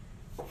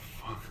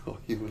 "Fuck all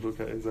you little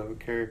guys, I don't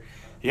care."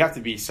 You have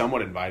to be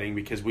somewhat inviting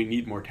because we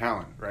need more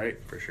talent, right?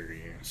 For sure,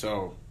 yeah.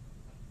 So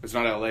it's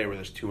not LA where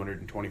there's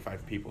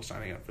 225 people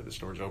signing up for the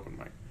store's open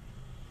mic.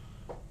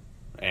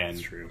 And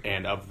That's true.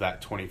 And of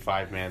that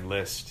 25-man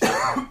list,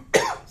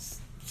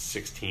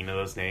 16 of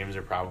those names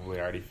are probably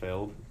already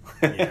filled.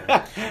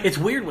 Yeah. It's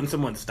weird when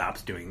someone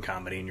stops doing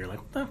comedy and you're like,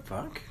 what the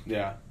fuck?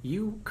 Yeah.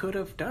 You could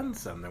have done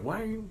something.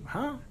 Why are you,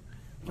 huh?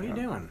 What are you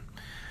doing?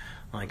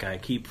 Like, I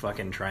keep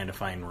fucking trying to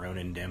find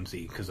Ronan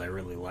Dempsey because I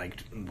really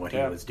liked what he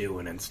was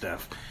doing and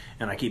stuff.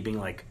 And I keep being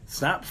like,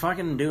 stop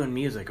fucking doing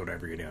music or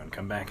whatever you're doing.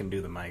 Come back and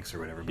do the mics or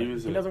whatever. But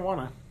he doesn't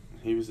want to.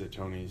 He was at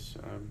Tony's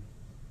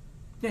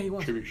he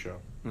was. tribute show.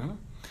 Mm-hmm.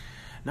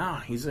 No,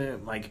 he's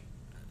like...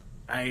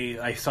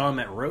 I saw him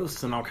at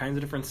roasts and all kinds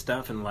of different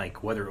stuff, and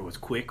like whether it was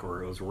quick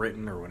or it was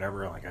written or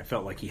whatever, like I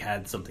felt like he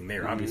had something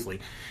there. Mm-hmm. Obviously,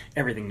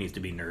 everything needs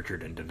to be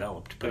nurtured and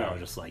developed, but I was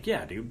just like,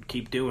 yeah, dude,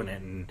 keep doing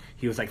it. And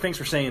he was like, thanks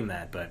for saying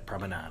that, but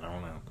probably not. I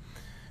don't know.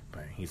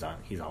 But he's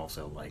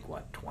also like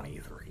what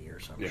 23 or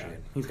some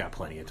shit. He's got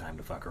plenty of time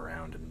to fuck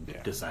around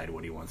and decide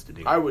what he wants to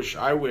do. I wish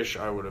I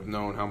would have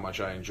known how much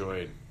I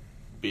enjoyed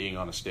being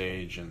on a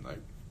stage and like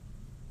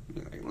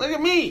look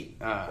at me.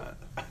 I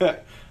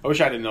wish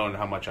I'd have known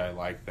how much I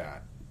liked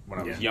that when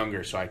I was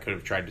younger, so I could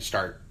have tried to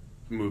start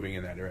moving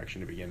in that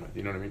direction to begin with.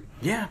 You know what I mean?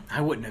 Yeah,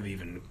 I wouldn't have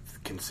even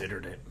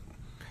considered it.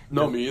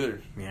 No, me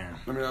either. Yeah.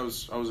 I mean, I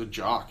was a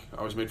jock. I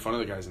always made fun of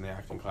the guys in the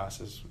acting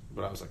classes,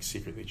 but I was like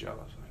secretly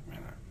jealous. Like,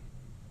 man,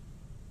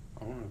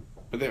 I want to.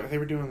 But they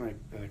were doing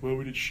like, well,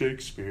 we did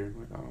Shakespeare. I'm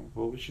like, oh,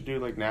 well, we should do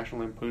like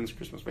National Lampoon's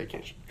Christmas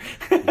Vacation.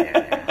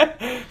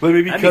 Yeah. Let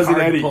me be Cousin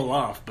hard Eddie. To pull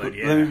off, but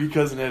yeah. Let me be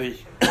Cousin Eddie.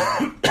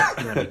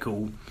 That'd be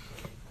cool.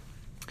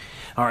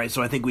 All right,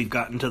 so I think we've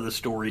gotten to the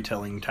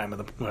storytelling time of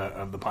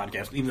the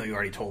podcast. Even though you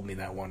already told me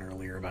that one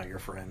earlier about your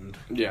friend,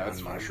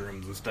 that's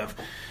mushrooms and stuff.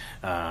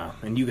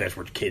 And you guys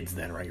were kids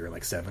then, right? You were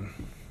like 7.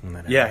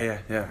 Yeah.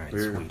 Right,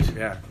 sweet.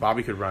 Yeah,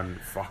 Bobby could run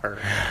far.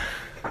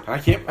 I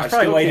can't. That's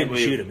probably why he didn't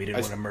shoot him. He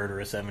didn't want to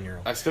murder a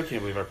 7-year-old. I still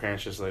can't believe our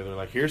parents just they're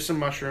like, "Here's some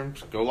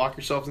mushrooms. Go lock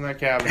yourselves in that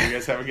cabin. You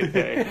guys have a good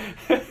day."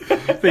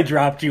 They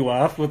dropped you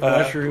off with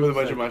mushrooms, with a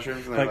bunch of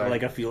mushrooms, and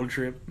like a field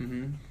trip.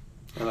 Mm-hmm.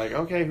 They're like,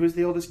 "Okay, who's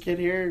the oldest kid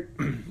here?"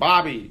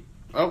 Bobby.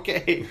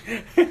 Okay.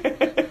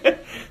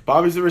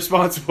 Bobby's the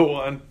responsible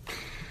one.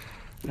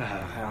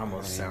 That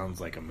almost sounds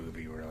like a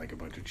movie where like a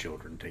bunch of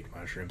children take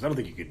mushrooms. I don't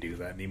think you could do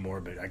that anymore,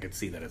 but I could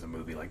see that as a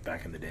movie like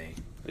back in the day.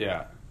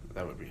 Yeah,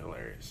 that would be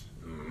hilarious.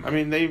 I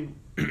mean,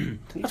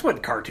 that's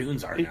what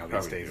cartoons are now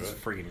these days. It's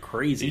freaking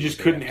crazy. You just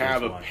couldn't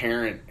have a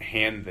parent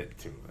hand it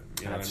to them.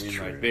 You know what I mean?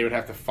 True. Like they would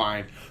have to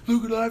find,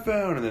 look what I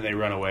found, and then they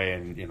run away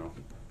and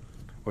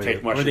or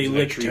take mushrooms. Or they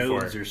lick tree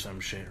toads or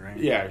some shit, right?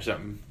 Yeah, or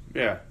something.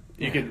 Yeah,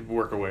 you could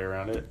work a way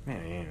around it.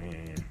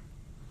 Yeah.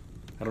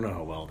 I don't know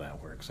how well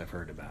that works. I've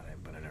heard about it,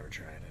 but I never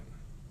tried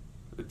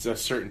it. It's a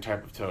certain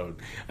type of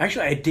toad.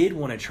 Actually, I did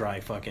want to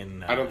try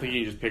fucking... I don't think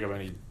you can just pick up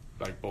any,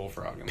 like,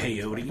 bullfrog. And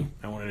peyote.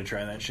 I wanted to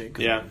try that shit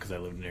because I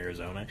lived in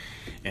Arizona.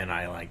 And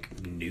I,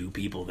 like, knew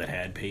people that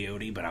had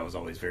peyote, but I was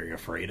always very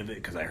afraid of it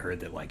because I heard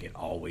that, like, it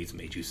always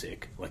made you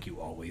sick. Like,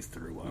 you always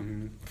threw up,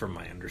 from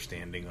my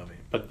understanding of it.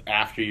 But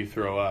after you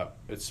throw up,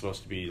 it's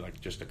supposed to be, like,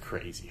 just a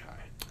crazy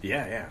high.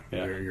 Yeah.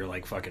 You're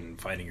like, fucking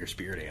fighting your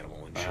spirit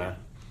animal and shit.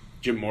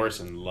 Jim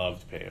Morrison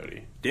loved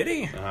peyote. Did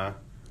he? Uh-huh.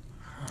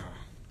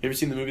 You ever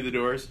seen the movie The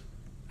Doors?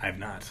 I have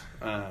not.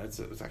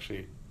 It's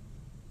actually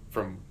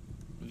from...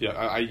 Yeah,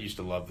 I used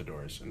to love The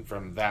Doors. And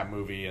from that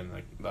movie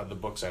and the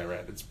books I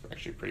read, it's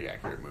actually a pretty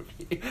accurate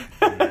movie.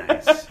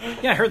 Nice.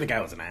 Yeah, I heard the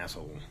guy was an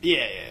asshole.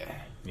 Yeah.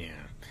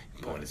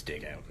 Pulling his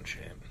dick out and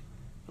shit.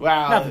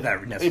 Wow. Not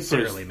that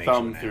necessarily makes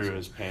thumb him an through asshole.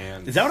 his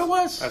pants. Is that what it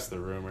was? That's the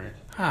rumor.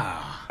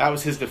 Ah. That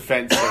was his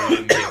defense so he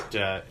didn't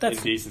get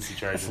indecency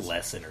charges. That's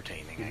less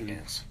entertaining, I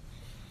guess.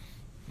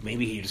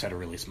 Maybe he just had a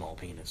really small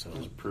penis, so it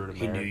was prude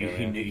he knew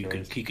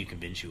America, he could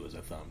convince you it was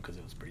a thumb because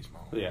it was pretty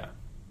small. Yeah,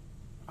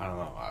 I don't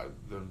know.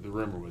 The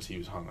rumor was he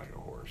was hung like a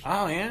horse.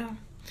 Oh yeah,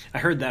 I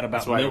heard that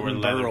about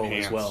Milton Berle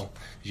as well.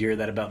 Did you hear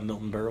that about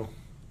Milton Berle?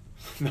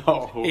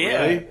 No,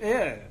 really?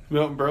 Yeah.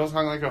 Milton Berle's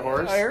hung like a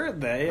horse. I heard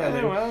that.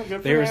 Yeah,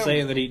 good they were him.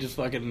 saying that he just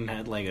fucking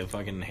had like a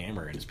fucking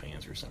hammer in his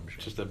pants or some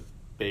shit. Just a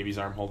baby's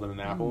arm holding an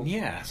apple.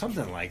 Yeah,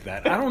 something like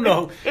that. I don't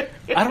know.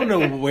 I don't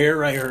know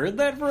where I heard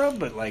that from,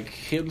 but like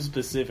him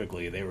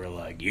specifically, they were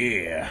like,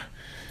 yeah,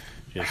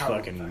 just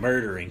fucking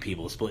murdering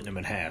people, splitting them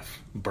in half.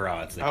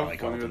 Broads, they probably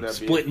call them.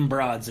 Splitting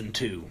broads in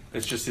two.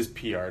 It's just his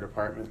PR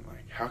department.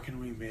 Like, how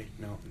can we make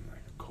Milton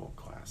like a cult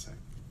classic?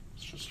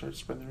 Let's just start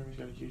spreading the rumor he's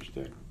got a huge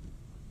dick.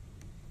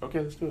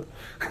 Okay, let's do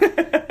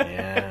it.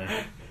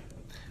 Yeah.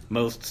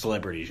 Most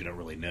celebrities you don't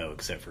really know,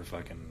 except for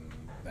fucking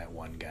that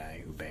one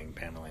guy who banged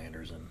Pamela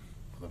Anderson.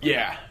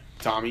 Yeah,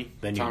 Tommy.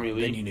 Tommy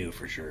Lee. Then you knew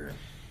for sure.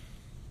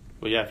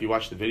 Well, yeah, if you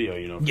watch the video,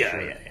 you know for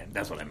sure. Yeah.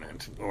 That's what I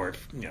ment. Or,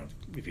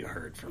 if you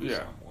heard from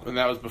someone. And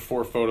that was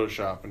before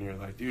Photoshop, and you're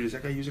like, dude, is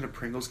that guy using a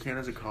Pringles can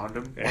as a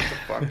condom?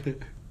 What the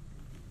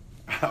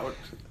fuck? Out.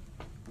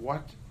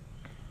 What?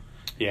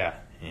 Yeah.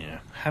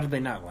 Yeah. How did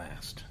they not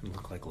last and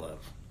look like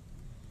love?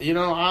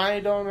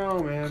 I don't know,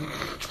 man.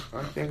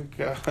 I think...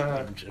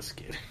 I'm just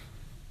kidding.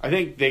 I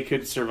think they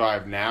could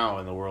survive now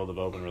in the world of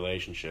open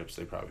relationships.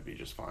 They'd probably be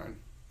just fine.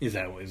 Is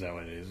that what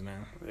it is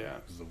now? Yeah.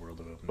 This is the world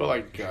of open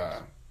relationships. Well,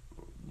 like,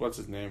 what's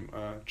his name?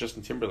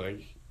 Justin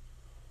Timberlake.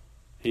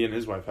 He and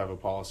his wife have a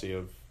policy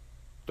of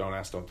Don't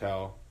ask, don't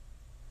tell.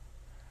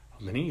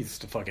 And then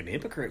he's a fucking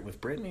hypocrite with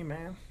Brittany,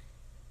 man.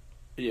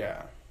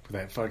 Yeah. For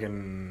that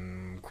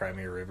fucking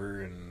Crimea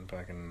River and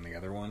fucking the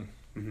other one.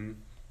 Mm-hmm.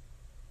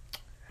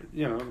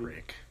 You know,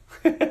 Rick.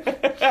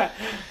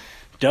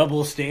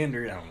 Double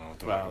standard. I don't know what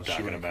the fuck I'm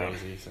talking about.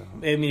 Crazy, so.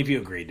 I mean, if you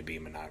agreed to be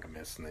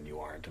monogamous and then you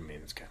aren't, I mean,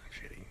 it's kind of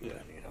shitty. Yeah.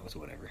 But, you know, it's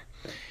whatever.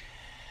 Yeah.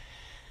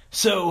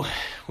 So,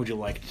 would you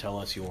like to tell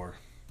us your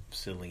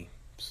silly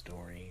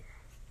story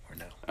or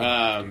no?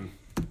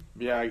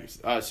 Yeah.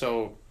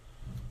 So,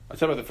 I'll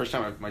tell you about the first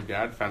time my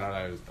dad found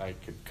out I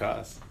could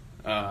cuss.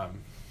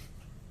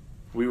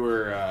 We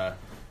were.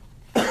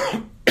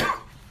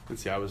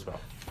 Let's see. I was about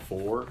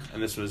 4,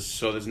 and this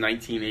was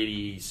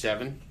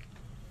 1987,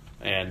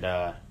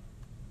 and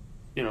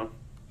you know,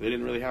 they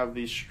didn't really have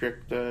these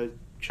strict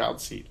child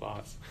seat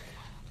laws,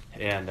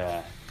 and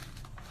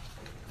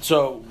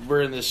so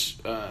we're in this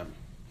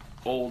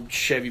old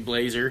Chevy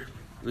Blazer,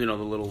 you know,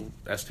 the little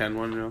S10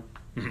 one, you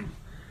know,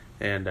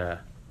 and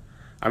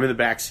I'm in the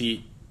back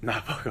seat,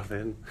 not buckled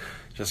in,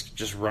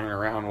 just running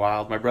around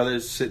wild. My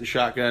brother's sitting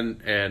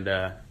shotgun,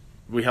 and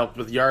we helped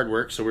with yard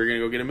work, so we were gonna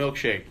go get a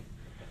milkshake,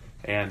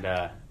 and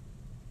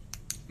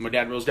my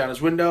dad rolls down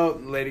his window,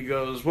 and the lady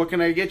goes, "What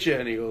can I get you?"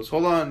 And he goes,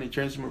 "Hold on." And he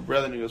turns to my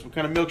brother and he goes, "What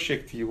kind of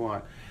milkshake do you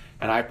want?"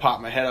 And I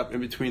popped my head up in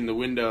between the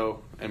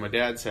window and my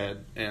dad's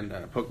head and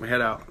poked my head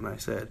out and I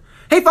said,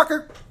 "Hey,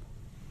 fucker!"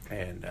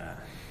 And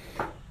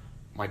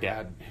my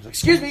dad, he was like,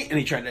 "Excuse me!" And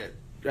he tried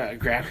to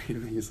grab me,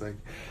 and he's like,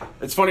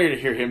 it's funnier to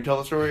hear him tell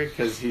the story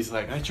because he's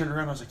like, I turned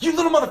around, I was like, "You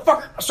little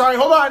motherfucker! Sorry,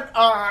 hold on,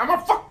 I'm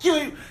gonna fuck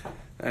you!"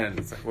 And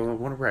it's like, well, I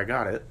wonder where I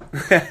got it.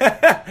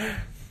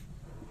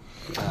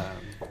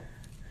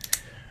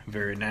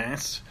 Very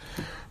nice.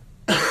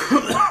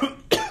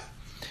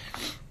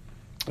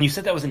 You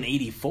said that was in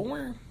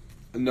 84?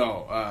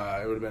 No,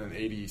 it would have been in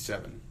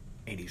 87.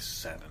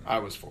 87. I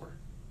was 4.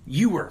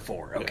 You were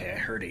 4. Okay, Yeah. I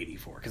heard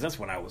 84 because that's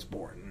when I was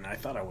born, and I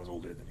thought I was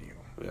older than you.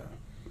 Yeah.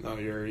 No,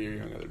 you're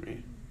younger than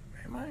me.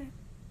 Am I?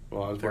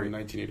 Well, I was born in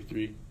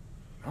 1983.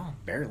 Oh,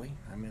 barely.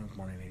 I mean, I was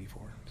born in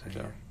 84. So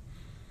Yeah.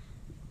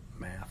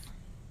 Math.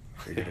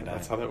 Yeah,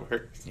 that's how that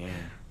works. Yeah.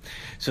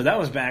 So that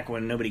was back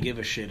when nobody gave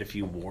a shit if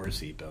you wore a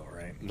seatbelt,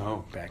 right?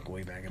 No.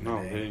 Way back in the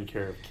No, day. they didn't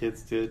care if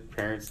kids did,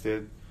 parents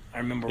did. I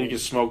remember. You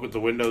could smoke with the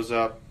windows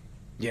up.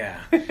 Yeah.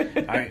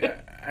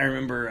 I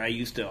remember I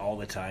used to all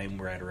the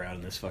time ride around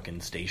in this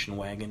fucking station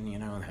wagon, you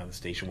know, and how the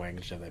station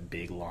wagons have that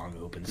big, long,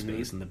 open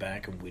space in the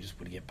back, and we just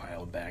would get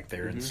piled back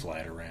there and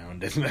slide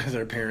around as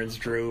our parents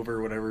drove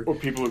or whatever. Or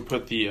people would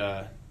put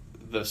the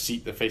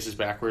seat that faces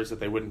backwards that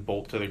they wouldn't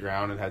bolt to the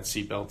ground and had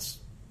seatbelts,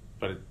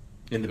 but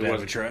In the back of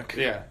the truck?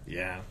 Yeah.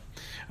 Yeah.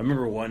 I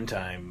remember one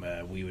time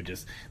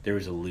there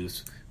was a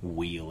loose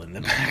wheel in the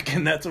back,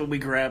 and that's what we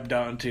grabbed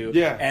onto.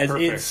 Yeah, as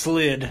perfect. it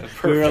slid,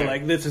 Perfect. we were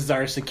like, this is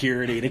our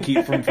security to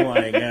keep from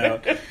flying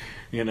out,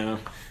 you know?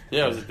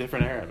 Yeah, it was a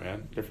different era,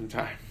 man. Different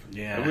time.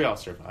 Yeah. And we all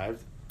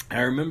survived.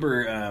 I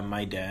remember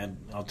my dad,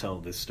 I'll tell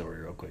this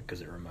story real quick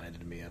because it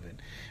reminded me of it.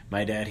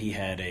 My dad, he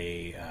had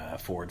a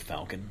Ford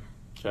Falcon.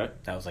 Okay.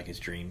 That was like his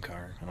dream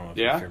car. I don't know if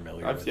Yeah. you're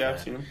familiar with that.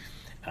 I've seen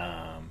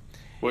them.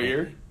 What and-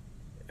 year?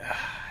 I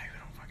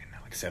don't fucking know,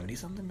 like 70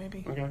 something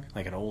maybe. Okay.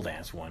 Like an old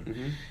ass one,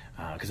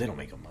 Mm-hmm. because they don't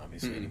make them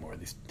obviously anymore.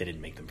 They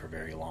didn't make them for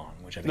very long,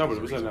 which I think No, is but the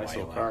it was a reason nice why he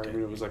little car. liked I it.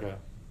 mean, it was like kind of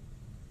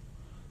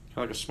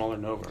like a smaller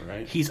Nova,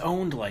 right? He's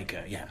owned like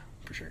yeah,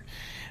 for sure.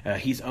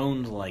 He's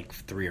owned like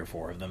 3 or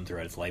 4 of them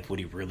throughout his life. What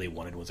he really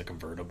wanted was a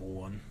convertible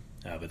one,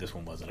 but this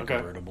one wasn't a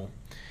convertible,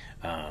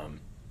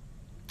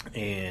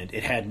 and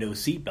it had no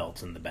seat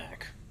belts in the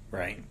back.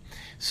 Right.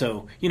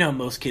 So, you know,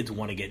 most kids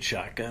want to get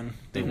shotgun.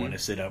 They want to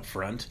sit up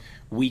front.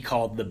 We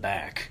called the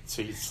back.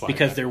 So you slide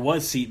because back. there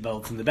was seat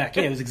belts in the back.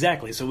 Yeah, it was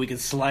exactly. So we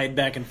could slide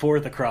back and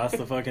forth across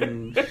the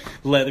fucking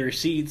leather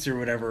seats or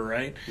whatever,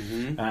 right?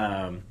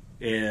 Mm-hmm.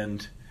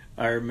 And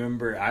I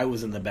remember I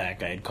was in the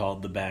back. I had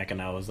called the back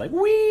and I was like,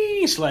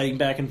 wee, sliding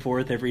back and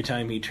forth every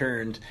time he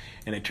turned.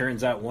 And it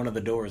turns out one of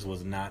the doors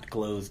was not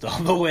closed all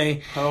the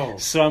way. Oh.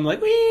 So I'm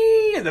like,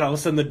 wee, and then all of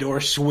a sudden the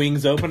door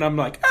swings open. I'm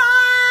like, ah!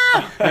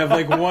 I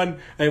have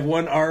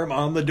one arm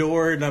on the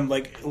door, and I'm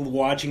like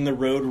watching the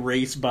road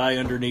race by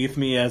underneath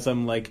me as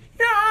I'm like,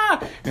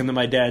 yeah! And then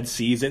my dad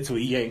sees it, so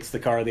he yanks the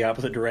car the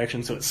opposite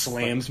direction, so it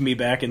slams me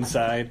back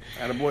inside.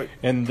 Attaboy.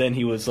 And then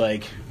he was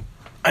like,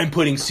 I'm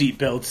putting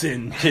seatbelts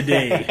in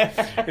today.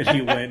 And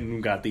he went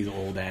and got these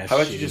old ass. How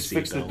about you shitty just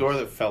fix the seatbelts. door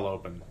that fell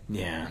open?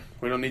 Yeah.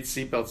 We don't need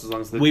seatbelts as long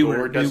as the We door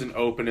were- doesn't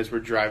open as we're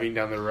driving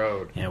down the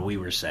road. Yeah, we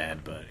were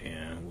sad, but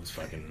yeah, it was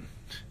fucking.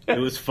 It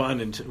was fun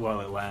until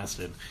while it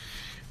lasted.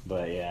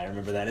 But yeah, I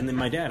remember that. And then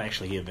my dad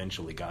actually, he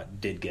eventually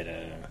did get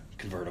a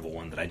convertible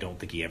one that I don't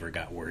think he ever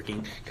got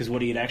working. Because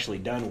what he had actually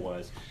done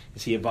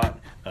is he had bought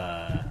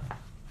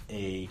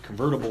a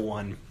convertible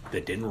one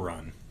that didn't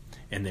run,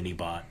 and then he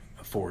bought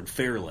a Ford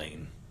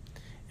Fairlane.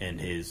 And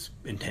his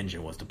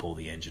intention was to pull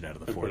the engine out of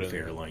the And Ford put it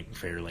in.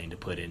 Fairlane to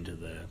put into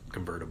the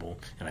convertible.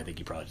 And I think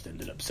he probably just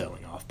ended up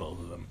selling off both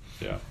of them.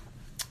 Yeah.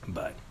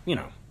 But, you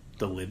know,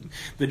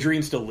 the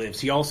dream still lives.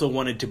 He also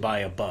wanted to buy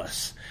a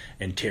bus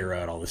and tear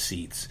out all the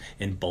seats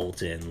and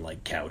bolt in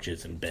like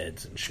couches and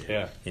beds and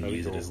shit, and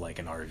use it as like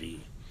an RV.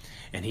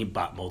 And he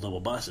bought multiple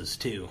buses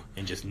too,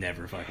 and just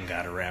never fucking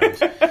got around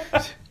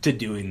to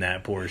doing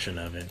that portion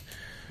of it.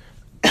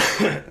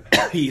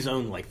 He's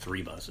owned like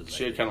 3 buses.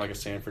 She had kind of like a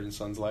Sanford and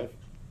Sons life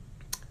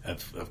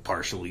of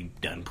partially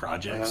done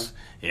projects.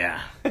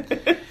 Yeah.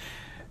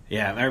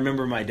 Yeah, I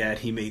remember my dad.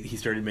 He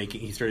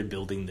started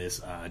building this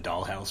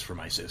dollhouse for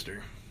my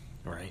sister,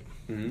 right?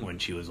 Mm-hmm. When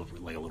she was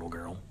like a little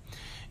girl,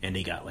 and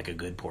he got like a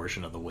good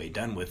portion of the way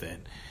done with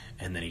it,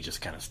 and then he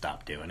just kind of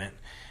stopped doing it.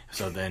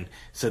 So then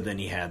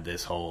he had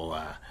this whole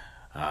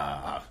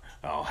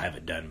I'll have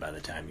it done by the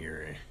time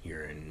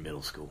you're in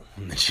middle school,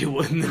 and then she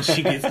wouldn't. Then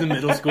she gets to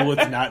middle school,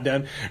 it's not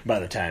done. By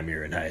the time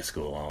you're in high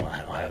school,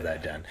 I'll have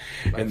that done.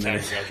 And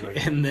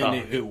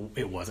then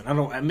it wasn't.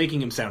 I'm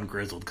making him sound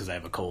grizzled because I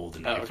have a cold,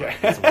 and that's the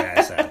way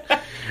I sound.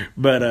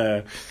 But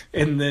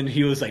and then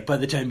he was like, by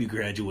the time you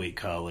graduate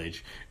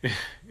college,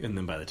 and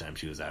then by the time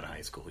she was out of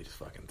high school, he just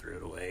fucking threw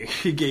it away.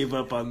 He gave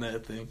up on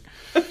that thing.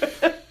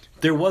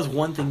 There was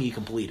one thing he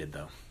completed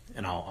though.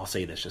 And I'll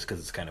say this just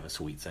because it's kind of a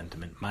sweet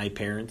sentiment. My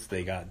parents,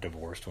 they got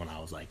divorced when I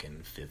was like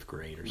in 5th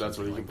grade or something. That's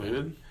what he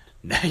completed?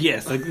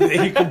 Yes, like,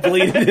 he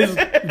completed his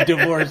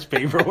divorce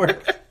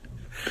paperwork.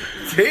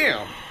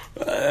 Damn.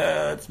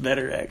 That's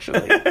better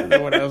actually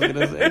than what I was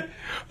gonna say.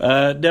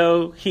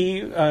 No,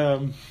 he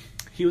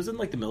was in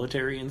like the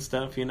military and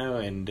stuff,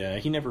 and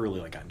he never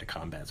really like got into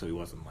combat, so he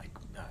wasn't like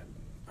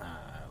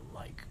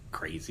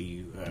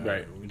crazy.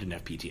 Right. We didn't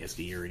have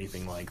PTSD or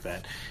anything like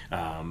that.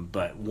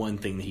 But one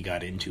thing that he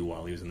got into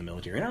while he was in the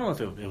military, and I don't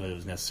know if it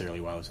was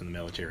necessarily while he was in the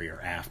military or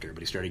after,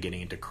 but he started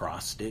getting into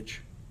cross stitch.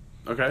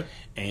 Okay.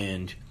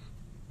 And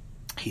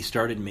he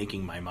started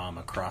making my mom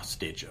a cross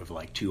stitch of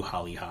like 2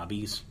 Holly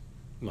Hobbies,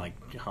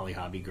 like Holly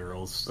Hobby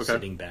girls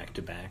sitting back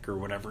to back or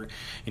whatever.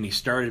 And he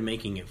started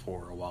making it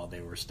for her while they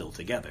were still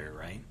together,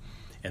 right?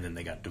 And then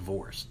they got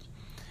divorced.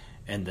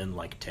 And then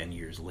like 10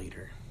 years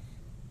later,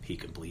 he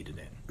completed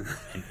it,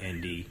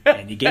 and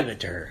he gave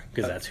it to her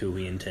because that's who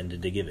he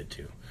intended to give it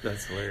to.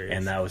 That's hilarious.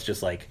 And that was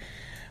just like,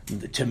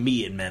 to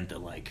me, it meant that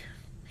like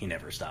he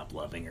never stopped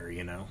loving her.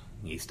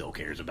 He still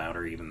cares about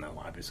her, even though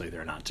obviously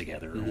they're not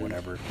together or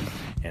whatever.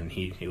 And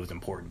it was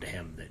important to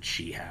him that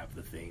she have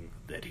the thing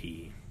that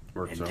he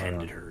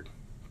intended her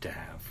to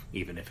have,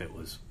 even if it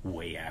was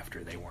way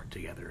after they weren't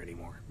together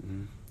anymore.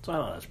 Mm-hmm. So I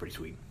thought that was pretty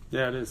sweet.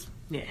 Yeah, it is.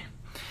 Yeah.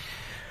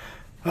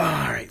 All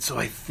right, so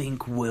I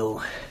think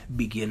we'll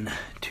begin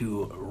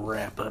to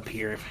wrap up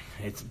here.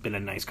 It's been a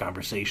nice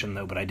conversation,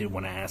 though, but I did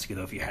want to ask you,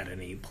 though, if you had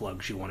any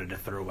plugs you wanted to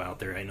throw out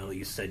there. I know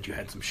you said you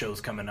had some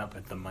shows coming up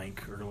at the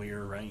mic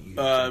earlier, right?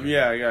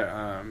 Yeah, I got.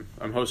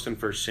 I'm hosting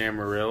for Sam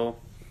Morrill,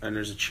 and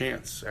there's a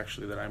chance,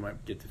 actually, that I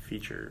might get to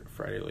feature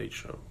Friday Late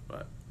Show,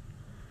 but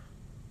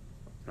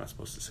I'm not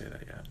supposed to say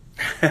that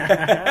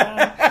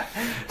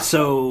yet.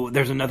 So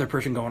there's another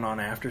person going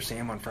on after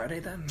Sam on Friday,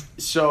 then?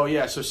 So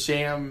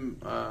Sam...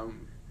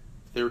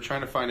 they were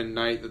trying to find a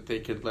night that they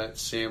could let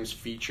Sam's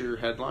feature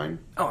headline.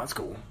 Oh, that's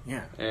cool.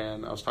 Yeah.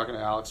 And I was talking to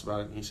Alex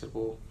about it, and he said,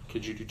 well,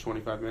 could you do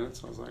 25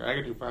 minutes? I was like, I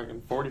could do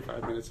fucking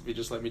 45 minutes if you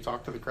just let me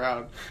talk to the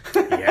crowd.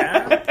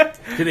 Yeah?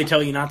 Did they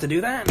tell you not to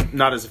do that?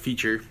 Not as a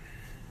feature.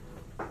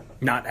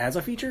 Not as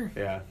a feature?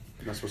 Yeah.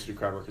 I'm not supposed to do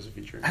crowd work as a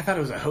feature. I thought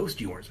it was a host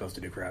you weren't supposed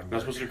to do crowd work. I'm not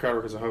supposed to do crowd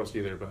work as a host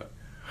either, but...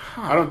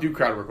 I don't do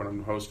crowd work when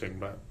I'm hosting,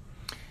 but...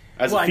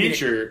 As a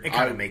feature... it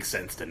kind of makes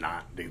sense to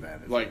not do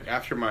that. Like,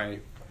 after my...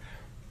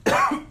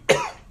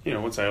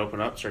 once I open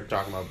up, start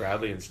talking about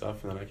Bradley and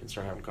stuff, and then I can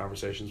start having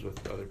conversations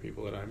with other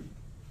people that I'm,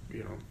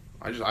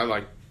 I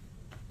like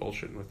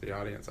bullshitting with the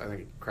audience. I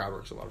think crowd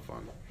work's a lot of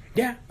fun.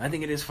 Yeah, I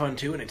think it is fun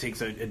too, and it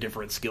takes a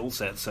different skill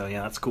set. So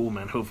yeah, that's cool,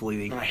 man.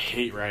 Hopefully, I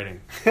hate writing.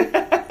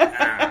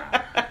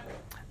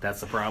 That's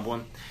the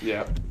problem.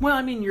 Yeah. Well,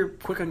 I mean, you're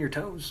quick on your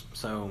toes,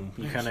 so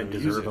you kind of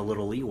deserve a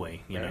little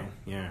leeway. You know,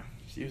 yeah.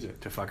 Just use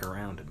it to fuck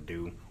around and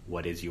do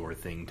what is your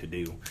thing to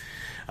do.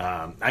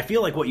 I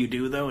feel like what you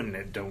do though, and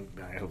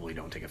I hopefully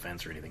don't take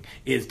offense or anything,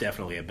 is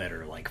definitely a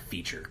better like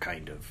feature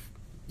kind of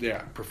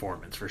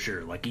performance for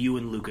sure. Like you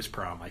and Lucas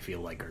Prom, I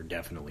feel like are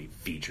definitely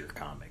feature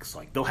comics.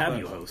 Like they'll have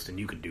you host and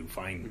you could do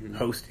fine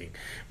hosting,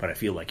 but I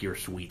feel like your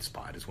sweet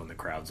spot is when the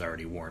crowd's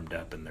already warmed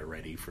up and they're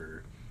ready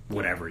for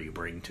whatever you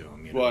bring to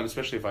them. Well, and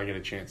especially if I get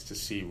a chance to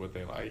see what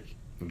they like.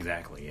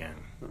 Exactly. Yeah.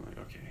 I'm like,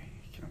 okay,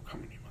 I'm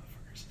coming to you,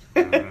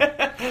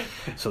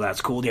 motherfuckers. So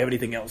that's cool. Do you have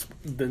anything else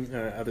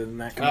other than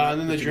that?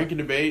 And then the drink and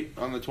debate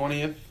on the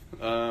 20th.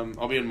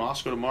 I'll be in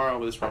Moscow tomorrow,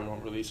 but this probably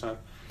won't release, huh?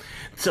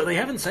 So they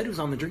haven't said who's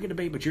on the drink and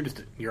debate, but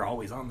you're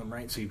always on them,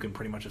 right? So you can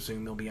pretty much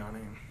assume they'll be on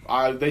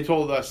it. They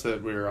told us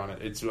that we were on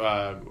it. It's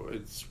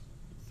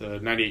the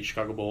 98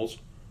 Chicago Bulls.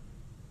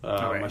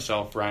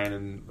 Myself, Ryan,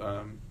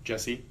 and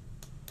Jesse.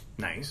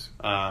 Nice.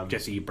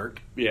 Jesse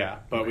Burke. Yeah,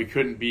 but we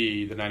couldn't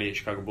be the 98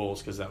 Chicago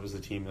Bulls because that was the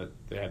team that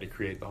they had to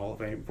create the Hall of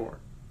Fame for.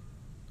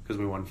 Because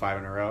we won 5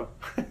 in a row.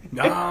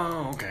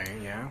 Oh, okay,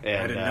 yeah.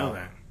 And, I didn't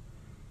know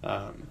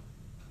that.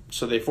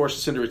 So they forced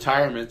us into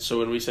retirement. So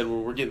when we said,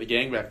 well, we're getting the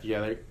gang back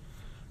together,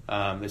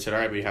 They said, all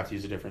right, but you have to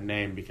use a different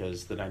name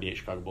because the 98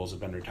 Chicago Bulls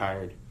have been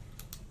retired.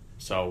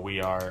 So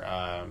we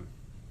are,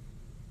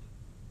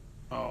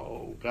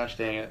 oh, gosh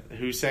dang it.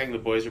 Who's saying the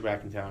boys are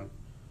back in town?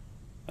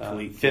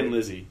 Thin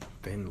Lizzy.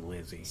 Thin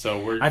Lizzy.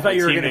 So I thought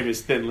you were team name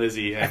is Thin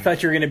Lizzy. I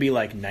thought you were going to be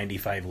like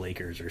 95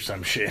 Lakers or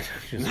some shit.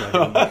 Just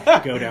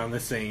like go down the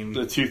same.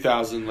 The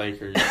 2000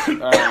 Lakers.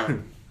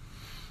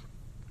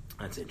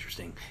 That's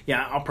interesting.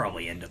 Yeah, I'll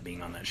probably end up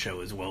being on that show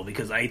as well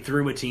because I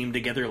threw a team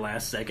together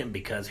last second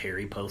because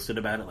Harry posted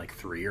about it like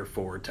 3 or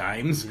 4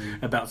 times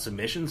about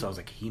submissions. So I was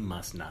like, he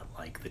must not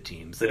like the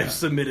teams that have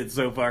submitted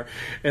so far.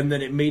 And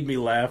then it made me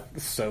laugh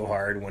so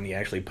hard when he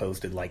actually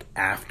posted like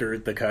after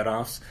the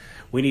cutoffs.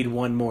 We need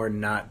one more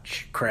not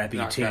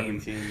crappy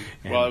team.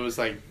 Well, it was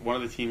like one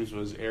of the teams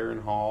was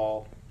Aaron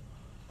Hall,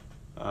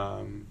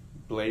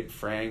 Blake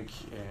Frank,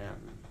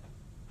 and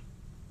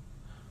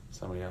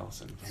somebody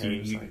else. And so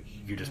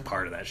you're just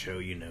part of that show.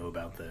 You know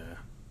about the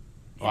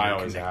I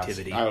always ask,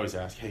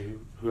 hey,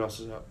 who else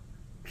is up?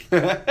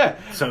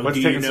 So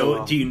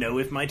do you know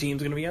if my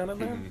team's going to be out of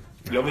there?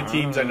 The only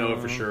teams I know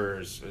for sure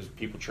is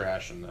people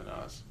trash and then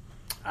us.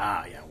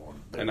 Ah, yeah. Well,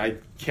 and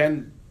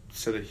Ken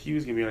said that he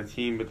was going to be on a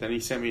team, but then he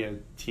sent me a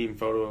team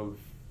photo of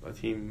a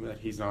team that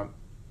he's not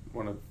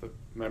one of the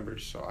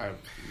members, so I have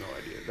no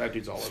idea. That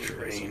dude's all over the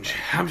place. Strange.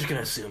 I'm just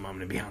gonna assume I'm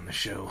gonna be on the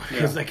show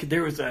because like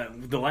there was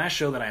the last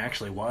show that I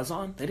actually was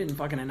on. They didn't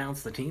fucking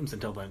announce the teams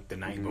until the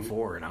night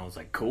before, and I was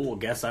like, cool.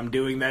 Guess I'm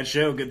doing that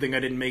show. Good thing I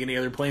didn't make any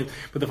other plans.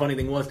 But the funny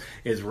thing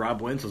is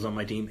Rob Wentz was on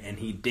my team, and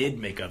he did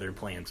make other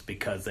plans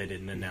because they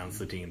didn't announce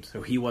the teams,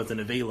 so he wasn't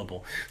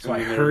available. So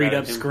I hurried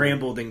up,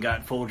 scrambled, and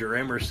got Folger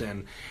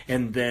Emerson,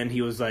 and then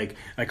he was like,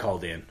 I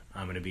called in.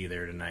 I'm going to be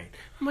there tonight.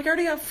 I'm like, I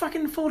already got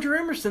fucking Folger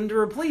Emerson to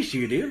replace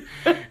you, dude.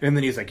 And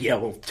then he's like, yeah,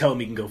 well, tell him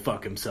he can go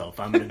fuck himself.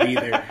 I'm going to be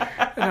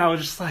there. And I was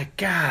just like,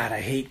 God,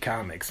 I hate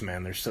comics,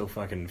 man. They're so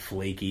fucking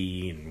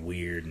flaky and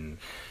weird.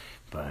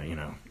 But, you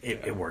know,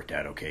 it worked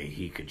out okay.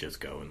 He could just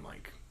go and,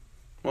 like...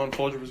 Well, and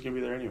Folger was going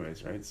to be there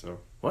anyways, right? So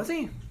Was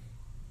he?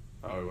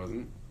 Oh, he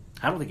wasn't?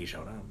 I don't think he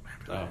showed up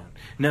after that.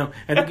 No,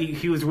 I think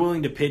he was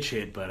willing to pitch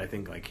hit, but I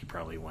think, like, he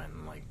probably went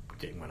and, like,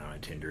 went on a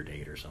Tinder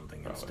date or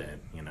something instead.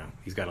 You know,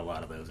 he's got a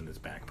lot of those in his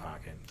back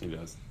pocket. He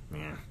does.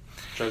 Yeah.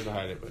 Tries to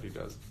hide it, but he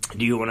does.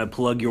 Do you want to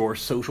plug your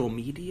social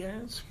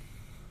medias?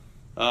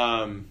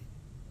 Pretty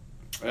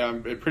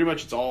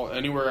much it's all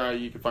anywhere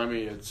you can find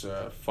me. It's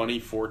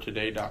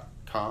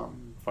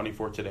funnyfortoday.com. Funny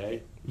for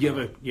today. You have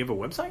a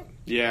website?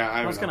 Yeah,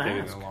 I haven't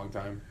updated in a long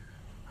time.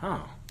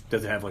 Oh,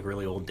 does it have like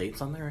really old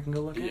dates on there? I can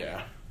go look at.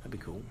 Yeah, that'd be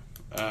cool.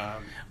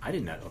 I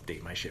did not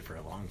update my shit for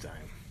a long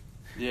time.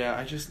 Yeah,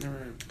 I just never.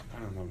 I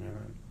don't know,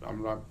 man.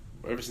 I'm not.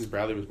 Ever since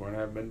Bradley was born, I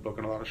haven't been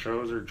booking a lot of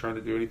shows or trying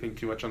to do anything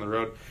too much on the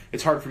road.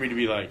 It's hard for me to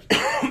be like,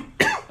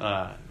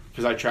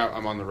 because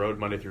I'm on the road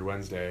Monday through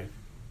Wednesday,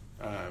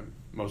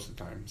 most of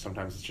the time.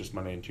 Sometimes it's just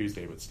Monday and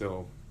Tuesday, but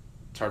still,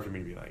 it's hard for me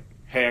to be like,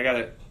 hey, I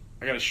got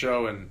a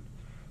show in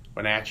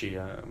Wenatchee.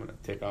 I'm gonna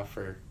take off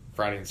for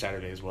Friday and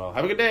Saturday as well.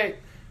 Have a good day.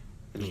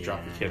 And just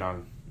drop the kid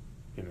on,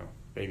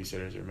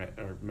 babysitters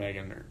or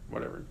Megan or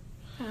whatever.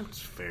 That's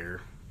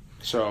fair.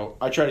 So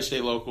I try to stay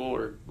local,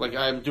 or like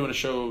I'm doing a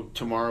show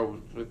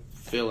tomorrow with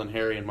Phil and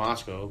Harry in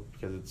Moscow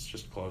because it's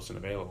just close and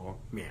available.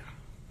 Yeah.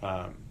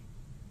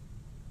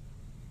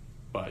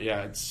 But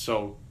yeah,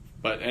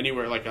 but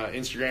anywhere like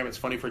Instagram, it's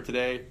funny for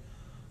today,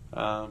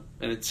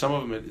 and some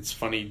of them it's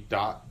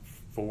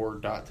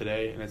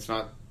funny.for.today, and it's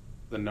not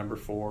the number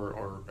 4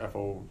 or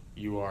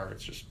FOUR.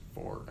 It's just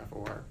 4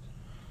 FOR.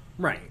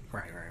 Right.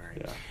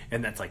 Yeah.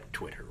 And that's like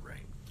Twitter,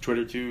 right?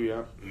 Twitter too,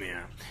 yeah.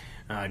 Yeah.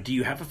 Do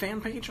you have a fan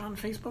page on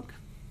Facebook?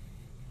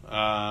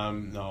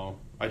 No.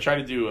 I try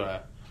to do I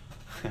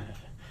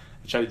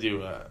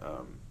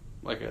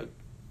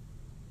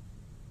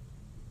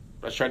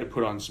tried to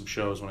put on some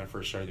shows when I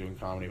first started doing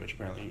comedy, which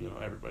apparently,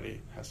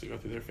 everybody has to go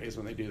through their phase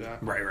when they do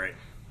that. Right.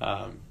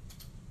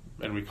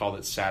 And we called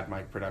it Sad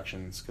Mike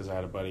Productions because I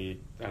had a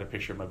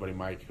picture of my buddy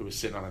Mike who was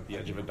sitting on the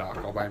edge of a dock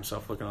all by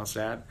himself looking all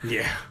sad.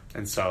 Yeah.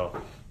 And so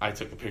I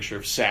took a picture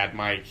of Sad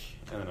Mike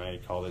and then I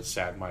called it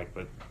Sad Mike,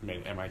 but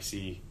made it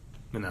MIC.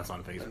 And that's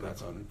on Facebook. And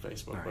that's on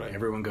Facebook. All right,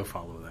 everyone go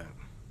follow that.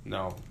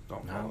 No,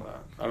 don't follow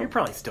that. You're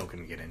probably still going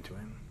to get into it.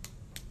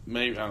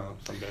 Maybe, I don't know,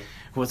 someday.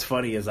 What's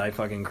funny is I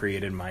fucking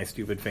created my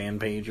stupid fan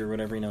page or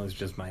whatever, it's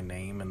just my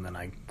name, and then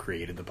I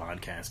created the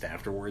podcast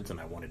afterwards, and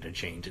I wanted to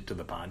change it to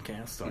the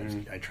podcast, so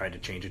I tried to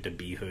change it to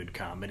Be Hood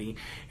Comedy,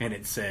 and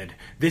it said,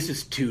 this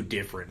is too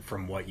different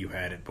from what you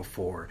had it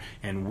before,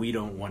 and we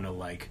don't want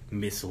to,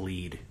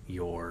 mislead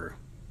your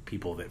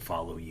people that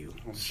follow you,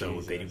 so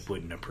Jesus. They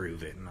wouldn't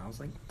approve it, and I was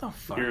like, what the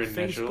fuck, your Facebook?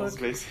 Initials,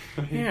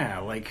 basically.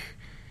 Yeah,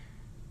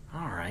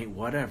 alright,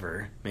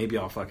 whatever. Maybe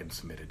I'll fucking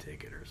submit a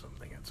ticket or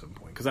something at some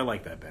point. Because I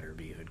like that better,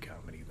 Be Hood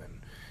Comedy,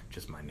 than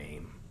just my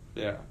name.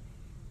 Yeah.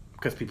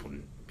 Because people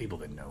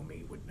that know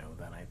me would know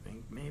that, I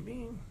think,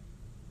 maybe.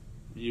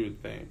 You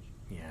would think.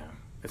 Yeah.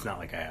 It's not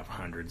like I have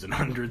hundreds and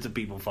hundreds of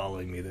people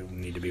following me that we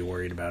need to be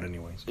worried about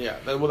anyways. Yeah,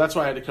 well, that's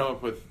why I had to come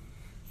up with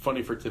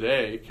Funny for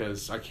Today,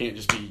 because I can't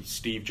just be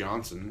Steve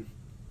Johnson.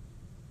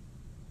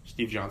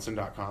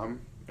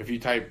 SteveJohnson.com.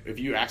 if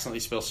you accidentally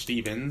spell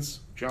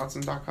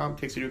StevensJohnson.com, it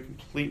takes you to a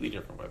completely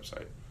different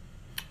website.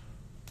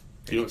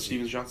 Do you know what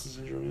Stevens Johnson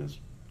syndrome is?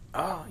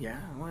 Oh, yeah.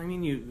 Well, I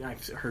mean,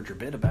 I've heard your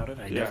bit about it.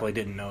 I definitely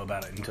didn't know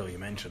about it until you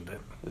mentioned it.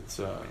 It's,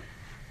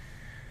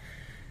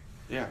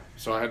 yeah.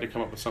 So I had to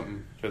come up with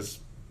something, because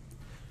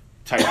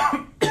type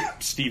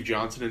Steve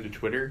Johnson into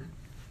Twitter,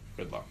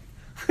 good luck.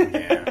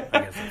 Yeah, I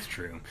guess that's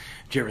true.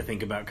 Did you ever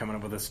think about coming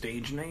up with a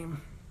stage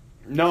name?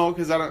 No,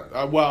 because I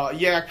don't, well,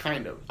 yeah,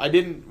 kind of. I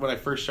didn't when I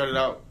first started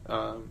out,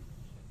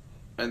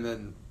 and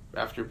then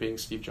after being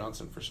Steve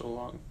Johnson for so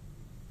long,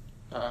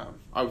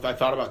 I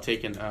thought about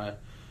taking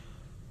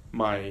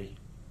my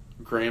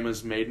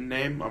grandma's maiden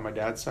name on my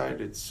dad's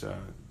side. It's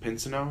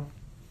Pinsino,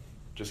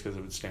 just because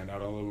it would stand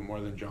out a little bit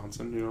more than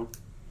Johnson, you know?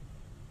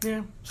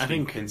 Yeah. Steve I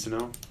think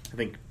Pinsino. I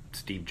think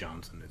Steve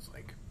Johnson is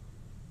like,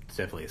 it's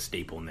definitely a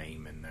staple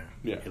name in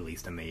at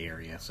least in the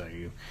area, so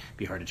it'd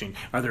be hard to change.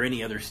 Are there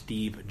any other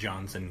Steve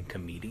Johnson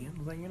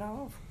comedians that you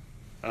know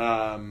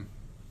of?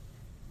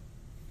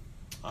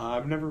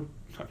 I've never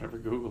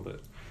Googled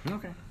it.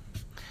 Okay.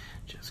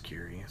 Just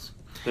curious.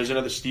 There's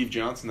another Steve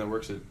Johnson that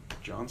works at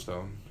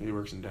Johnstone. He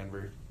works in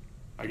Denver.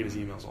 I get his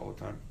emails all the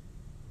time.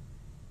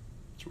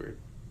 It's weird.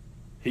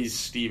 He's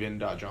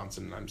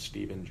Steven.Johnson and I'm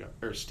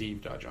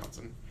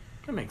Steve.Johnson.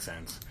 That makes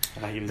sense.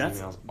 And I get his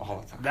emails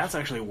all the time. That's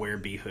actually where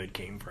B Hood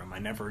came from. I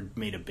never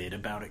made a bit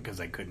about it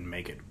because I couldn't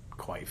make it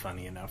quite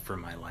funny enough for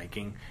my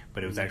liking,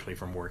 but it was actually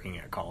from working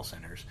at call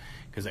centers.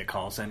 Because at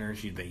call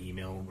centers, the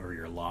email or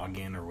your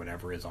login or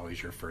whatever is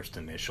always your first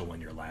initial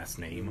and your last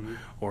name,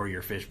 or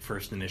your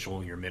first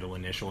initial, your middle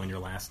initial, and your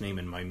last name.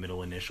 And my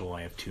middle initial,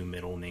 I have two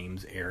middle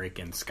names, Eric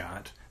and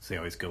Scott, so they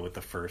always go with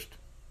the first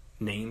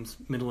name's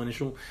middle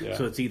initial. Yeah.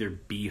 So it's either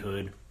B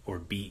Hood or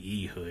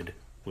BE Hood,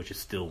 which is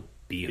still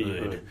B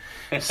Hood.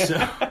 So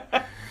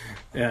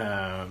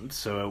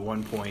at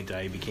one point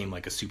I became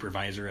like a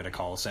supervisor at a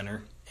call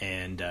center,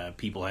 and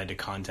people had to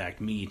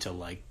contact me to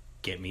like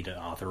get me to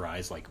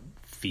authorize like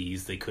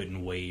fees they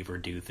couldn't waive or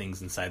do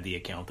things inside the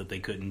account that they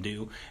couldn't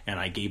do, and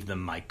I gave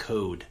them my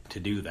code to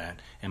do that,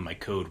 and my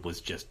code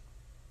was just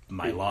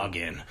my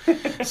login.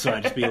 So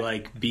I'd just be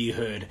like B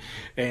Hood,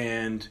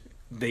 and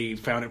they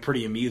found it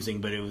pretty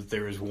amusing, but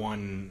there was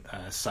one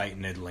site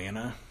in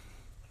Atlanta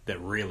that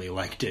really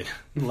liked it.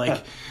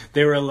 Like,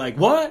 they were like,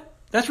 what?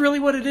 That's really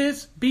what it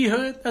is?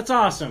 B-Hood? That's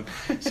awesome.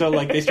 So,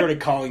 like, they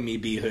started calling me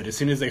B-Hood. As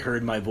soon as they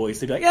heard my voice,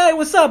 they'd be like, hey,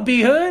 what's up,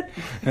 B-Hood?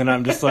 And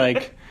I'm just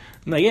like,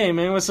 hey,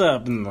 man, what's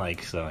up? And,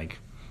 like, so, like,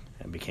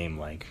 it became,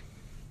 like,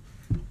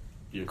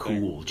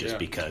 cool just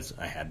because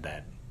I had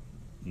that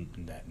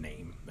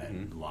name, that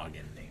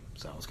login name.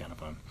 So it was kind of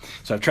fun.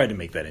 So I've tried to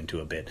make that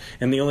into a bit.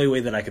 And the only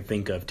way that I could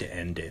think of to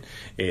end it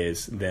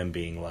is them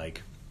being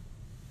like,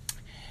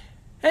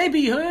 hey,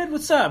 B-Hood,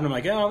 what's up? And I'm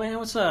like, oh, man,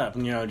 what's up?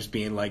 And, just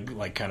being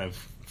like kind of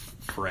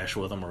fresh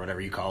with them or whatever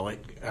you call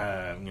it,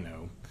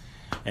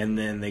 And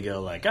then they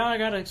go like, oh, I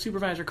got a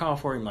supervisor call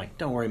for you. I'm like,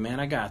 don't worry, man,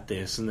 I got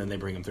this. And then they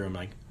bring them through. I'm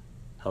like,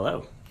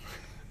 hello,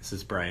 this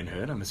is Brian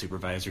Hood. I'm a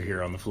supervisor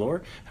here on the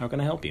floor. How can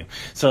I help you?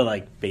 So,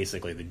 like,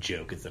 basically the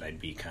joke is that I'd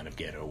be kind of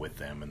ghetto with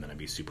them, and then I'd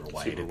be super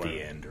white at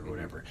the end or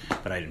whatever.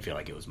 But I didn't feel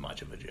like it was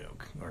much of a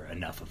joke or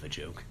enough of a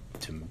joke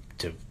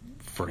to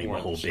frame a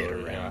whole bit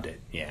around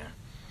it. Yeah.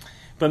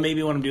 But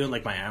maybe when I'm doing,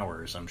 like, my hour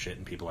or some shit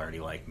and people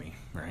already like me,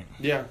 right?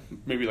 Yeah,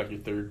 maybe, like,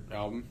 your third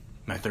album.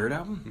 My third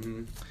album?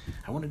 Mm-hmm.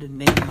 I wanted to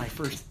name my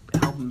first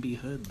album B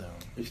Hood, though.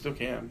 You still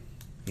can.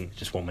 It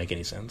just won't make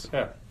any sense?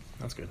 Yeah.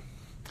 That's good.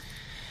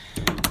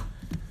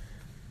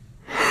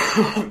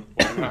 Why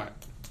not?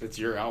 It's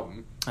your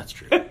album. That's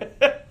true.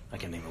 I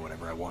can name it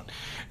whatever I want.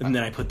 And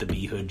then I put the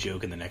B Hood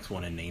joke in the next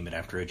one and name it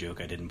after a joke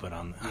I didn't put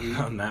on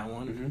that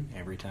one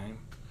every time.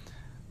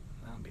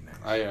 That would be nice.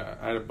 I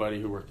had a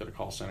buddy who worked at a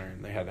call center,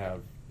 and they had to have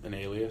an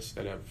alias.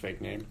 They had to have a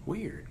fake name.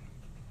 Weird.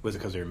 Was it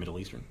because they were Middle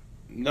Eastern?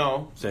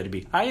 No. So it had to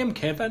be, I am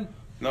Kevin?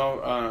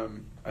 No,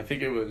 I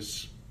think it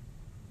was,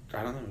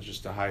 I don't know, it was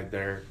just to hide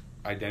their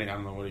identity. I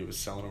don't know what he was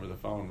selling over the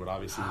phone, but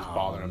obviously he was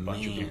bothering a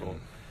bunch of people.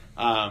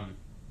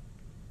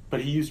 But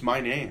he used my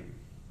name.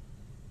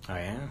 Oh,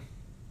 yeah?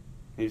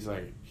 He's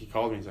like, he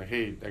called me, he's like,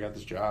 hey, I got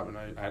this job, and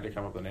I had to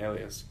come up with an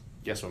alias.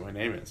 Guess what my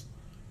name is?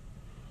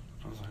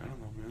 I was like, I don't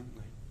know, man.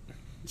 Like,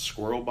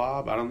 Squirrel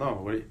Bob? I don't know.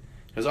 What? He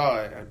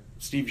goes,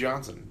 Steve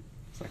Johnson.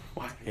 It's like,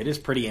 why? It is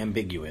pretty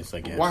ambiguous,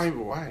 I guess. Why?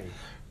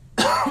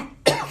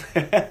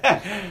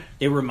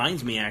 It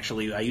reminds me,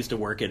 actually, I used to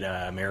work at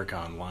America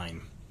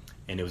Online,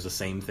 and it was the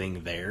same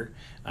thing there.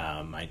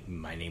 My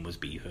name was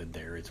B Hood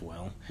there as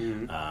well.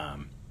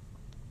 Mm-hmm.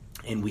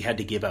 And we had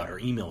to give out our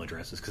email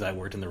addresses because I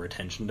worked in the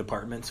retention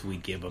department. So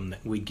we'd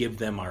give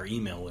them our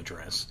email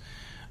address,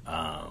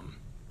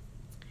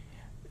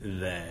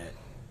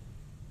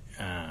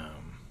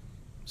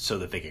 so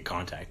that they could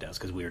contact us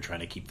because we were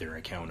trying to keep their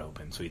account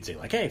open. So he'd say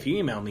like, "Hey, if you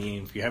email me,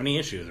 if you have any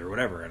issues or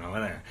whatever," and all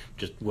that,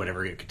 just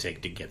whatever it could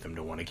take to get them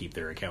to want to keep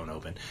their account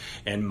open.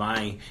 And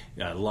my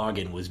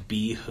login was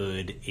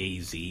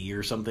BHoodAZ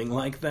or something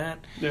like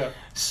that. Yeah.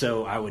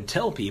 So I would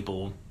tell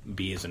people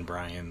B as in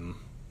Brian.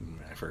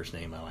 my first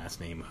name, my last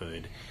name,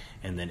 Hood,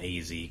 and then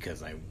AZ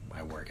because I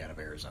work out of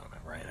Arizona,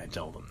 right? I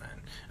tell them that.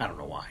 I don't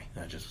know why.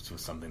 That just was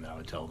something that I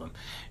would tell them.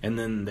 And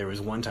then there was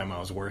one time I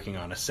was working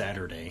on a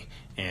Saturday,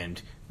 and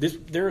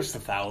there was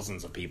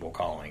thousands of people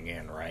calling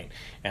in, right?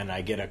 And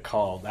I get a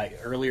call.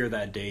 Earlier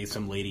that day,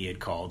 some lady had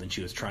called, and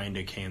she was trying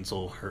to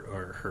cancel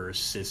her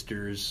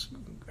sister's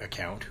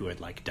account who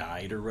had, like,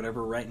 died or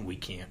whatever, right? And we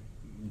can't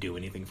do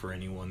anything for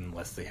anyone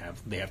unless they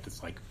have to,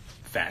 like,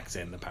 fax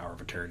in the power of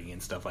attorney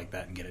and stuff like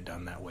that and get it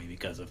done that way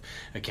because of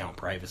account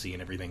privacy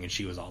and everything. And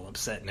she was all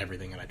upset and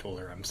everything, and I told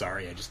her, I'm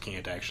sorry, I just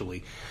can't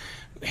actually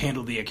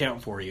handle the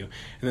account for you.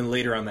 And then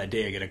later on that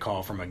day, I get a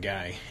call from a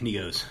guy, and he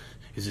goes,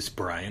 is this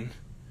Brian?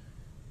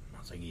 I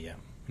was like, yeah.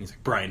 And he's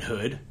like, Brian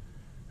Hood?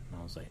 And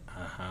I was like,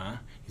 uh-huh.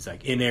 He's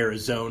like, in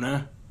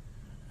Arizona?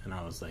 And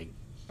I was like,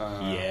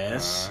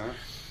 yes.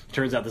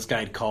 Turns out this guy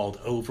had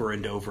called over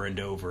and over and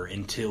over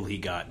until he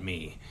got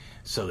me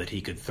so that he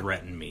could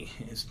threaten me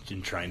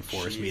and try and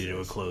force me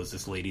to close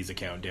this lady's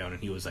account down.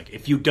 And he was like,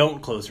 if you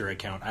don't close her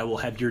account, I will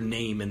have your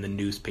name in the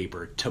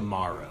newspaper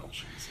tomorrow.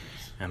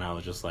 And I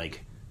was just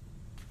like,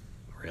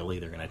 really?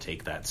 They're going to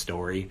take that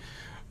story?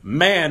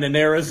 Man in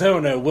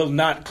Arizona will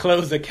not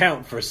close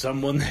account for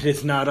someone that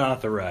is not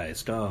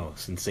authorized. Oh,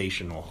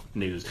 sensational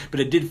news.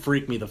 But it did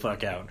freak me the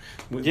fuck out.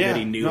 That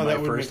he knew my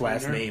first,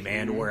 last name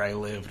and where I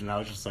lived. And I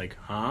was just like,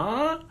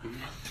 huh?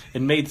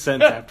 It made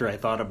sense after I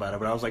thought about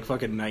it. But I was like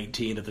fucking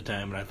 19 at the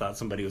time, and I thought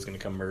somebody was going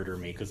to come murder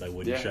me because I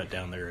wouldn't shut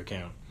down their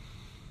account.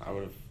 I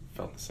would have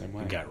felt the same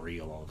way. It got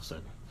real all of a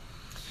sudden.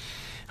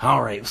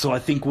 All right, so I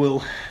think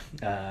we'll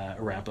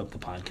wrap up the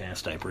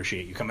podcast. I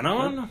appreciate you coming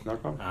on. Sure, no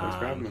problem. Thanks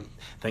for having me.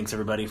 Thanks,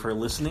 everybody, for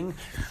listening.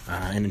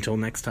 And until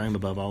next time,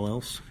 above all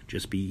else,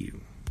 just be you.